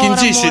τραγούδια τώρα? Ο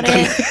Ρακιντζής ήταν.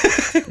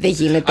 Δεν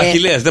γίνεται.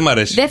 Αχιλλέας, δεν μ'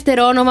 αρέσει.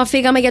 Δεύτερο όνομα,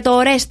 φύγαμε για το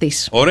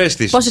Ορέστης.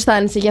 Ορέστης. Πώς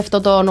αισθάνεσαι για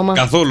αυτό το όνομα?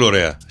 Καθόλου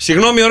ωραία.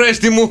 Συγγνώμη,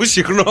 Ορέστη μου,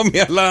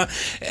 συγγνώμη, αλλά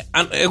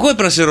εγώ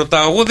έπρεπε να σε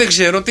ρωτάω. Εγώ δεν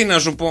ξέρω τι να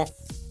σου πω.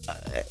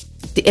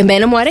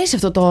 Εμένα μου αρέσει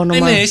αυτό το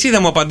όνομα. Ναι, εσύ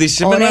θα μου απαντήσεις.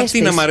 Εμένα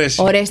τι να μ'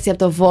 αρέσει. Ορέστη από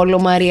το Βόλο,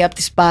 Μαρία από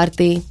τη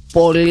Σπάρτη.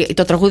 Πολύ.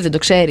 Το τραγούδι δεν το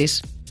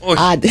ξέρεις?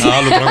 Όχι. Άλλο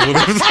τραγούδι.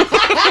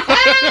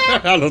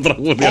 Άλλο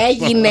τραγούδι.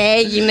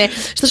 Έγινε.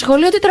 Στο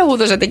σχολείο τι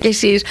τραγούδωσατε κι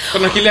εσείς?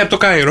 Τον Αχιλλέα από το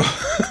Κάιρο.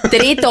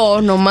 Τρίτο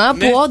όνομα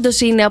που όντως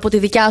είναι από τη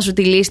δικιά σου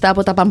τη λίστα,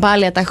 από τα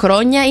παμπάλια τα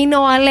χρόνια, είναι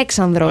ο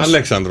Αλέξανδρος.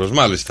 Αλέξανδρος,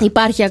 μάλιστα.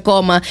 Υπάρχει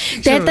ακόμα.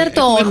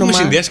 Τέταρτο όνομα. Έχουμε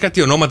συνδυάσει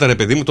κάτι ονόματα, ρε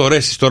παιδί μου, το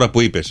Ορέστης τώρα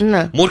που είπες.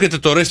 Ναι. Μου έρχεται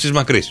το Ορέστης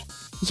Μακρύς.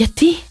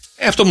 Γιατί?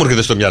 Αυτό μου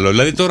έρχεται στο μυαλό.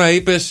 Δηλαδή τώρα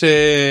είπες.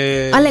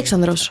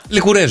 Αλέξανδρος.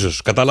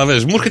 Λικουρέζος,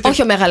 καταλαβες. Μου έρχεται.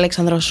 Όχι ο Μέγα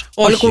Αλέξανδρος.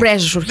 Ο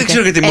Λικουρέζος σου έρχεται. Δεν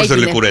ξέρω γιατί μου έρχεται ο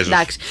Λικουρέζος.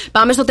 Εντάξει.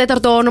 Πάμε στο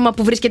τέταρτο όνομα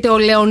που βρίσκεται ο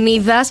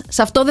Λεωνίδας.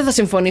 Σε αυτό δεν θα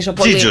συμφωνήσω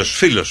πολύ. Τζίτζος,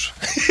 φίλος.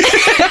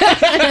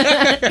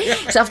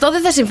 Σε αυτό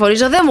δεν θα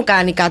συμφωνήσω. Δεν μου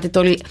κάνει κάτι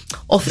το.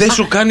 Δεν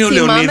σου κάνει ο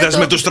Λεωνίδας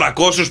με τους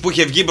 300 που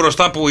είχε βγει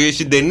μπροστά που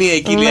στην ταινία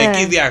η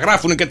Κυλιακή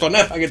διαγράφουν και τον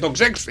έφαγε τον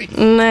ξέξι.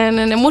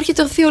 Ναι. Μου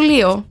έρχεται ο Θείο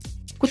Λίο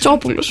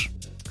Κουτσόπουλος.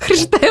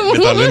 Χριστέ μου.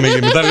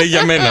 Μετά λέει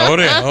για μένα.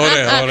 Ωραία.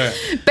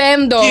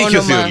 Πέμπτο όνομα. Τι είχε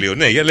ο Θείο Λίο?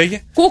 Ναι, για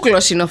λέγε.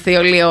 Κούκλος είναι ο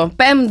Θείο Λίο.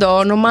 Πέμπτο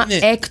όνομα,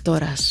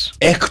 Έκτορας.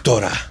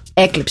 Έκτορα.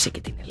 Έκλειψε και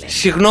την Ελένη.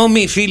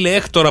 Συγγνώμη, φίλε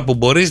Έκτορα που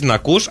μπορείς να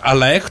ακούς,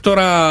 αλλά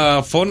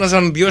Έκτορα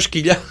φώναζαν 2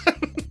 σκυλιά.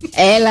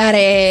 Έλα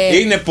ρε.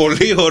 Είναι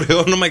πολύ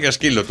ωραίο όνομα για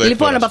σκύλο το.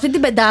 Λοιπόν, από αυτή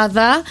την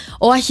πεντάδα,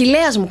 ο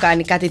Αχιλλέας μου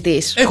κάνει κάτι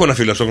της. Έχω ένα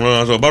φίλο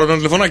να τον πάρω ένα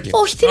τηλεφωνάκι.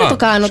 Όχι, τι να το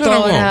κάνω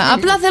τώρα.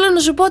 Απλά θέλω να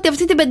σου πω ότι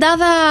αυτή την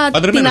πεντάδα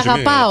την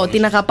αγαπάω.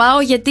 Την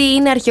αγαπάω γιατί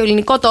είναι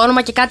αρχαιοελληνικό το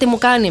όνομα και κάτι μου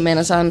κάνει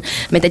εμένα σαν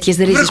με τέτοιες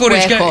ρίζες που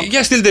έχω.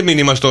 Για στείλτε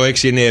μήνυμα στο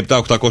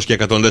 697-800 και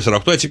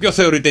 104,8. Έτσι, ποιο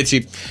θεωρείτε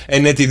έτσι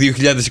εν έτη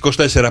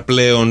 2024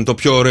 πλέον το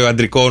πιο ωραίο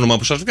αντρικό όνομα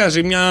που σας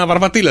βγάζει μια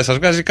βαρβατήλα, σας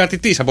βγάζει κάτι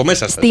της από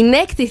μέσα σας? Στην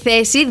έκτη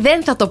θέση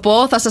δεν θα το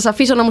πω, θα σας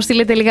αφήσω να μου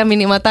στείλετε λίγα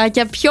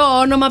μηνυματάκια. Ποιο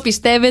όνομα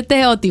πιστεύετε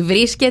ότι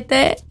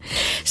βρίσκεται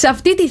σε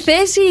αυτή τη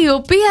θέση, η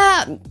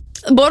οποία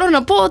μπορώ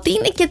να πω ότι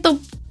είναι και το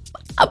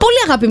πολύ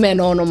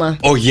αγαπημένο όνομα?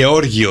 Ο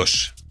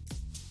Γεώργιος.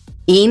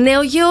 Είναι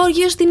ο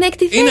Γεώργιος στην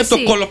έκτη θέση. Είναι από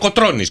το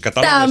Κολοκοτρώνης,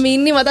 κατάλαβες. Τα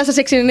μηνύματά σας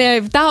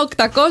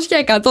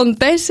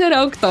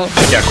 697-800-1048.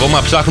 Και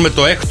ακόμα ψάχνουμε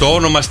το έκτο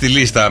όνομα στη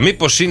λίστα.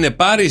 Μήπως είναι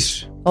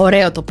Πάρης?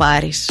 Ωραίο το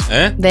Πάρης.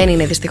 Δεν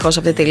είναι δυστυχώς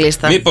αυτή τη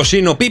λίστα. Μήπως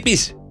είναι ο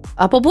Πίπης?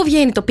 Από πού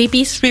βγαίνει το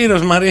Πίπης?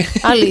 Σπύρος Μαρία.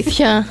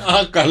 Αλήθεια? Α,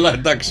 καλά,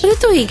 εντάξει. Δεν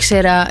το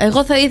ήξερα.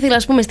 Εγώ θα ήθελα,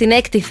 ας πούμε, στην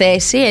έκτη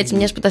θέση, έτσι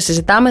μιας που τα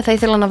συζητάμε, θα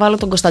ήθελα να βάλω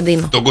τον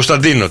Κωνσταντίνο. Τον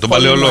Κωνσταντίνο, τον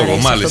παλαιολόγο,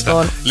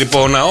 μάλιστα.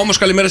 Λοιπόν, όμως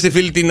καλημέρα στη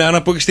φίλη την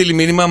Άννα που έχει στείλει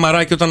μήνυμα.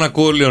 Μαράκι, όταν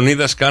ακούω ο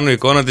Λεωνίδας, κάνω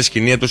εικόνα τη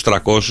σκηνή από τους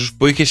 300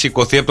 που είχε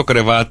σηκωθεί από το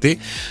κρεβάτι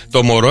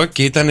το μωρό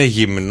και ήταν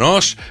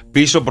γυμνός,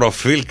 πίσω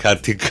προφίλ,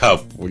 κάτι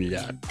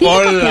καπούλια.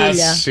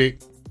 Κόλαση.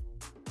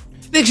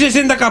 Δεν ξέρεις τι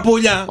είναι τα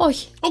καπούλια?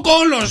 Όχι. Ο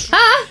κόλος.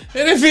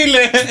 Ρε φίλε.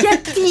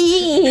 Γιατί?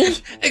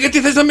 Γιατί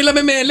θες να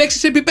μιλάμε με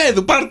λέξεις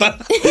επίπεδου? Πάρτα.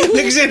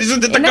 Δεν ξέρεις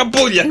ούτε τα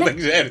καπούλια. Δεν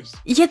ξέρεις.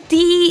 Γιατί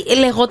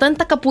λεγόταν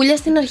τα καπούλια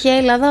στην αρχαία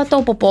Ελλάδα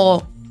το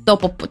ποπό?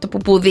 Το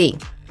ποπουδί.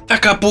 Τα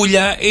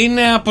καπούλια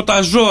είναι από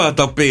τα ζώα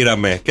τα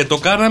πήραμε και το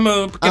κάναμε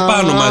και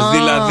πάνω μας.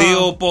 Δηλαδή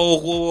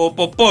ο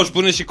ποπός που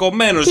είναι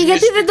σηκωμένος. Και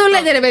γιατί δεν το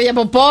λέτε ρε παιδιά,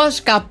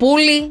 ποπός,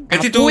 καπούλι,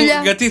 καπούλια?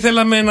 Γιατί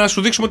θέλαμε να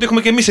σου δείξουμε ότι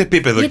έχουμε και εμείς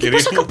επίπεδο. Γιατί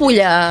πόσα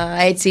καπούλια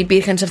έτσι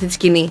υπήρχαν σε αυτή τη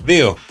σκηνή?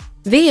 2.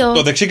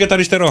 Το δεξί και το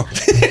αριστερό.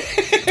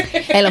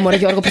 Έλα μωρέ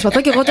Γιώργο,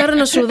 προσπαθώ και εγώ τώρα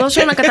να σου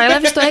δώσω να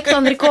καταλάβεις το έκτο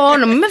ανδρικό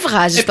όνομα. Μην με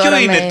βγάζεις τώρα. Ποιο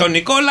είναι? Το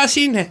Νικόλας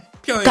είναι.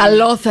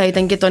 Καλό θα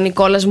ήταν και το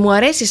Νικόλας, μου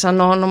αρέσει σαν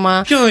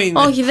όνομα. Ποιο είναι?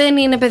 Όχι, δεν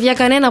είναι παιδιά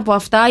κανένα από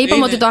αυτά.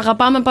 Είπαμε ότι το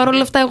αγαπάμε,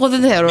 παρόλα αυτά εγώ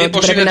δεν θεωρώ.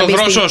 Μήπως είναι το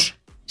Δρόσος?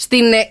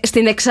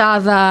 Στην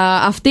εξάδα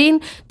αυτήν.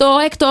 Το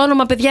έκτο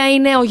όνομα, παιδιά,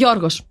 είναι ο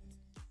Γιώργος.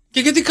 Και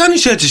γιατί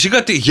κάνεις έτσι,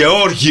 σιγά τι?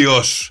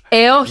 Γεώργιος.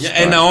 Όχι.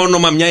 Ένα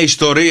όνομα, μια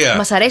ιστορία.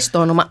 Μας αρέσει το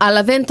όνομα,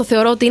 αλλά δεν το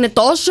θεωρώ ότι είναι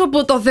τόσο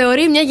που το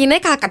θεωρεί μια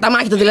γυναίκα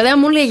καταμάχητο. Δηλαδή, αν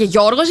μου λέγε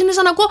Γιώργος, είναι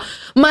σαν να ακούω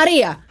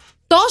Μαρία.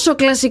 Τόσο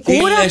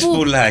κλασικούρα. Τι λες,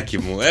 πουλάκι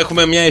μου?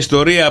 Έχουμε μια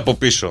ιστορία από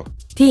πίσω.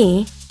 Τι?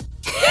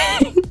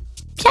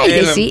 Ποια είναι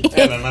εσύ?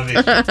 Έλα να δεις.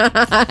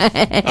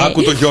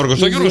 Άκου το Γιώργος.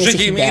 Το Γιώργος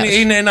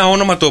είναι ένα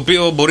όνομα το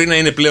οποίο μπορεί να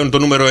είναι πλέον το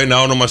νούμερο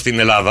 1 όνομα στην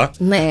Ελλάδα.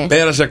 Ναι.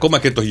 Πέρασε ακόμα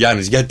και το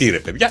Γιάννης. Γιατί ρε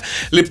παιδιά?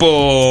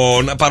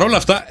 Λοιπόν, παρόλα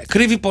αυτά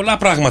κρύβει πολλά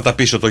πράγματα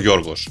πίσω το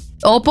Γιώργος.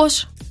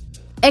 Όπως?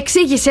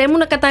 Εξήγησέ μου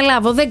να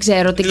καταλάβω, δεν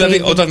ξέρω τι Δηλαδή,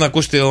 κρύβει. όταν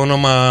ακούς το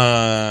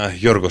όνομα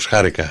Γιώργος,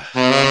 χάρηκα.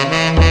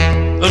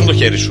 Δώσ' μου το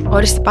χέρι σου.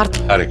 Ορίστε, πάρ' το.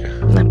 Χάρηκα.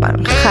 Να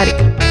πάρω,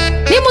 χάρηκα.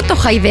 Μη μου το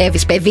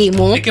χαϊδεύεις, παιδί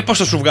μου. Και πώς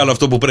θα σου βγάλω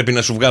αυτό που πρέπει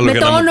να σου βγάλω Με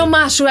για το να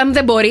όνομά σου, αν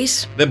δεν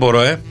μπορείς. Δεν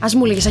μπορώ, Ας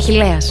μου λέγεις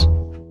Αχιλλέας.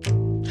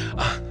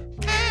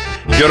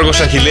 Γιώργος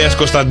Αχιλλέας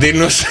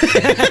Κωνσταντίνος.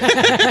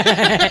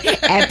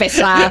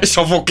 Έπεσα.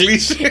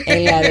 Σοφοκλής.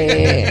 Έλα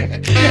ρε.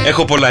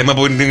 Έχω πολλά, είμαι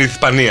από την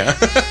Ισπανία.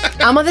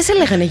 Άμα δεν σε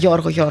λέγανε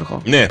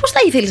Γιώργο. Ναι. Πώς θα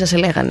ήθελες να σε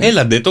λέγανε?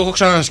 Έλαντε, το έχω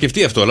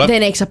ξανασκεφτεί αυτό, αλλά.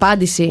 Δεν έχεις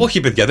απάντηση? Όχι,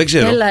 παιδιά, δεν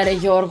ξέρω. Έλα ρε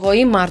Γιώργο,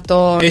 ή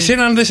Μαρτών.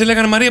 Εσένα, αν δεν σε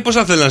λέγανε Μαρία, πώς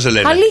θα θέλανε να σε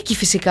λένε? Αλίκη,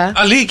 φυσικά.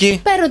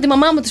 Αλίκη. Παίρνω τη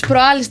μαμά μου τις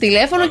προάλλες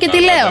τηλέφωνο και τη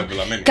λέω.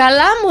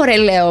 Καλά, μωρέ,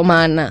 λέω,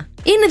 μάνα.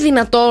 Είναι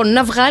δυνατόν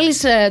να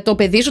βγάλεις το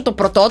παιδί σου το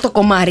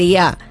πρωτότοκο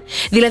Μαρία?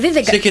 Δηλαδή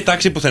δεν. Σε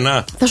κοιτάξει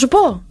πουθενά. Θα σου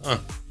πω.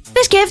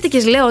 Δεν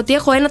σκέφτηκες, λέω, ότι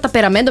έχω ένα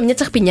ταπεραμέντο, μια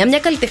τσαχπινιά, μια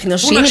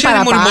καλλιτεχνιοσύνη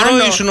παραπάνω?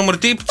 Μωρό, ήσουν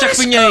ομορτή, τι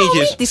τσαχπινιά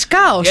είχες? Τη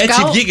σκάω.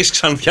 Έτσι βγήκες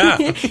ξανθιά.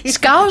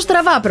 Σκάω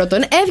στραβά πρώτον.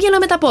 Έβγαινα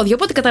με τα πόδια.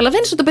 Οπότε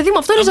καταλαβαίνεις ότι το παιδί μου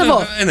αυτό είναι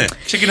ζαβό. Ναι,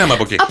 ξεκινάμε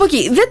από εκεί. Από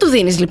εκεί. Δεν του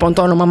δίνεις λοιπόν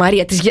το όνομα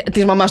Μαρία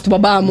της μαμάς του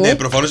μπαμπά μου. Ναι,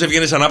 προφανώς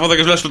έβγαινες ανάποδα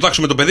και σου λες: το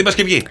τάξουμε το παιδί, πας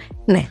και βγει.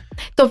 Ναι.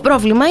 Το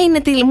πρόβλημα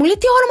είναι τι. Μου λέει: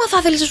 τι όνομα θα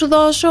ήθελες να σου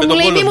δώσω? Μου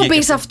λέει: μη μου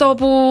πεις αυτό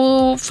που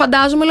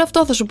φαντάζομαι, λέω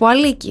αυτό θα σου πω,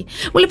 Αλίκη.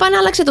 Μου λέει: πάνε,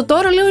 άλλαξε το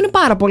τώρα, λέω: είναι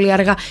πάρα πολύ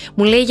αργά.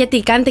 Μου λέει: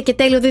 γιατί κάνετε και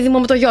τέλειο δίδυμο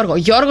με τον Γιώργο.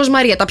 Γιώργος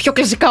Μαρία, τα πιο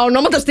κλασικά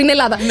ονόματα στην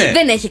Ελλάδα. Ναι.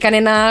 Δεν έχει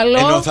κανένα άλλο.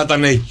 Ενώ θα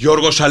ήταν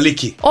Γιώργος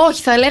Αλίκη.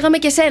 Όχι, θα λέγαμε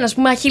και σένα, α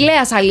πούμε,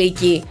 Αχιλλέας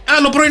Αλίκη.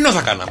 Άλλο πρωινό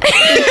θα κάναμε.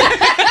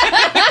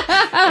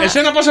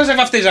 Εσένα πώς θα σε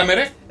βαφτίζαμε,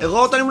 ρε?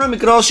 Εγώ όταν ήμουν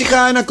μικρός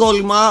είχα ένα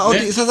κόλλημα ότι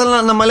θα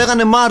ήθελα να με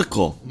λέγανε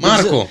Μάρκο.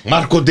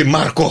 Μάρκο ντι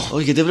Μάρκο.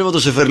 Όχι, γιατί έβλεπα το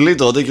Σεφερλί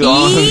τότε. Μωρέ,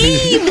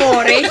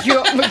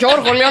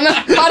 Γιώργο, λέω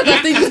να πάρτε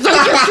αυτή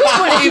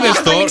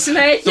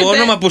το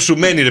όνομα που σου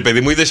μένει, ρε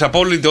παιδί μου. Είδες από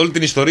όλη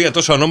την ιστορία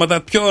τόσα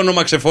ονόματα. Ποιο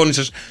όνομα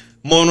ξεφώνησες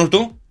μόνο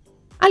του?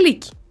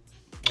 Αλίκη.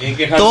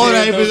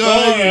 Τώρα είπε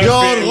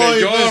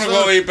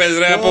Γιώργο είπες,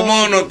 ρε, από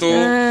μόνο του.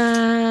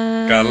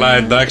 Καλά,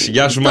 εντάξει,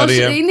 γεια σου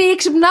Μαρία. Είναι οι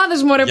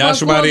ξυπνάδες μου, ρε. Γεια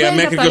σου Μαρία,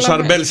 μέχρι και ο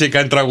Σαρμπέλ σε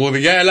κάνει τραγούδι.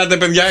 Για ελάτε,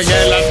 παιδιά, για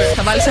ελάτε.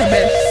 Θα βάλει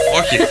Σαρμπέλ?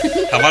 Όχι,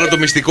 θα βάλω το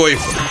μυστικό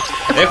ήχο.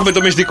 Έχουμε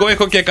το μυστικό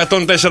ήχο και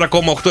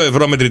 104,8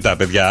 ευρώ μετρητά,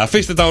 παιδιά.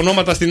 Αφήστε τα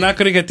ονόματα στην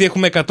άκρη, γιατί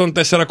έχουμε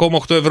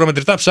 104,8 ευρώ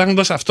μετρητά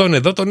ψάχνοντας αυτόν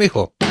εδώ τον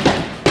ήχο.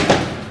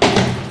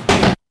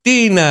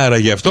 Τι είναι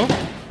άραγε αυτό?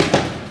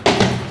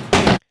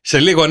 Σε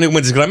λίγο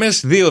ανοίγουμε τις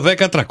γραμμές 2,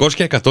 10, 300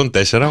 και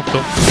 104,8.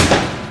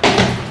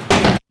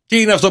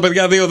 Τι είναι αυτό,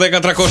 παιδιά? 2, 10,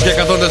 300 και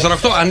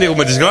 104,8.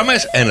 Ανοίγουμε τις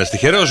γραμμές. Ένας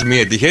τυχερός,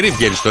 μία τυχερή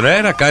βγαίνει στον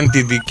αέρα, κάνει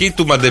τη δική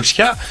του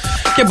μαντεψιά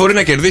και μπορεί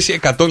να κερδίσει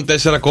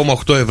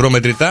 104,8 ευρώ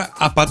μετρητά,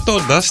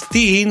 απατώντας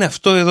τι είναι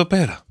αυτό εδώ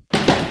πέρα.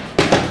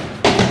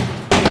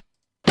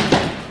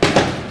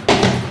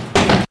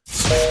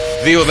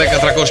 2, 10,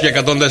 300 και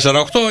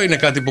 104,8 είναι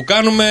κάτι που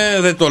κάνουμε,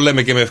 δεν το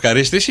λέμε και με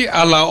ευχαρίστηση,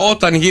 αλλά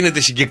όταν γίνεται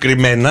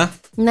συγκεκριμένα,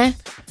 ναι,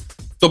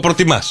 το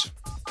προτιμάς.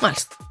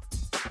 Μάλιστα.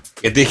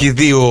 Γιατί έχει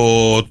δύο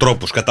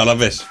τρόπους,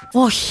 καταλαβες.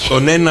 Όχι.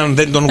 Τον έναν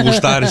δεν τον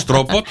γουστάρεις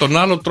τρόπο, τον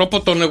άλλο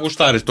τρόπο τον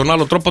γουστάρεις, τον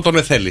άλλο τρόπο τον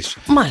εθέλεις.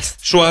 Μάλιστα.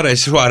 Σου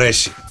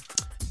αρέσει.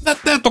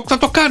 Θα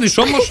το κάνεις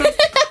όμως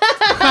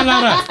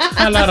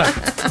χαλαρά.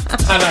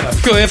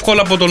 Πιο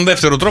εύκολα από τον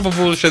δεύτερο τρόπο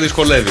που σε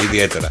δυσκολεύει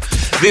ιδιαίτερα.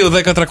 2,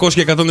 10, 300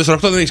 και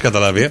 104,8 δεν έχεις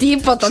καταλάβει.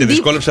 Τίποτα. Σε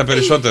δυσκόλεψα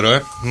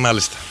περισσότερο,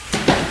 μάλιστα.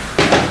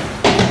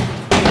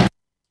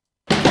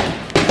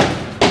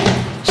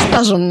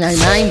 Στα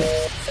ζωνιανά είναι.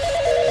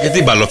 Γιατί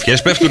οι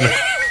μπαλοφιές πέφτουνε?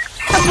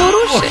 Θα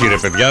μπορούσε. Όχι ρε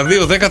παιδιά,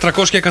 2, 10,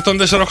 300 και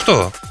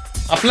 104,8.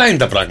 Απλά είναι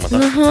τα πράγματα.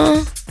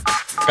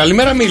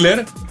 Καλημέρα Μίλερ.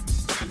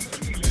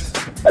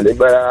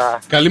 Καλημέρα.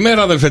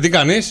 Καλημέρα αδελφέ, τι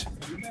κάνεις?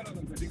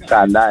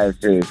 Καλά,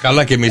 εσύ?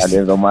 Καλά και εμείς. Καλή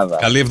εβδομάδα.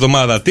 Καλή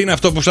εβδομάδα. Τι είναι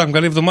αυτό που ψάχνουν?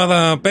 Καλή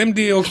εβδομάδα?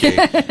 Πέμπτη, οκ.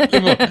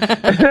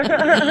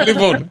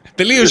 Λοιπόν,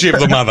 τελείωσε η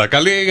εβδομάδα.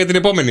 Καλή για την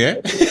επόμενη, Ναι.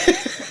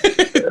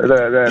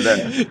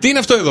 Τι είναι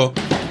αυτό εδώ?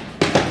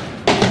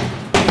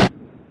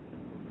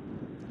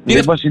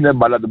 Μήπως είναι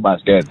μπάλα του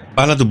μπάσκετ?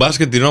 Μπάλα του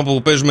μπάσκετ, την ώρα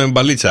που παίζουμε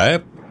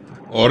μπαλίτσα,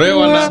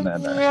 Ωραίο, αλλά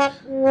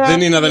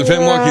δεν είναι αδελφέ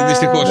μου, όχι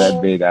δυστυχώς.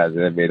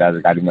 Δεν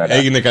πειράζει, καλημέρα.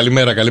 Έγινε,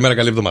 καλημέρα,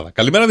 καλή εβδομάδα.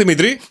 Καλημέρα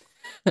Δημήτρη.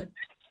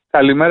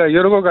 Καλημέρα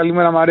Γιώργο,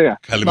 καλημέρα Μαρία.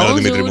 Καλημέρα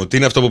Δημήτρη μου. Τι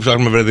είναι αυτό που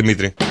ψάχνουμε, βρε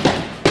Δημήτρη?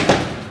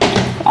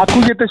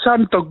 Ακούγεται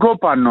σαν τον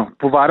κόπανο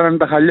που βαράνε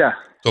τα χαλιά.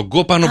 Τον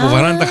κόπανο που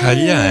βαράνε τα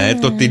χαλιά,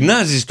 το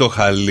τεινάζεις το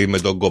χαλί με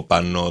τον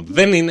κόπανο.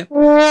 Δεν είναι.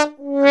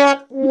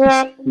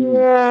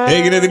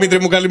 Έγινε Δημήτρη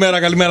μου,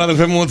 καλημέρα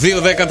αδελφέ μου.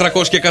 2, 10,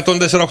 300 και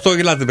 104,8.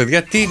 Γελάτε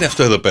παιδιά, τι είναι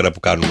αυτό εδώ πέρα που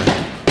κάνουμε?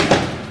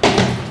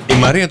 Η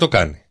Μαρία το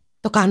κάνει.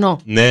 Το κάνω.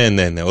 Ναι,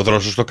 ο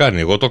Δρόσος το κάνει,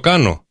 εγώ το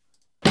κάνω.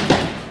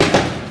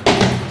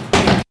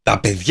 Τα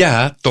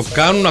παιδιά το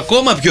κάνουν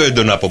ακόμα πιο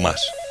έντονα από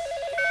μας.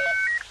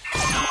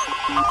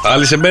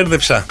 Πάλι σε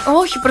μπέρδεψα.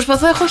 Όχι,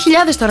 προσπαθώ, έχω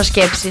χιλιάδες τώρα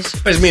σκέψεις.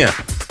 Πες μία.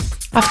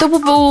 Αυτό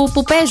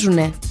που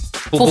παίζουνε.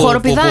 Που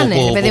χοροπηδάνε,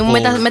 παιδί μου,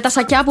 με τα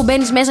σακιά που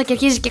μπαίνεις μέσα και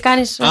αρχίζεις και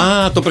κάνεις.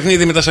 Α, το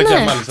παιχνίδι με τα σακιά,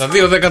 ναι. Μάλιστα.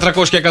 2, 10,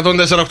 300 και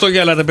 104,8.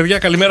 Για έλατε, παιδιά.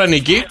 Καλημέρα,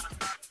 Νίκη.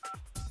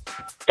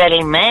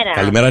 Καλημέρα.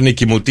 Καλημέρα,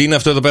 Νίκη μου. Τι είναι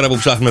αυτό εδώ πέρα που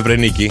ψάχνουμε, βρε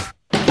Νίκη?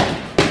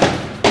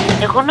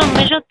 Εγώ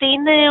νομίζω ότι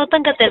είναι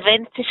όταν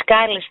κατεβαίνεις τις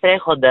σκάλες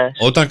τρέχοντας.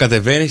 Όταν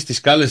κατεβαίνεις τις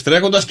σκάλες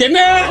τρέχοντας και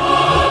ναι!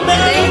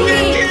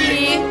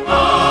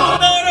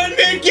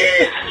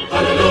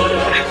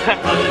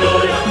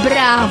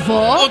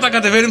 Μπράβο! Όταν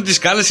κατεβαίνουν τις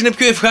σκάλες είναι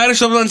πιο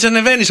ευχάριστο από όταν τις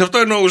ανεβαίνεις. Αυτό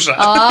εννοούσα.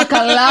 Α,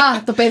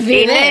 καλά, το παιδί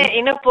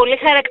είναι πολύ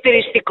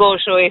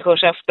χαρακτηριστικός ο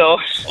ήχος αυτός.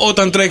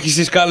 Όταν τρέχεις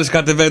τις σκάλες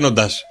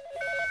κατεβαίνοντας.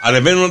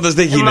 Ανεβαίνοντας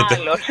δεν γίνεται.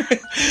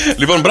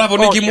 Λοιπόν, μπράβο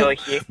Νίκη μου.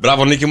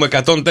 Μπράβο Νίκη μου,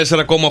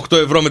 104,8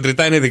 ευρώ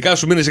μετρητά είναι δικά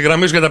σου. Μείνε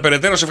γραμμής για τα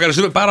περαιτέρω. Σε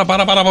ευχαριστούμε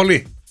πάρα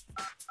πολύ.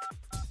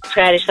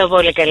 Ευχαριστώ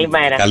πολύ,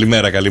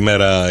 καλημέρα.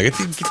 Καλημέρα.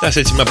 Γιατί κοιτάς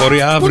έτσι με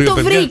απορία αύριο, πού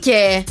το παιδιά.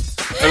 βρήκε?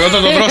 Εγώ θα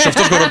το βρω σε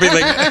αυτό σκοροπίδα.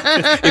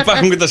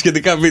 Υπάρχουν και τα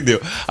σχετικά βίντεο.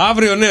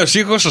 Αύριο νέος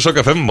ήχος στο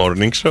Σοκαφέ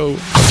Morning Show.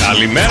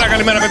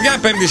 Καλημέρα, παιδιά.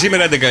 Πέμπτη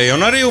σήμερα 11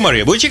 Ιανουαρίου.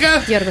 Μαρία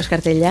Μπούτσικα. Γιώργος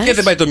Καρτελιάς. Και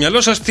δεν πάει το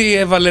μυαλό σας τι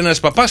έβαλε ένας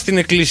παπάς στην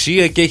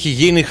εκκλησία και έχει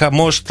γίνει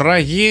χαμός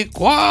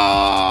τραγικό.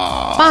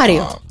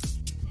 Πάριο.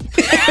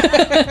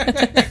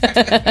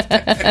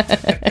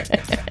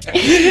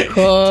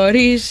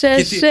 Χωρίς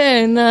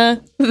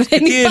εσένα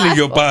δεν τι υπάρχω.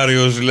 έλεγε ο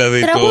Πάριος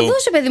δηλαδή?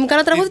 Τραγουδούσε παιδί μου,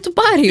 κάνα τραγούδι του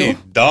Πάριου.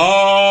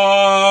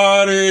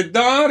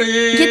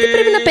 Γιατί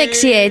πρέπει να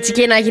παίξει έτσι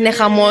και να γίνει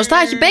χαμός? Θα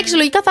έχει παίξει,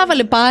 λογικά θα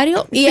έβαλε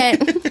Πάριο ή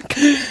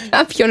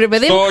κάποιον ρε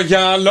παιδί μου. Το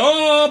γυαλό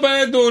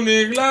πετούν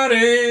οι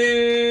γλαροί.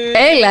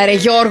 Έλα ρε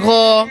Γιώργο,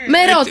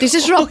 με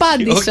ρώτησες, σου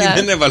απάντησα. Όχι,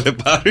 δεν έβαλε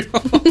Πάριο.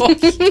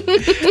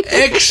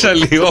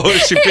 Έξαλλοι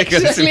όσοι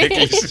πήγαν στην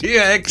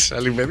εκκλησία.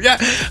 Έξαλλοι παιδιά.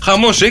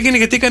 Χαμός έγινε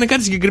γιατί έκανε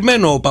κάτι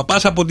συγκεκριμένο. Ο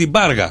παπάς από την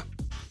Πάργα.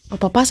 Ο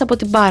παπάς από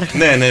την Πάργα.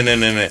 Ναι.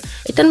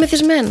 Ήταν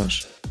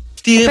μεθυσμένος.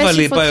 Τι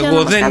έβαλε, είπα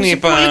εγώ, δεν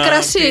είπα. Πολύ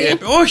κρασί.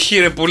 Όχι,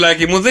 ρε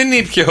πουλάκι μου, δεν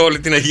ήπια όλη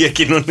την Αγία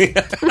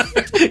Κοινωνία.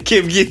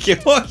 Και βγήκε,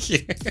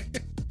 όχι.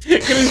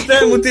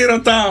 Χριστέ μου, τι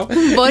ρωτάω.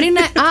 Μπορεί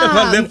να.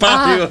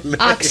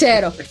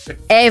 Ξέρω.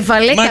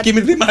 Έβαλε. Μάκι με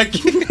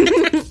δημάκι.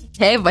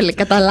 Έβαλε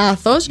κατά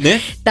λάθος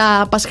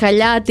τα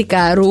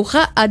πασχαλιάτικα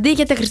ρούχα αντί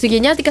για τα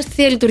χριστουγεννιάτικα στη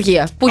Θεία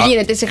Λειτουργία. Που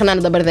γίνεται συχνά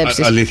να τα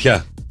μπερδέψεις.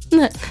 Αλήθεια?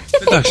 Ναι.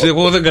 Εντάξει,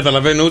 εγώ δεν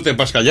καταλαβαίνω ούτε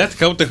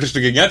πασχαλιάτικα ούτε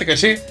χριστουγεννιάτικα.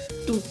 Εσύ?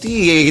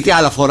 Γιατί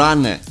άλλα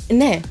φοράνε?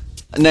 Ναι.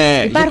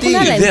 Υπάρχουν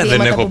άλλα ιδέα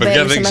δεν έχω,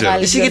 παιδιά, δεν ξέρω.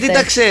 Εσύ γιατί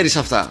τα ξέρεις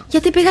αυτά?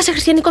 Γιατί πήγα σε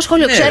χριστιανικό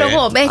σχολείο, ξέρω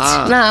εγώ.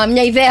 Έτσι,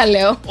 μια ιδέα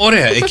λέω.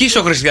 Ωραία, εκεί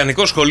στο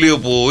χριστιανικό σχολείο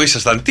που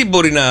ήσασταν, τι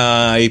μπορεί να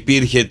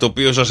υπήρχε το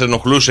οποίο σας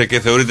ενοχλούσε και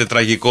θεωρείτε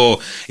τραγικό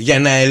για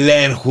να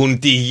ελέγχουν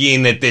τι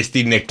γίνεται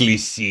στην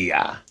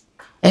εκκλησία?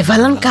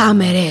 Έβαλαν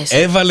κάμερες.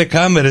 Έβαλε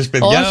κάμερες,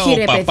 παιδιά.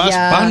 Όχι, ο παπάς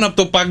πάνω από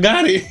το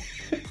παγκάρι.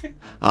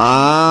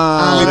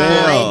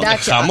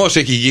 Χαμός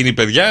έχει γίνει,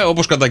 παιδιά,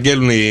 όπως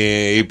καταγγέλνουν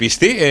οι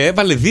πιστοί.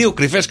 Έβαλε 2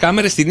 κρυφές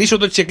κάμερες στην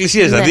είσοδο της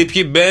εκκλησίας. Δηλαδή,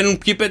 ποιοι μπαίνουν,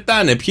 ποιοι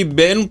πετάνε. Ποιοι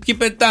μπαίνουν, ποιοι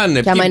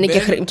πετάνε. Και άμα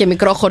είναι και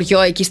μικρό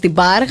χωριό εκεί στην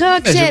Πάργα,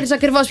 ξέρεις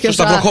ακριβώς ποιος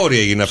θα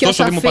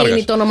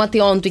αφήνει το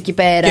ονοματιόν του εκεί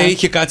πέρα. Και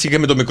είχε κάτσει και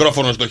με το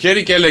μικρόφωνο στο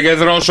χέρι και έλεγε: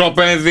 δρόσο,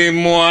 παιδί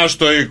μου,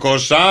 άστο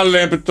 20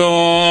 λεπτό.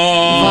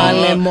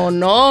 Βάλε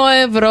μονό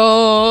ευρώ.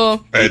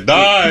 5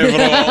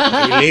 ευρώ.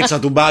 Η λίτσα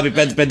του Μπάμπη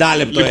 5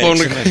 λεπτό. Λοιπόν,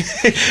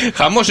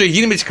 χαμός έχει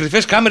γίνει με τις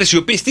κρυφές κάμερες, οι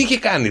οποίες τι είχε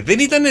κάνει? Δεν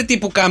ήταν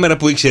τύπου κάμερα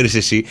που ήξερες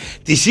εσύ.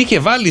 Τις είχε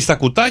βάλει στα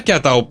κουτάκια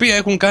τα οποία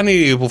έχουν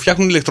κάνει, που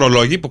φτιάχνουν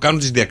ηλεκτρολόγοι, που κάνουν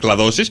τις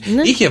διακλαδώσεις.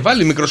 Είχε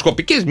βάλει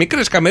μικροσκοπικές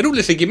μικρές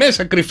καμερούλες εκεί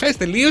μέσα, κρυφές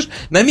τελείως,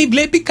 να μην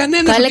βλέπει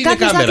κανένας ότι είναι κάμερα.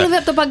 Κάποιος θα κλέβε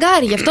από το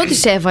παγκάρι, γι' αυτό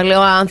τις έβαλε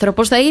ο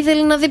άνθρωπος. Θα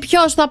ήθελε να δει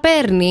ποιος θα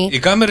παίρνει. Οι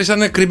κάμερες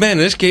ήταν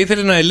κρυμμένες και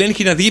ήθελε να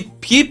ελέγχει να δει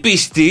ποιοι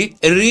πιστοί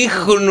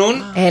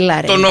ρίχνουν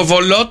τον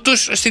οβολό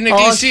τους στην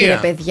εκκλησία. Όχι, ρε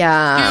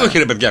παιδιά. Όχι,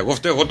 ρε παιδιά,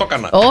 εγώ το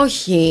έκανα.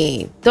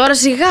 Όχι. Τώρα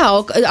σιγά.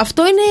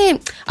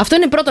 Αυτό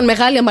είναι πρώτον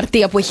μεγάλη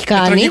αμαρτία που έχει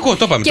κάνει. Τραγικό,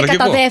 το είπαμε. Και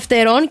κατά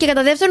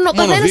δεύτερον, ο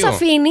καθένας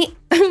αφήνει.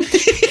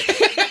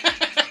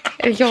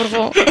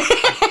 Γιώργο,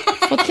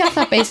 φωτιά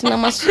θα πέσει να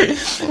μας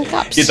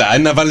κάψει. Κοίτα,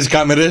 αν να βάλεις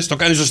κάμερες, το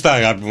κάνεις σωστά,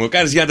 αγάπη μου.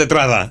 Κάνεις για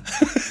τετράδα.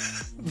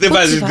 Δεν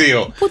βάζεις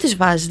 2. Πού τις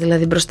βάζεις,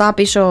 δηλαδή, μπροστά,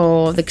 πίσω,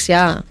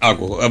 δεξιά?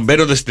 Άκου,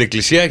 μπαίνοντας στην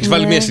εκκλησία, έχεις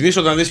βάλει μια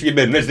συνήθεια να δεις ποιοι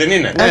μπαίνουν, έτσι δεν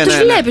είναι? Τους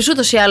βλέπεις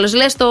ούτως ή άλλως.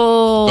 Λες το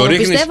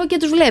πιστεύω και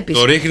τους βλέπεις.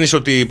 Το ρίχνεις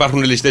ότι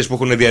υπάρχουν ληστές που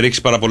έχουν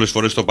διαρρήξει πάρα πολλές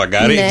φορές στο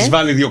παγκάρι. Έχεις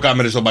βάλει 2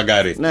 κάμερες στο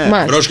παγκάρι.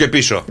 Μπρος και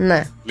πίσω.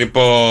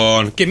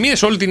 Λοιπόν, και μία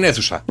σε όλη την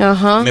αίθουσα.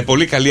 Με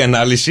πολύ καλή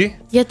ανάλυση.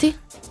 Γιατί?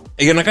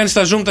 Για να κάνεις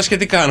τα zoom τα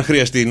σχετικά, αν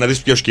χρειαστεί, να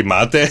δεις ποιος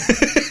κοιμάται.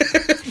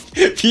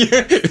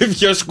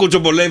 Ποιος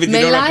κουτσομπολεύει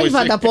την ώρα που με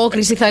live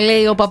ανταπόκριση θα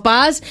λέει ο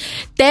παπάς.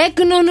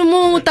 Τέκνον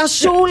μου, τα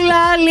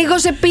σούλα, λίγο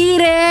σε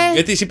πήρε.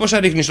 Γιατί εσύ πόσα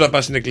ρίχνεις όταν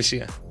πας στην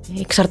εκκλησία?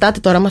 Εξαρτάται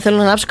τώρα, άμα θέλω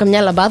να ανάψω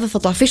καμιά λαμπάδα θα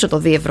το αφήσω το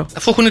 2 ευρώ.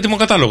 Αφού έχουν έτοιμο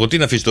κατάλογο, τι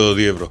να αφήσει το 2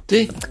 ευρώ?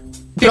 Τι?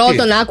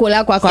 Πρώτον, άκου.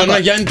 Στον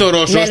Αγιάννη το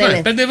Ρώσο,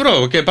 5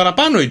 ευρώ και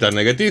παραπάνω ήταν.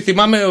 Γιατί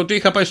θυμάμαι ότι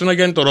είχα πάει στον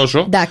Αγιάννη το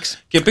Ρώσο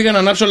και πήγα να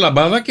ανάψω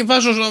λαμπάδα και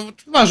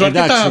βάζω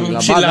αρκετά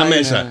ψηλά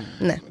μέσα.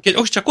 Και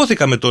όχι,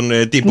 τσακώθηκα με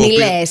τον τύπο. Μη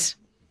λες.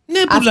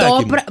 Ναι,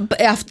 πουλάκι μου.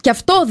 Και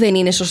αυτό δεν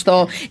είναι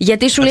σωστό.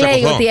 Γιατί σου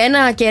λέει ότι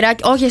ένα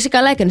κεράκι. Όχι, εσύ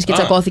καλά έκανες και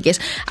τσακώθηκες.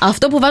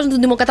 Αυτό που βάζουν τον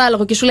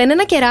τιμοκατάλογο και σου λένε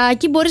ένα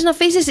κεράκι μπορείς να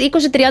αφήσεις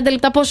 20-30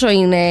 λεπτά. Πόσο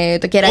είναι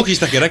το κεράκι? Όχι,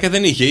 στα κεράκια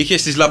δεν είχε. Είχε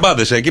στις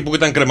λαμπάδες εκεί που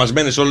ήταν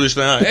κρεμασμένες όλες.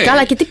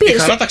 Καλά, και τι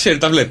πήρες? Χαρά τα ξέρει,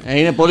 τα βλέπει.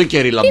 Είναι πολύ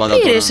καιρή η λαμπάδα.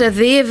 Τι πήρες,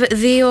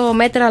 2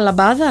 μέτρα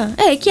λαμπάδα?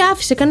 Εκεί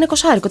άφησε, έκανε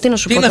 20. Τι να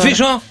σου πω? Τι να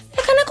αφήσω?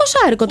 Έκανε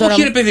 20 τώρα.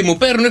 Όχι, ρε παιδί μου,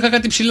 παίρνω, είχα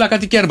κάτι ψηλά,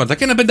 κάτι κέρματα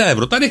και ένα 5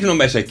 ευρώ. Τα ρίχνω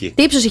μέσα εκεί.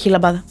 Τι ύψος είχε η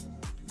λαμπάδα?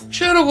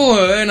 Ξέρω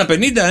εγώ, ένα 50,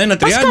 ένα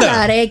 30.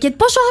 Καλά, ρε, και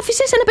πόσο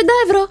άφησες? Ένα 5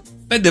 ευρώ.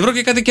 5 ευρώ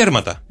και κάτι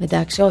κέρματα.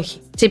 Εντάξει,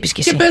 όχι. Τσίπης κι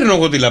εσύ. Και παίρνω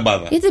εγώ τη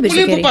λαμπάδα. Γιατί δεν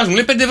μου λέει που πας, μου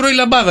λέει 5 ευρώ η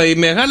λαμπάδα, οι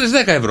μεγάλες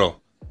 10 ευρώ.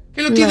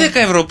 Και λέω τι 10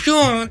 ευρώ, ποιο,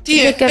 τι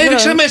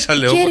έριξα μέσα,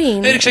 λέω.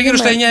 Έριξα γύρω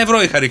στα 9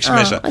 ευρώ είχα ρίξει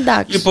μέσα.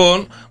 Εντάξει.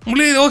 Λοιπόν, μου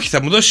λέει όχι,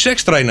 θα μου δώσεις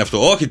έξτρα είναι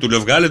αυτό. Όχι, του λέω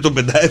βγάλε το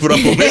 5 ευρώ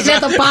από μέσα. Να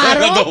το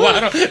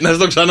πάρω. Να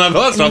το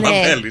ξαναδώσω αν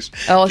θέλεις.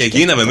 Και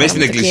γίναμε μέσα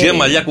στην εκκλησία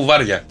μαλλιά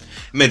κουβάρια.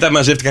 Μετά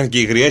μαζεύτηκαν και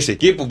οι γριές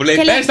εκεί που λέει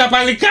πες τα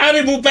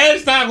παλικάρι μου,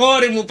 πες τα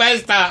αγόρι μου,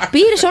 πες τα.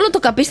 Πήρες όλο το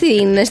καπί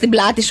στην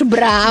πλάτη σου,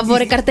 μπράβο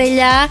ρε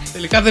καρτελιά.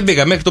 Τελικά δεν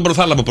πήγα, μέχρι τον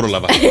προθάλαμο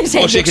πρόλαβα.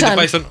 Όσοι έχετε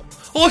πάει στον...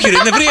 Όχι ρε,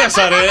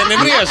 νευρίασα ρε,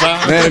 νευρίασα.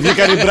 Ναι,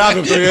 βγήκαν οι μπράβοι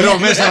από το ιερό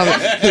μέσα.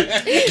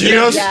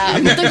 Κύριος.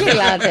 Μην το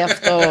γελάτε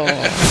αυτό.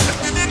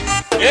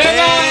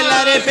 Έλα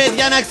ρε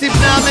παιδιά να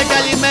ξυπνάμε.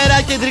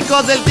 Καλημέρα, κεντρικό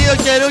δελτίο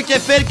καιρού και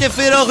φέρ και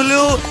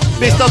φυρογλού.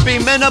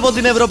 Πιστοποιημένο από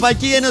την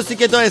Ευρωπαϊκή Ένωση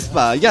και το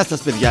ΕΣΠΑ. Γεια σας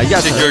παιδιά, γεια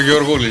σας. Και ο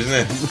Γιωργούλης,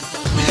 ναι.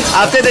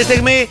 Αυτή τη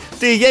στιγμή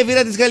στη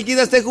γέφυρα της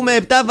Χαλκίδας έχουμε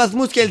 7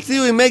 βαθμούς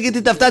Κελσίου. Η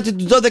μέγιστη θα φτάσει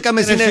τους 12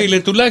 με συννεφάκια. Φίλε,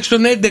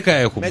 τουλάχιστον 11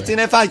 έχουμε. Με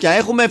συννεφάκια,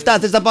 έχουμε 7.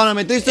 Θες να πάω να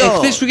μετρήσω?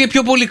 Χθες πήγε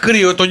πιο πολύ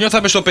κρύο, το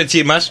νιώθαμε στο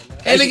πετσί μας.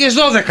 Έλεγες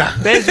 12.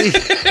 Παίζει.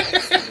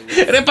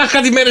 Ρε, πας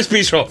κάτι μέρες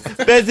πίσω.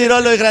 Παίζει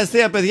ρόλο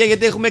υγρασία, παιδιά,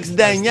 γιατί έχουμε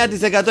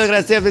 69%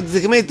 υγρασία αυτή τη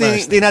στιγμή.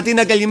 Στην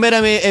Αθήνα,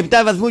 καλημέρα με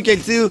 7 βαθμούς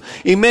Κελσίου.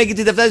 Η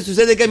μέγιστη θα φτάσει στους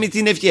 11 με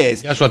συννεφιές.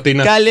 Γεια σου,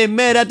 Αθήνα.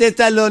 Καλημέρα,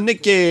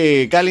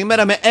 Θεσσαλονίκη.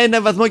 Καλημέρα με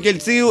 1 βαθμό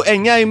Κελσίου,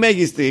 9 η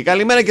μέγιστη.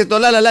 Καλημέρα και στο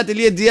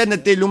lalala.gr να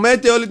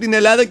τελουμέτε όλη την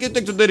Ελλάδα και το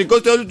εξωτερικό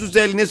σε όλους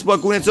τους Έλληνες που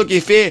ακούνε στο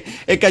κεφέ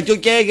 100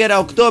 και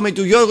έγερα 8 με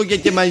του Γιώργου και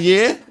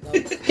Κεμαγιέ.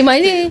 Τι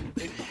μαγιέ.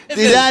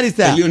 Στη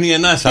Λάρισα. Τελειώνει η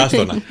ενάσα,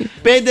 άστονα.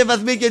 5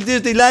 βαθμοί Κελσίου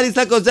στη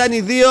Λάρισα,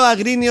 Κοζάνη 2,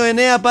 Αγρίνιο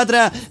 9,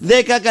 Πάτρα 10,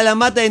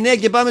 Καλαμάτα 9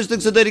 και πάμε στο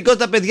εξωτερικό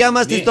στα παιδιά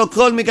μας. Στη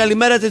Στοκχόλμη,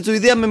 καλημέρα στη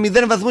Σουηδία με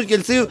 0 βαθμούς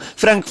Κελσίου,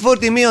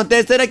 Φραγκφούρτη μείον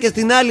 4 και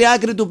στην άλλη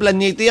άκρη του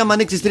πλανήτη, άμα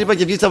ανοίξει τρύπα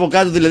και βγει από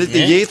κάτω δηλαδή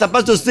στη γη, θα πα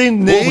στο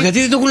Σίδνεϊ. Γιατί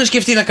δεν το έχουν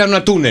σκεφτεί να κάνουν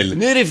ένα τούνελ?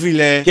 Ναι, ρε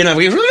φίλε. Και να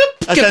βγει.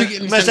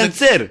 Με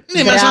ασαντσέρ.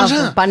 Ναι, με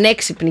ασαντσέρ.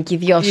 Πανέξυπνοι και οι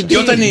δυο σου. Και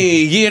όταν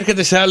η γη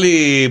έρχεται σε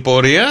άλλη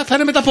πορεία θα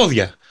είναι με τα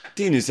πόδια.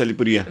 Τι είναι σε άλλη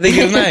πορεία? Δεν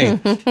γυρνάει.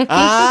 Α,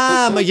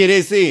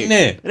 μαγειρέσει.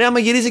 Ναι. Ρε, άμα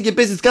γυρίσει και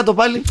πέσει κάτω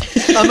πάλι.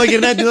 Άμα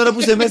γυρνάει την ώρα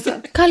που είσαι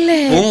μέσα.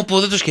 Καλέ. Ωπω,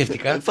 δεν το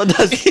σκέφτηκα.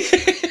 Φαντάζομαι.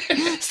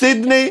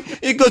 Σίδνεϊ,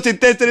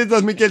 24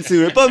 βαθμοί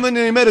Κελσίου. Επόμενη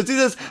ενημέρωσή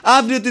σας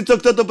αύριο τις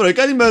 8 το πρωί.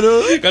 Καλημέρα.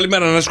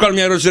 Καλημέρα, να σου κάνω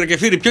μια ερώτηση, ρε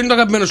Κεφίρι. Ποιο είναι το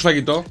αγαπημένο σου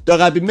φαγητό? Το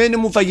αγαπημένο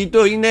μου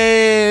φαγητό είναι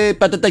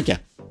πατατάκια.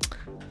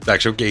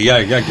 Εντάξει, οκ,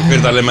 γεια,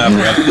 Κεφίρι, τα λέμε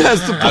αύριο.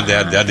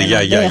 Άντε, γεια.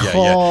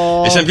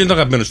 Εσένα ποιο είναι το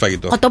αγαπημένο σου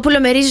φαγητό? Κοτόπουλο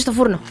με ρύζι στο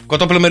φούρνο.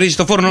 Κοτόπουλο με ρύζι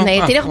στο φούρνο. Ναι,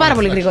 γιατί έχω πάρα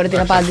πολύ γρήγορη την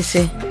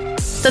απάντηση.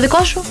 Το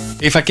δικό σου?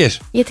 Οι φακές.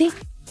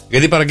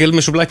 Γιατί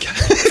παραγγέλνουμε σουβλάκια.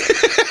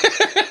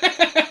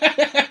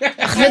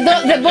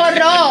 Δεν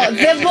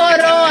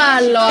μπορώ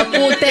άλλο.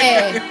 Ακούτε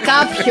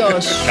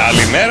κάποιος?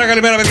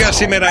 Καλημέρα παιδιά.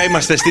 Σήμερα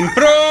είμαστε στην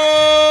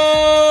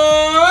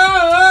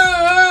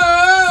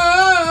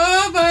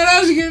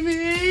Παρασκευή.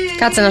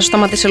 Κάτσε να σου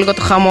σταματήσω λίγο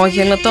το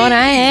χαμόγελο τώρα.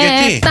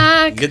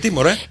 Γιατί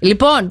μωρέ?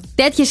 Λοιπόν,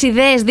 τέτοιες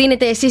ιδέες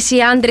δίνετε εσείς οι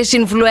άντρες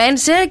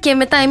influencer και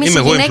μετά εμείς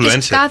οι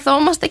γυναίκες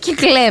κάθομαστε και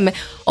κλαίμε.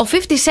 Ο 50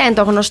 Cent,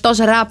 ο γνωστός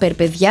ράπερ,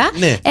 παιδιά,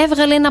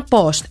 έβγαλε ένα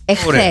post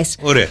εχθές.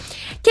 Ωραία.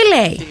 Και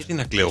λέει: γιατί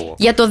να κλαίω εγώ?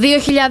 Για το 2024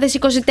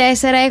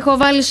 έχω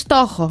βάλει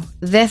στόχο.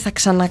 Δεν θα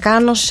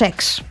ξανακάνω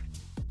σεξ.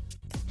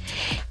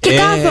 Και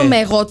κάθομαι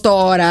εγώ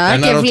τώρα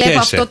και βλέπω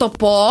αυτό το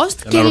post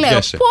και λέω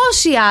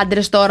πόσοι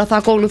άντρες τώρα θα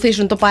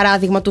ακολουθήσουν το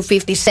παράδειγμα του 50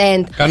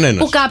 Cent.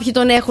 Κανένας. Που κάποιοι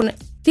τον έχουν.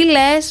 Τι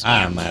λες?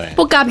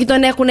 Που κάποιοι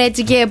τον έχουν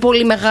έτσι και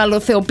πολύ μεγάλο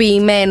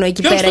θεοποιημένο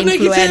εκεί πέρα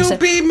influencer.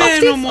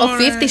 Ο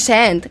 50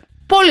 Cent.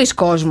 Πολλοί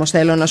κόσμος,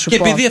 θέλω να σου πω.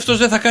 Και επειδή αυτός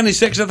δεν θα κάνει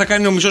σεξ, δεν θα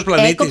κάνει ο μισός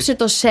πλανήτης. Έκοψε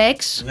το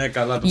σεξ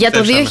για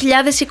το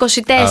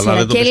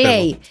 2024 και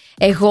λέει: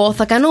 εγώ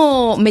θα κάνω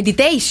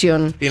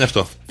meditation. Τι είναι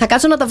αυτό? Θα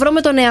κάτσω να τα βρω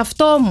με τον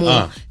εαυτό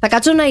μου. Θα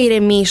κάτσω να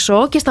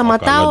ηρεμήσω και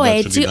σταματάω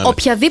έτσι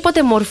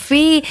οποιαδήποτε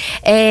μορφή.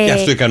 Και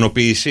αυτό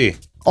ικανοποίηση.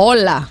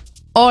 Όλα.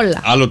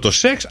 Άλλο το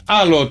σεξ,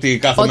 άλλο ότι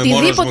κάθομαι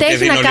μόνος μου και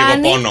δίνω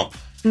λίγο πόνο.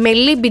 Με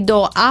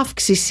λίμπιντο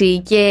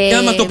αύξηση και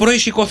άμα το πρωί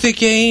σηκωθεί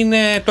και είναι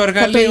το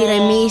εργαλείο. Θα το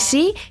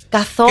ηρεμήσει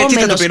καθόμενος.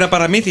 Έτσι θα το πει ένα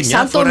παραμύθι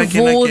μια φορά και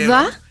ένα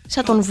καιρό.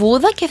 Σαν τον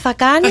Βούδα και θα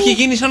κάνει. Θα έχει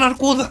γίνει σαν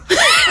αρκούδα.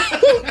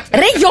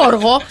 Ρε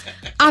Γιώργο,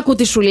 άκου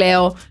τι σου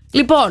λέω.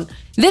 Λοιπόν,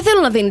 δεν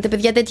θέλω να δίνετε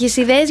παιδιά τέτοιες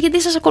ιδέες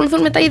γιατί σας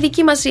ακολουθούν μετά οι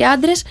δικοί μας οι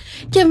άντρες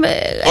και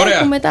ωραία.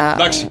 Έχουμε τα.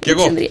 Εντάξει,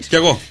 κι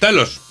εγώ.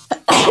 Τέλος.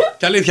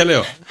 Και αλήθεια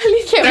λέω.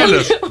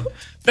 Τέλος.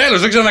 Τέλος,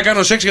 δεν ξέρω να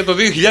κάνω σεξ για το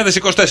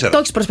 2024. Το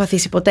έχεις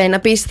προσπαθήσει ποτέ να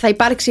πεις θα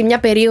υπάρξει μια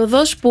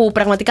περίοδος που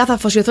πραγματικά θα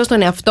αφοσιωθώ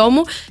στον εαυτό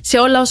μου, σε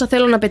όλα όσα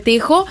θέλω να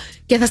πετύχω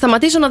και θα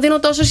σταματήσω να δίνω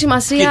τόσο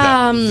σημασία.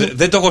 Κοίτα,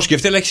 δεν το έχω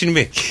σκεφτεί, αλλά έχει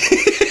συμβεί.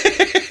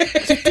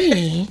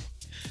 Γιατί?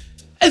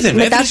 Δεν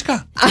είναι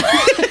φυσικά.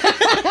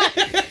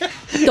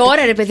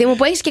 Τώρα ρε παιδί μου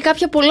που έχεις και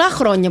κάποια πολλά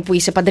χρόνια που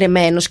είσαι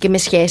παντρεμένος και με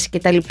σχέση και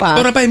τα λοιπά.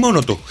 Τώρα πάει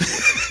μόνο του.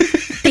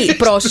 Τι,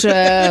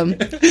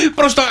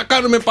 προς τα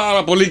κάνουμε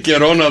πάρα πολύ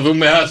καιρό να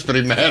δούμε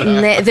άσπρη μέρα.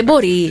 Ναι, δεν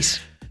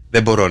μπορείς.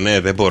 Δεν μπορώ, ναι,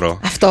 δεν μπορώ.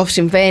 Αυτό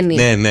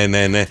συμβαίνει.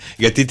 Ναι.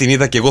 Γιατί την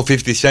είδα και εγώ 50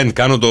 Cent,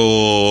 κάνω το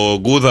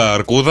γκούδα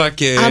αρκούδα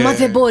και. Άμα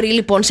δεν μπορεί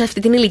λοιπόν σε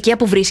αυτή την ηλικία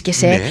που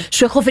βρίσκεσαι, ναι.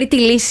 Σου έχω βρει τη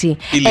λύση.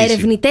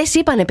 Ερευνητές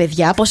είπανε,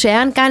 παιδιά, πως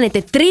εάν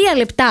κάνετε 3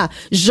 λεπτά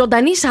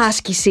ζωντανής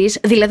άσκησης,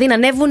 δηλαδή να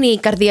ανέβουν οι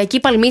καρδιακοί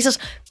παλμοί σας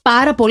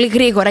πάρα πολύ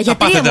γρήγορα, για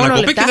 3 μόνο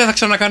λεπτά. Και δεν θα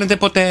ξανακάνετε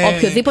ποτέ.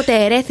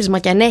 Οποιοδήποτε ερέθισμα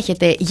κι αν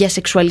έχετε για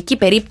σεξουαλική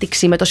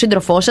περίπτυξη με τον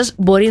σύντροφό σας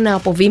μπορεί να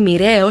αποβεί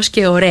μοιραίος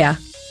και ωραία.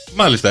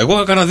 Μάλιστα, εγώ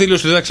έκανα δήλωση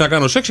ότι δεν θα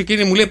ξανακάνω σεξ και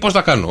εκείνη μου λέει πώς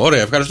θα κάνω.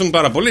 Ωραία, ευχαριστούμε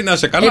πάρα πολύ, να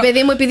είσαι καλά.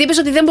 Παιδί μου, επειδή είπες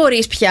ότι δεν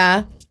μπορείς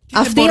πια.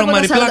 Δεν μπορώ,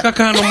 Μαρή, πλάκα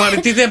κάνω, Μαρή,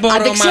 τι δεν μπορώ,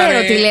 Μαρή. Δεν ξέρω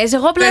τι λες,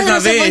 εγώ απλά θα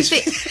σε βοηθήσω.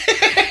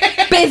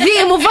 Παιδί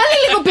μου, βάλε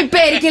λίγο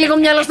πιπέρι και λίγο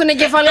μυαλό στον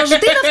εγκέφαλό σου.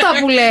 Τι είναι αυτά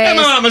που λες?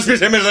 Να μας πεις,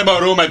 εμείς δεν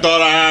μπορούμε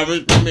τώρα.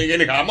 Μην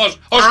γίνει χαμός.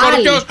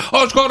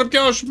 Ο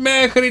Σκορπιός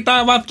μέχρι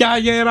τα βαθιά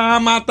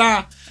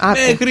γεράματα.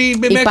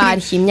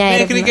 Υπάρχει μια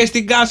έρευνα. Μέχρι και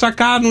στην κάσα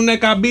κάνουνε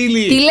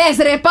καμπύλι. Τι λες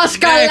ρε, πας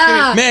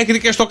καλά. Μέχρι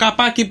και στο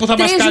καπάκι που θα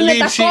μας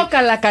καλύψει.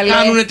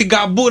 Κάνουνε την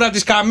καμπούρα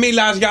της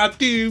καμήλας.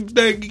 Γιατί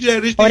δεν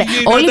ξέρεις τι γίνεται.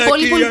 Όλοι οι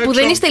υπόλοιποι που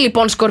δεν είστε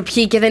λοιπόν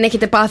σκορπιοί και δεν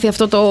έχετε πάθει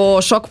αυτό το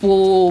σοκ που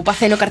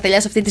παθαίνει ο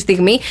Καρτελιάς αυτή τη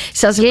στιγμή,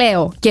 σας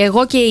λέω και εγώ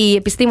και οι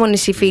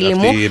επιστήμονες οι φίλοι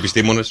μου. Οι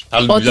επιστήμονες,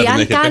 ότι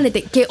αν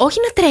κάνετε. Και όχι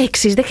να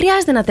τρέξεις, δεν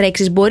χρειάζεται να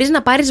τρέξεις. Μπορείς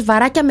να πάρεις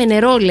βαράκια με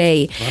νερό,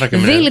 λέει.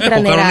 2 λίτρα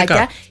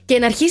νεράκια και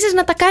να αρχίσεις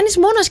να τα κάνεις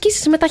μόνο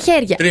ασκήσεις με τα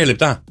χέρια. 3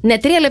 λεπτά. Ναι,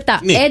 3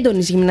 λεπτά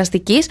έντονης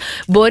γυμναστικής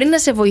μπορεί να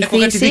σε βοηθήσει.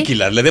 Έχω κάτι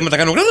δίκυλα, δηλαδή άμα τα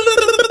κάνω.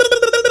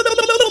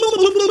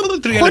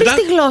 Χωρίς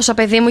τη γλώσσα,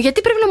 παιδί μου,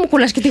 γιατί πρέπει να μου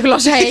κούνας και τη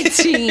γλώσσα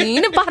έτσι?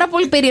 Είναι πάρα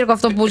πολύ περίεργο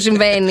αυτό που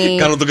συμβαίνει.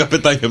 Κάνω τον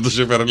καπετάκι από το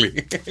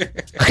Σεφερλί.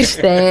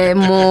 Χριστέ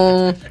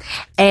μου.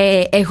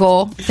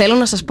 Εγώ θέλω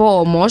να σας πω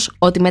όμως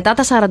ότι μετά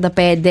τα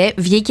 45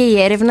 βγήκε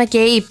η έρευνα και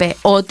είπε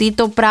ότι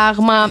το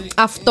πράγμα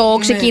αυτό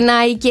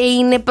ξεκινάει και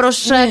είναι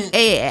προς.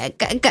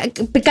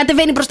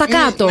 Κατεβαίνει προς τα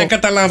κάτω. Να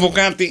καταλάβω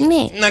κάτι.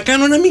 Να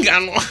κάνω να μην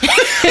κάνω.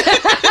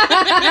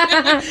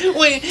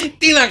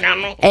 Τι να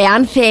κάνω?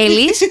 Εάν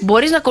θέλεις,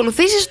 μπορείς να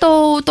ακολουθήσεις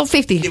το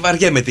 50. Τι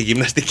βαριέμαι τη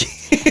γυμναστική.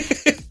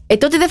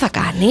 Τότε δεν θα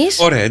κάνεις.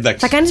 Ωραία,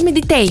 εντάξει. Θα κάνεις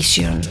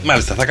meditation.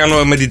 Μάλιστα, θα κάνω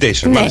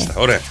meditation. Ναι. Μάλιστα,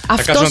 ωραία.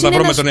 Θα κάτσω να τα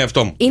βρω με τον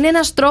εαυτό μου. Είναι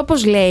ένας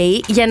τρόπος,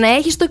 λέει, για να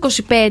έχεις το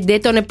 25,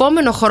 τον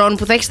επόμενο χρόνο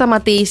που θα έχεις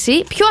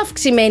σταματήσει, πιο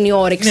αυξημένη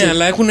όρεξη. Ναι,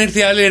 αλλά έχουν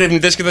έρθει άλλοι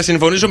ερευνητές και θα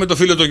συμφωνήσω με το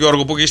φίλο του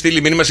Γιώργο που έχει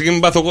στείλει μήνυμα και μην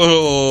πάθω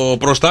εγώ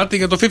προστάτη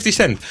για το 50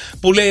 Cent.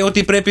 Που λέει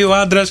ότι πρέπει ο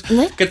άντρας,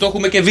 και το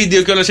έχουμε και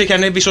βίντεο κιόλας, έχει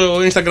ανέβει στο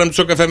Instagram του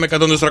Σοκαφέ με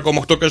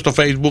 104,8 και στο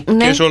Facebook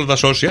και σε όλα τα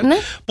social.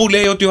 Που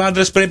λέει ότι ο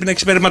άντρας πρέπει να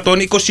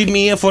εξπερματώνει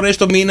 21 φορές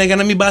το μήνα για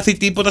να μην πάθει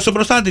τίποτα στον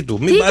προστάτη του.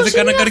 Μην πάθει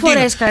κανένα καρκίνο. 21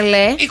 φορές,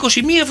 καλέ.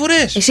 21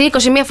 φορές. Εσύ 21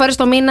 φορές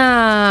το μήνα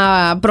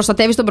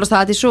προστατεύεις τον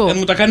προστάτη σου.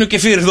 Μου τα κάνει ο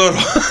κεφίρ δώρο.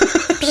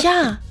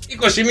 Ποια?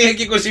 21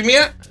 και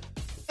 21.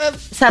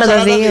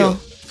 42.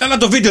 Καλά,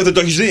 το βίντεο δεν το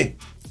έχεις δει?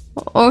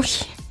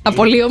 Όχι.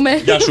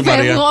 Απολύομαι. Γεια σου,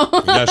 Μαρία.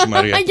 Γεια σου,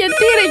 Μαρία.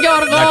 Γιατί ρε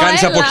Γιώργο? Να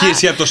κάνεις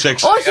αποχύση από το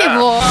σεξ. Όχι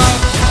εγώ.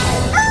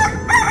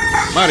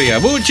 Μαρία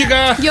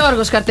Μπούτσικα.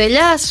 Γιώργος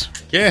Καρτελιάς.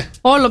 Και?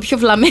 Όλο πιο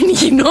βλαμμένοι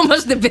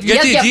γινόμαστε, παιδιά.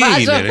 Γιατί,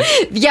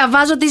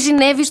 διαβάζω τι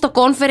συνέβη στο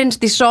conference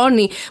της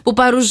Sony που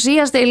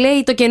παρουσίασε,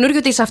 λέει, το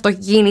καινούριο της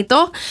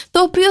αυτοκίνητο, το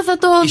οποίο θα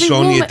το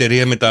οδηγούμε. Η Sony, η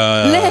εταιρεία με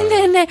τα.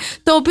 Ναι.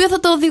 Το οποίο θα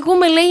το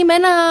οδηγούμε, λέει, με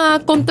ένα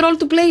control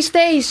του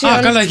PlayStation.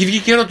 Α, καλά, έχει βγει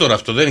καιρό τώρα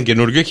αυτό. Δεν είναι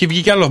καινούριο. Έχει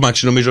βγει κι άλλο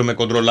αμάξι, νομίζω, με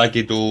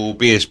κοντρολάκι του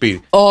PSP.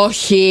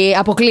 Όχι,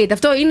 αποκλείεται.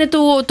 Αυτό είναι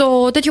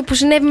το τέτοιο που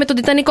συνέβη με τον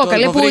Τιτανικό.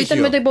 Καλέ, που ήταν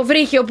με το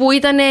υποβρύχιο, που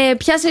ήταν.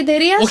 Ποια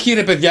εταιρεία? Όχι,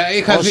 ρε παιδιά,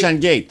 είχα δει.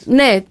 Ocean Gate.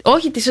 Ναι,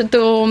 όχι,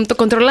 το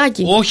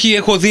κοντρολάκι. Όχι,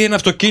 έχω δει ένα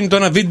αυτοκίνητο,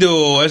 ένα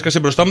βίντεο έσκασε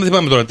μπροστά μου, δεν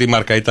θυμάμαι τώρα τι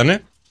μάρκα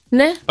ήτανε.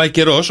 Ναι. Πάει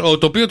καιρός,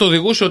 το οποίο το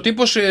οδηγούσε ο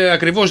τύπος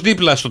ακριβώς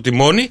δίπλα στο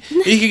τιμόνι,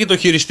 είχε και το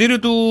χειριστήριο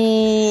του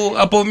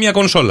από μια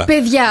κονσόλα.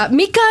 Παιδιά,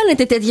 μην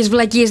κάνετε τέτοιες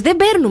βλακίες. Δεν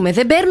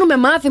παίρνουμε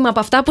μάθημα από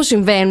αυτά που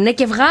συμβαίνουν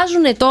και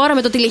βγάζουν τώρα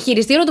με το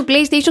τηλεχειριστήριο του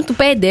PlayStation του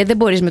 5. Δεν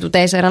μπορείς με του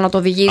 4 να το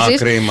οδηγήσεις.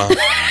 Κρίμα.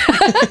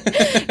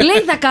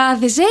 Λέει, θα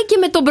κάθεσαι και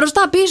με τον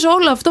μπροστά πίσω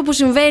όλο αυτό που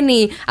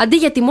συμβαίνει. Αντί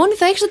για τιμόνι,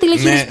 θα έχεις το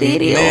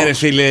τηλεχειριστήριο. Ναι, ρε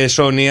φίλε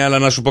Sony, αλλά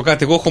να σου πω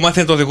κάτι. Εγώ έχω μάθει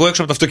να το οδηγώ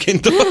έξω από το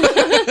αυτοκίνητο.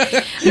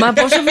 Μα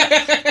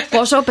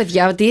πόσο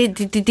παιδιά,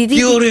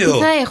 τι ωραίο.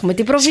 θα έχουμε,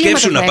 τι προβλήματα.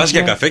 Σκέψου να πας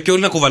για καφέ και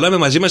όλοι να κουβαλάμε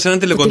μαζί μας ένα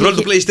τηλεκοντρόλ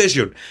του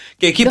PlayStation.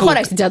 Και εκεί δεν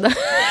χωράει στην τσάντα.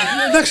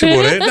 Εντάξει,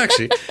 μπορεί,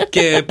 εντάξει.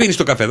 Και πίνεις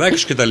το καφεδάκι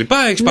σου και τα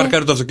λοιπά. Έχεις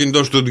παρκάρει το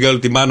αυτοκίνητό σου του διάλογο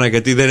τη μάνα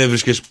γιατί δεν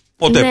έβρισκες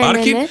ποτέ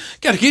πάρκινγκ.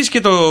 Και αρχίζεις και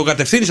το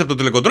κατευθύνεις από το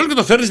τηλεκοντρόλ και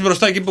το φέρνεις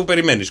μπροστά εκεί που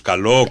περιμένεις.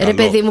 Καλό. Ρε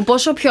παιδί μου,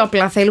 πόσο πιο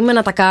απλά θέλουμε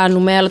να τα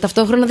κάνουμε, αλλά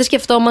ταυτόχρονα δεν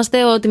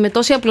σκεφτόμαστε ότι με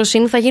τόση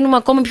απλοσύνη θα γίνουμε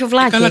ακόμη πιο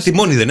βλάκες. Καλά,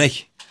 τιμόνι δεν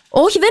έχει.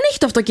 Όχι, δεν έχει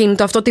το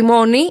αυτοκίνητο αυτό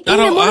τιμόνι.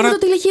 Είναι μόνο με το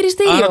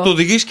τηλεχειριστήριο. Άρα το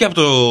οδηγείς και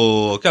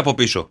από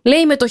πίσω.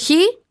 Λέει με το χ.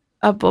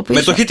 Από πίσω.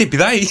 Με το χ τι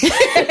πηδάει.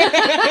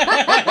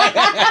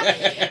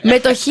 Με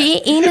το χ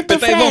είναι το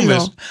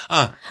φρένο.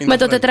 Με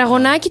το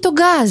τετραγωνάκι τον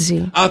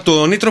γκάζι.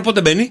 Το νήτρο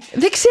πότε μπαίνει?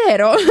 Δεν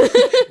ξέρω.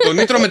 Το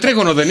νήτρο με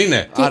τρίγωνο δεν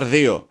είναι?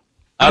 R2.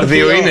 R2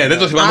 είναι, δεν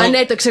το θυμάμαι.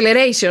 Ναι, το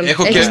acceleration.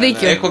 Έχεις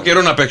δίκιο. Έχω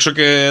καιρό να παίξω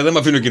και δεν με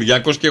αφήνει ο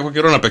Κυριάκος και έχω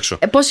καιρό να παίξω.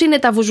 Πώς είναι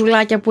τα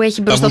βουζουλάκια που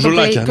έχει μπροστά το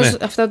play, ναι.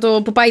 αυτό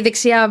το που πάει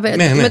δεξιά,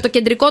 ναι. με το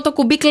κεντρικό το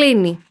κουμπί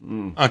κλείνει.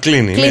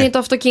 Κλείνει. Κλείνει το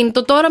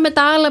αυτοκίνητο. Τώρα με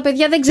τα άλλα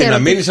παιδιά δεν ξέρω. Και να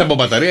μείνεις από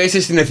μπαταρία,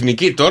 είσαι στην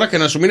εθνική τώρα και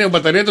να σου μείνει από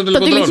μπαταρία το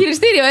τηλεκοντρόλ. Το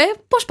τηλεχειριστήριο,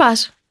 πώς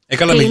πας?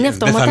 Καλά, δεν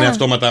θα είναι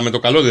αυτόματα με το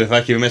καλώδιο, δεν θα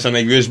έχει μέσα ένα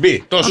USB.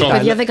 Τόσο.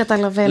 Παιδιά δεν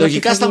καταλαβαίνω.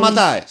 Λογικά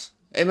σταματάει.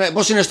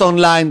 Πώς είναι στο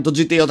online το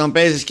GT όταν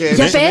παίζεις και.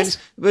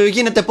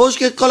 Γίνεται pause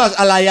και κολλάς.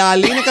 Αλλά οι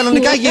άλλοι είναι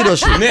κανονικά γύρω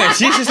σου. Ναι,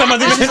 εσύ είσαι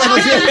σταματημένος.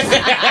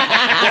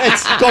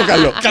 Έτσι,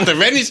 κόκαλο.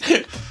 Κατεβαίνεις.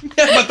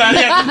 Μια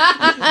μπαταρία.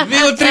 2-3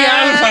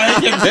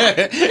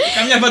 έχετε.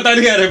 Καμιά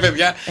μπαταρία, ρε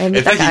παιδιά.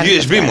 Θα έχει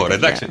USB μωρέ,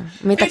 εντάξει.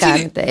 Μην τα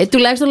κάνετε.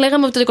 Τουλάχιστον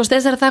λέγαμε ότι το 24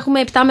 θα έχουμε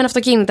υπτάμενα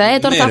αυτοκίνητα.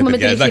 Τώρα θα έχουμε με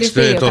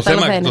τηλεχειριστήριο.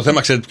 Το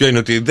θέμα ξέρετε ποιο είναι?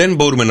 Ότι δεν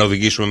μπορούμε να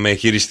οδηγήσουμε με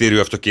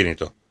χειριστήριο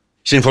αυτοκίνητο.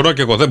 Συμφωνώ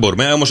και εγώ, δεν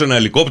μπορούμε. Όμως ένα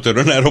ελικόπτερο,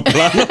 ένα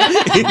αεροπλάνο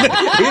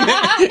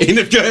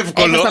είναι πιο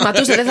εύκολο. Θα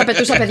σταματούσε, δεν θα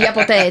πετούσα παιδιά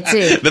ποτέ,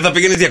 έτσι. Δεν θα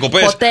πήγαινες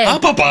διακοπές. Ποτέ.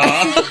 Παπά.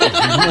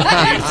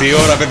 Ήρθε η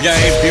ώρα, παιδιά,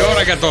 ήρθε η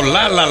ώρα για το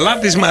λα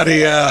της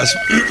Μαρίας.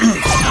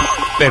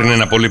 Παίρνει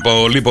ένα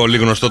πολύ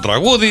γνωστό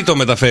τραγούδι, το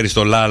μεταφέρει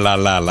στο λα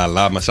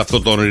σε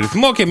αυτόν τον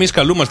ρυθμό και εμείς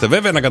καλούμαστε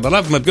βέβαια να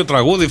καταλάβουμε ποιο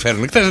τραγούδι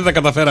φέρνει. Χθες δεν τα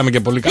καταφέραμε και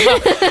πολύ καλά.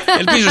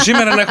 Ελπίζω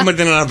σήμερα να έχουμε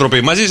την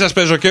ανατροπή. Μαζί σας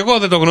παίζω και εγώ,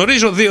 δεν το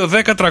γνωρίζω.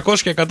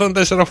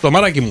 2-10-300-1048.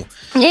 Μαράκι μου.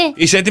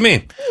 Είσαι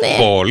έτοιμη?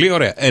 Πολύ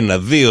ωραία. 1,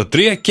 2,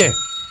 3 και.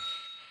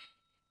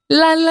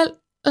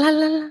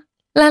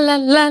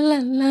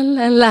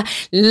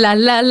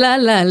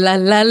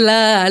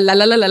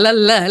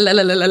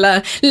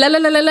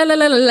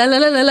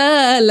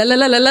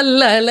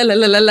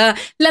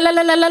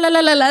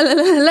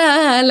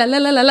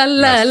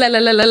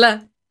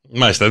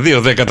 Μάλιστα,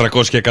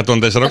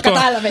 2-10-300-1048.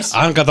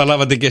 Αν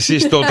καταλάβατε κι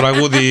εσείς το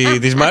τραγούδι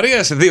της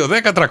Μαρίας,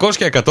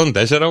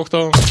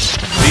 2-10-300-1048.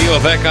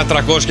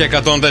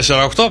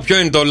 2-10-300-1048. Ποιο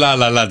είναι το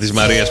λα της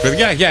Μαρίας,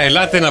 παιδιά? Για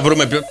ελάτε να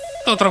βρούμε ποιο.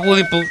 Το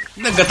τραγούδι που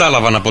δεν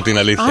κατάλαβα να πω την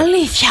αλήθεια.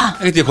 Αλήθεια.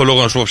 Γιατί έχω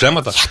λόγο να σου πω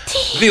ψέματα.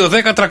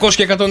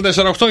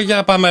 2-10-300-1048.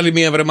 Για πάμε άλλη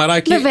μία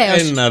βρεμαράκι. 1,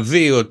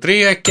 2,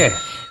 3 και.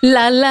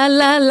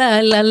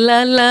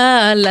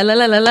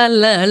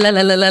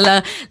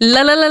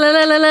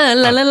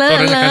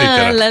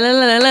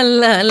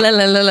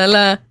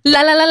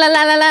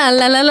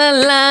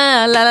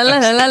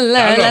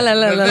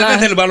 Δεν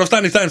θέλω πάνω,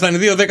 φτάνει.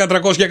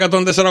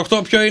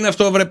 2-10-300-1048. Ποιο είναι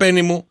αυτό, βρε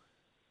Πέννη μου?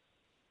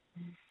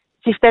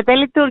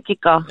 Τσιφτετέλη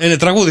τουρκικό. Είναι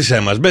τραγούδισέ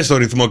μας. Μπες στο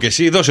ρυθμό και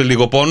εσύ, δώσε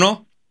λίγο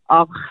πόνο.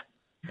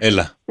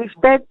 Έλα.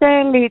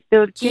 Τσιφτετέλη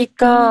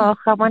τουρκικό.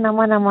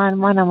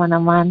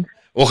 Χαμαναμάν.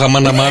 Ο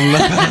χαμαναμάν.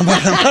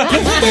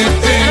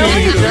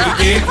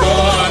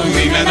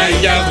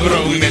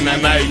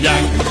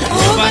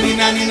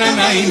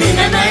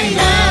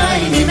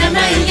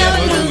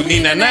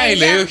 Νινανάι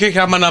λέει, όχι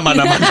χαμαναμάν.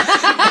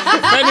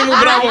 Πέννη μου,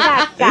 μπράβο.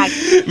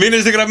 Μείνε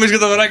στη γραμμή και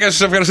τα δωράκια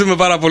σας. Ευχαριστούμε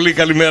πάρα πολύ.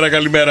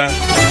 Καλημέρα.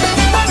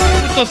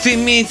 Το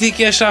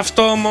θυμήθηκες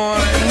αυτό,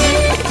 μωρέ?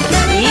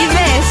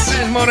 Είδες?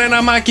 Μωρέ,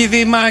 ένα μάκι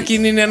διμάκι,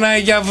 είναι ένα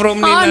για βρομ,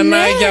 είναι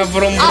ένα για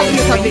βρομ.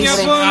 Μια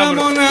φορά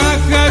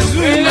μονάχα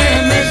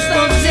ζούμε μες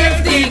στο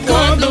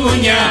ψευτικό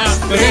ντουνιά.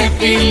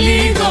 Πρέπει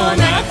λίγο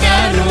να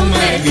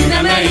χαρούμε. Είναι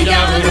ένα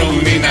για βρομ,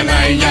 είναι ένα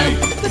για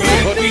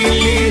πρέπει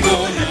λίγο.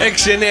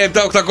 6, 9,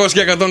 7, 800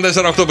 και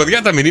 104,8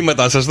 παιδιά, τα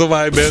μηνύματά σας στο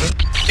Viber.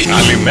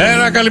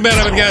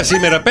 Καλημέρα παιδιά.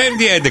 Σήμερα 5η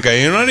 11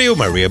 Ιανουαρίου,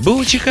 Μαρία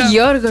Μπούτσικα,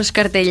 Γιώργος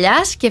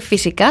Καρτελιάς και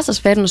φυσικά σας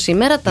φέρνω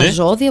σήμερα τα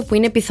ζώδια που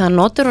είναι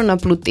πιθανότερο να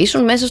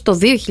πλουτίσουν μέσα στο 2024.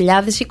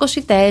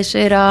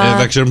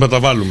 Δεν ξέρουμε να τα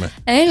βάλουμε.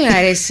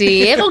 Έλα ρε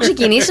εσύ, έχω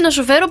ξεκινήσει να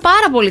σου φέρω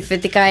πάρα πολύ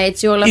θετικά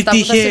έτσι όλα αυτά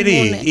που θα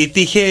συμβούν. Οι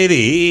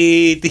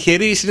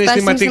τυχεροί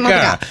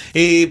συναισθηματικά.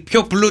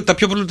 Τα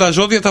πιο πλούτα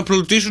ζώδια θα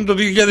πλουτίσουν το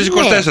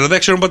 2024. Δεν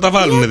ξέρουμε να τα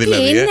βάλουν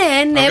δηλαδή. Ναι,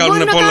 μπορεί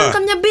να κάνουν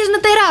καμιά μπίζνα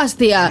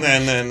τεράστια.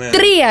 Ναι. 3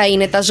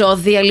 είναι τα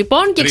ζώδια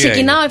λοιπόν και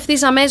ξεκινάω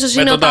ευθύς αμέσως.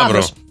 Είναι ο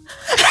Ταύρος.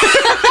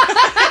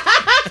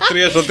 3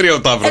 στο 3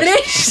 ο Ταύρος. Ρε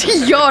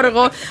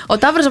Γιώργο, ο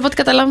Ταύρος από ό,τι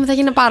καταλάβουμε θα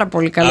γίνει πάρα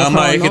πολύ καλό.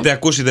 Άμα έχετε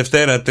ακούσει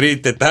Δευτέρα, Τρίτη,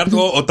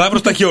 Τετάρτο, ο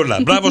Ταύρος τα έχει όλα.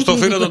 Μπράβο στο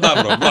φίλο τον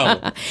Ταύρο.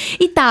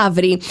 Οι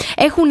Ταύροι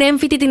έχουν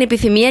έμφυτη την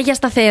επιθυμία για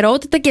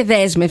σταθερότητα και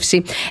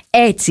δέσμευση.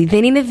 Έτσι,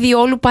 δεν είναι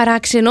διόλου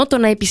παράξενο το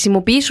να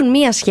επισημοποιήσουν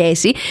μία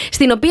σχέση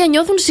στην οποία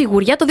νιώθουν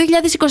σιγουριά το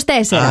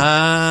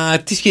 2024.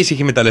 Τι σχέση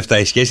έχει με τα λεφτά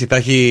η σχέση? Τα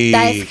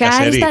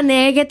ευχάριστα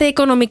νέα για τα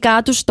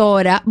οικονομικά τους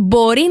τώρα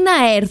μπορεί να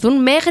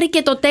έρθουν μέχρι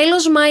και το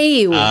τέλος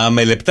Μαΐου.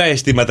 Με λεπτά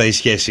αισθήματα δυνατά η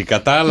σχέση.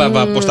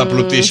 Κατάλαβα πως θα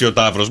πλουτίσει ο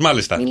Ταύρος.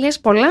 Μάλιστα. Μιλες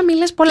πολλά.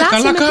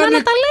 Καλά κάνει.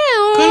 Να τα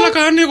λέω. Καλά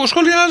κάνει, εγώ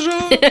σχολιάζω.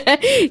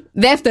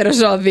 Δεύτερο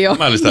ζώδιο.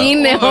 Μάλιστα.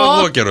 Είναι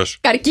ο Δόκερος.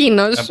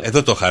 Καρκίνος.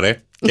 Εδώ το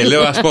χαρέ. Και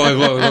λέω, ας πω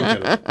εγώ.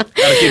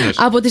 Καρκίνος.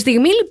 Από τη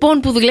στιγμή λοιπόν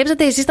που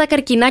δουλέψατε εσείς τα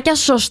καρκινάκια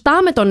σωστά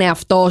με τον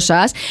εαυτό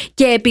σας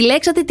και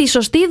επιλέξατε τη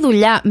σωστή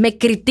δουλειά με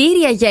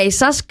κριτήρια για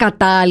εσάς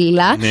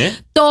κατάλληλα, ναι,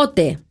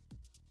 τότε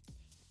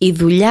η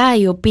δουλειά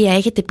η οποία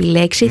έχετε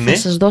επιλέξει, ναι, θα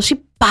σας δώσει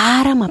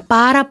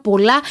πάρα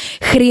πολλά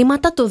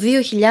χρήματα το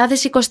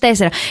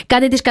 2024.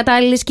 Κάντε τις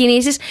κατάλληλες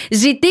κινήσεις,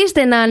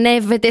 ζητήστε να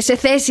ανέβετε σε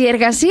θέση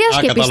εργασίας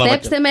και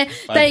πιστέψτε με,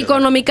 τα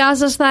οικονομικά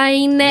σας θα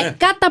είναι, ναι,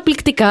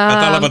 καταπληκτικά.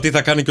 Κατάλαβα τι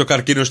θα κάνει και ο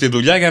καρκίνος στη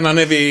δουλειά για να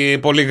ανέβει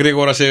πολύ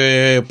γρήγορα σε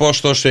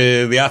πόστο,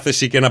 σε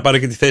διάθεση και να πάρει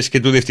και τη θέση και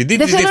του διευθυντή.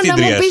 Δεν θέλω να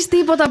μου πεις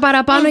τίποτα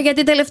παραπάνω,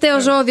 γιατί τελευταίο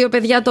ζώδιο,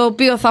 παιδιά, το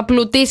οποίο θα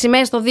πλουτίσει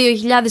μέσα στο 2024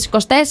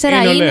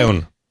 είναι ο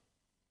Λέων.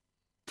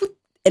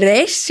 Ρε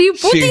εσύ,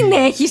 πού την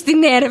έχεις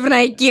την έρευνα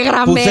εκεί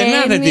γραμμένη?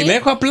 Πουθενά δεν την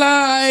έχω, απλά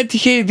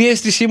έτυχε η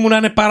διαίσθησή μου να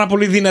είναι πάρα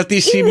πολύ δυνατή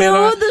σήμερα. Είναι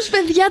όντως,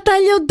 παιδιά, τα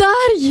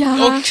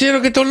λιοντάρια. Όχι, ξέρω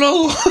και το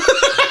λόγο.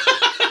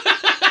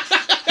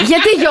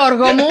 Γιατί,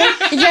 Γιώργο μου,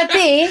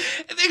 γιατί?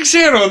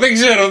 Δεν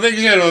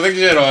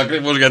ξέρω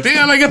ακριβώς γιατί,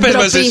 αλλά για πες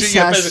μας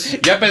εσύ.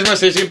 Για πες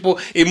μας εσύ που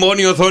η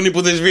μόνη οθόνη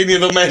που δεν σβήνει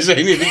εδώ μέσα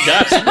είναι η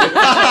δικιά σου.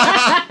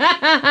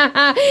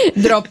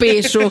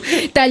 Ντροπή σου.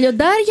 Τα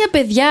λιοντάρια,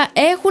 παιδιά,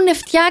 έχουν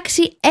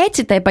φτιάξει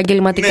έτσι τα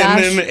επαγγελματικά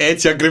σου. Ναι,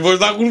 έτσι ακριβώς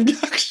τα έχουν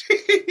φτιάξει.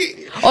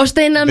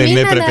 Ώστε να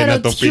μην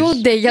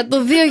αναρωτιούνται για το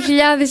 2024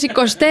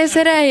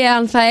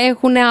 εάν θα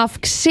έχουν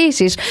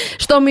αυξήσεις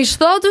στο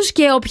μισθό τους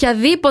και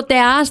οποιαδήποτε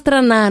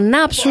άστρα να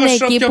ανάψουν εκεί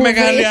που. Πόσο πιο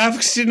μεγάλη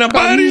αύξηση να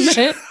πάρεις.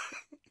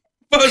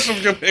 Πόσο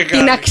πιο μεγάλη.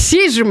 Την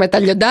αξίζουμε τα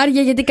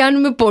λιοντάρια, γιατί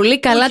κάνουμε πολύ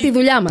καλά τη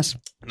δουλειά μας.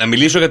 Να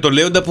μιλήσω για το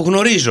Λέοντα που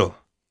γνωρίζω.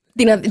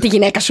 Τη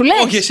γυναίκα σου λες?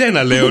 Όχι,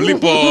 εσένα λέω.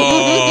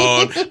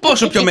 Λοιπόν,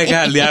 πόσο πιο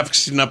μεγάλη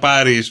αύξηση να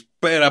πάρεις?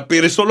 Πέρα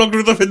πήρες το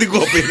ολόκληρο το αφεντικό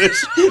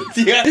πήρες.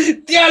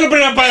 Τι άλλο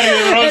πρέπει να πάρεις,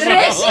 Ρώσα? Ρε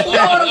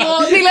Γιώργο,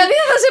 δηλαδή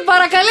θα σε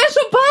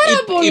παρακαλέσω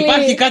πάρα πολύ.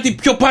 Υπάρχει κάτι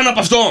πιο πάνω από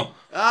αυτό?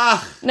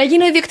 Να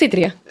γίνω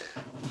ιδιοκτήτρια.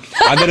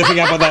 Άντε ρε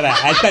φύγε από τώρα.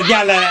 Αττα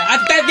διάλε.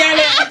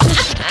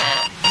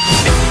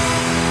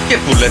 Και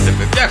που λέτε,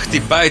 παιδιά,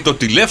 χτυπάει το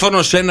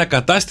τηλέφωνο σε ένα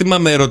κατάστημα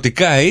με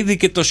ερωτικά είδη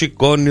και το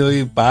σηκώνει ο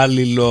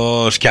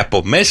υπάλληλος. Και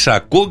από μέσα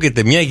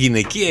ακούγεται μια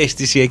γυναική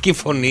αισθησιακή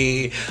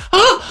φωνή.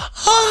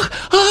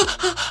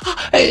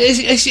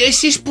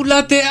 Εσείς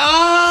πουλάτε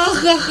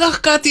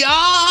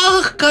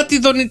κάτι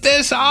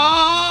δονητές,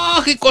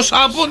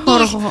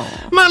 εικοσάποντος.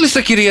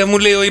 Μάλιστα κυρία, μου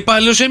λέει ο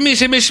υπάλληλος,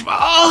 εμείς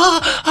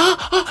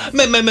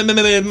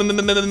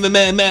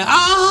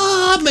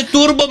με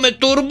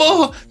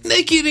τούρμπο. Ναι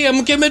κυρία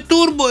μου, και με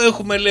τούρμπο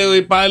έχουμε, λέει ο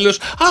υπάλληλος.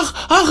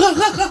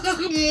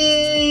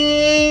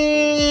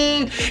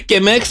 Και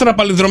με έξτρα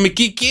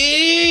παλινδρομική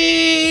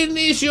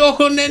κίνηση.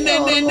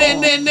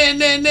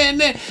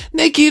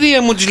 Ναι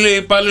κυρία μου, της λέει ο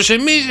υπάλληλος,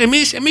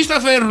 εμείς τα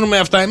φέρνουμε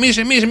αυτά.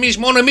 Εμείς,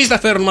 μόνο εμείς τα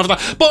φέρνουμε αυτά.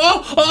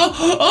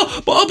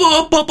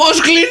 Πώς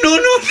κλείνουν?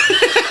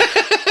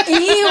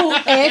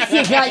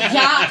 Έφυγα,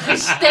 γεια,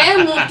 Χριστέ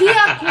μου, τι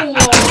ακούω?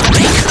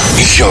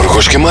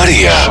 Γιώργος και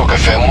Μαρία,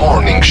 Σοκαφέ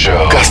Morning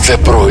Show, κάθε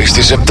πρωί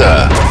στις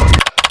 7.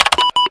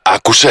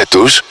 Άκουσέ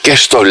τους και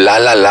στο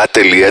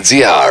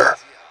lalala.gr.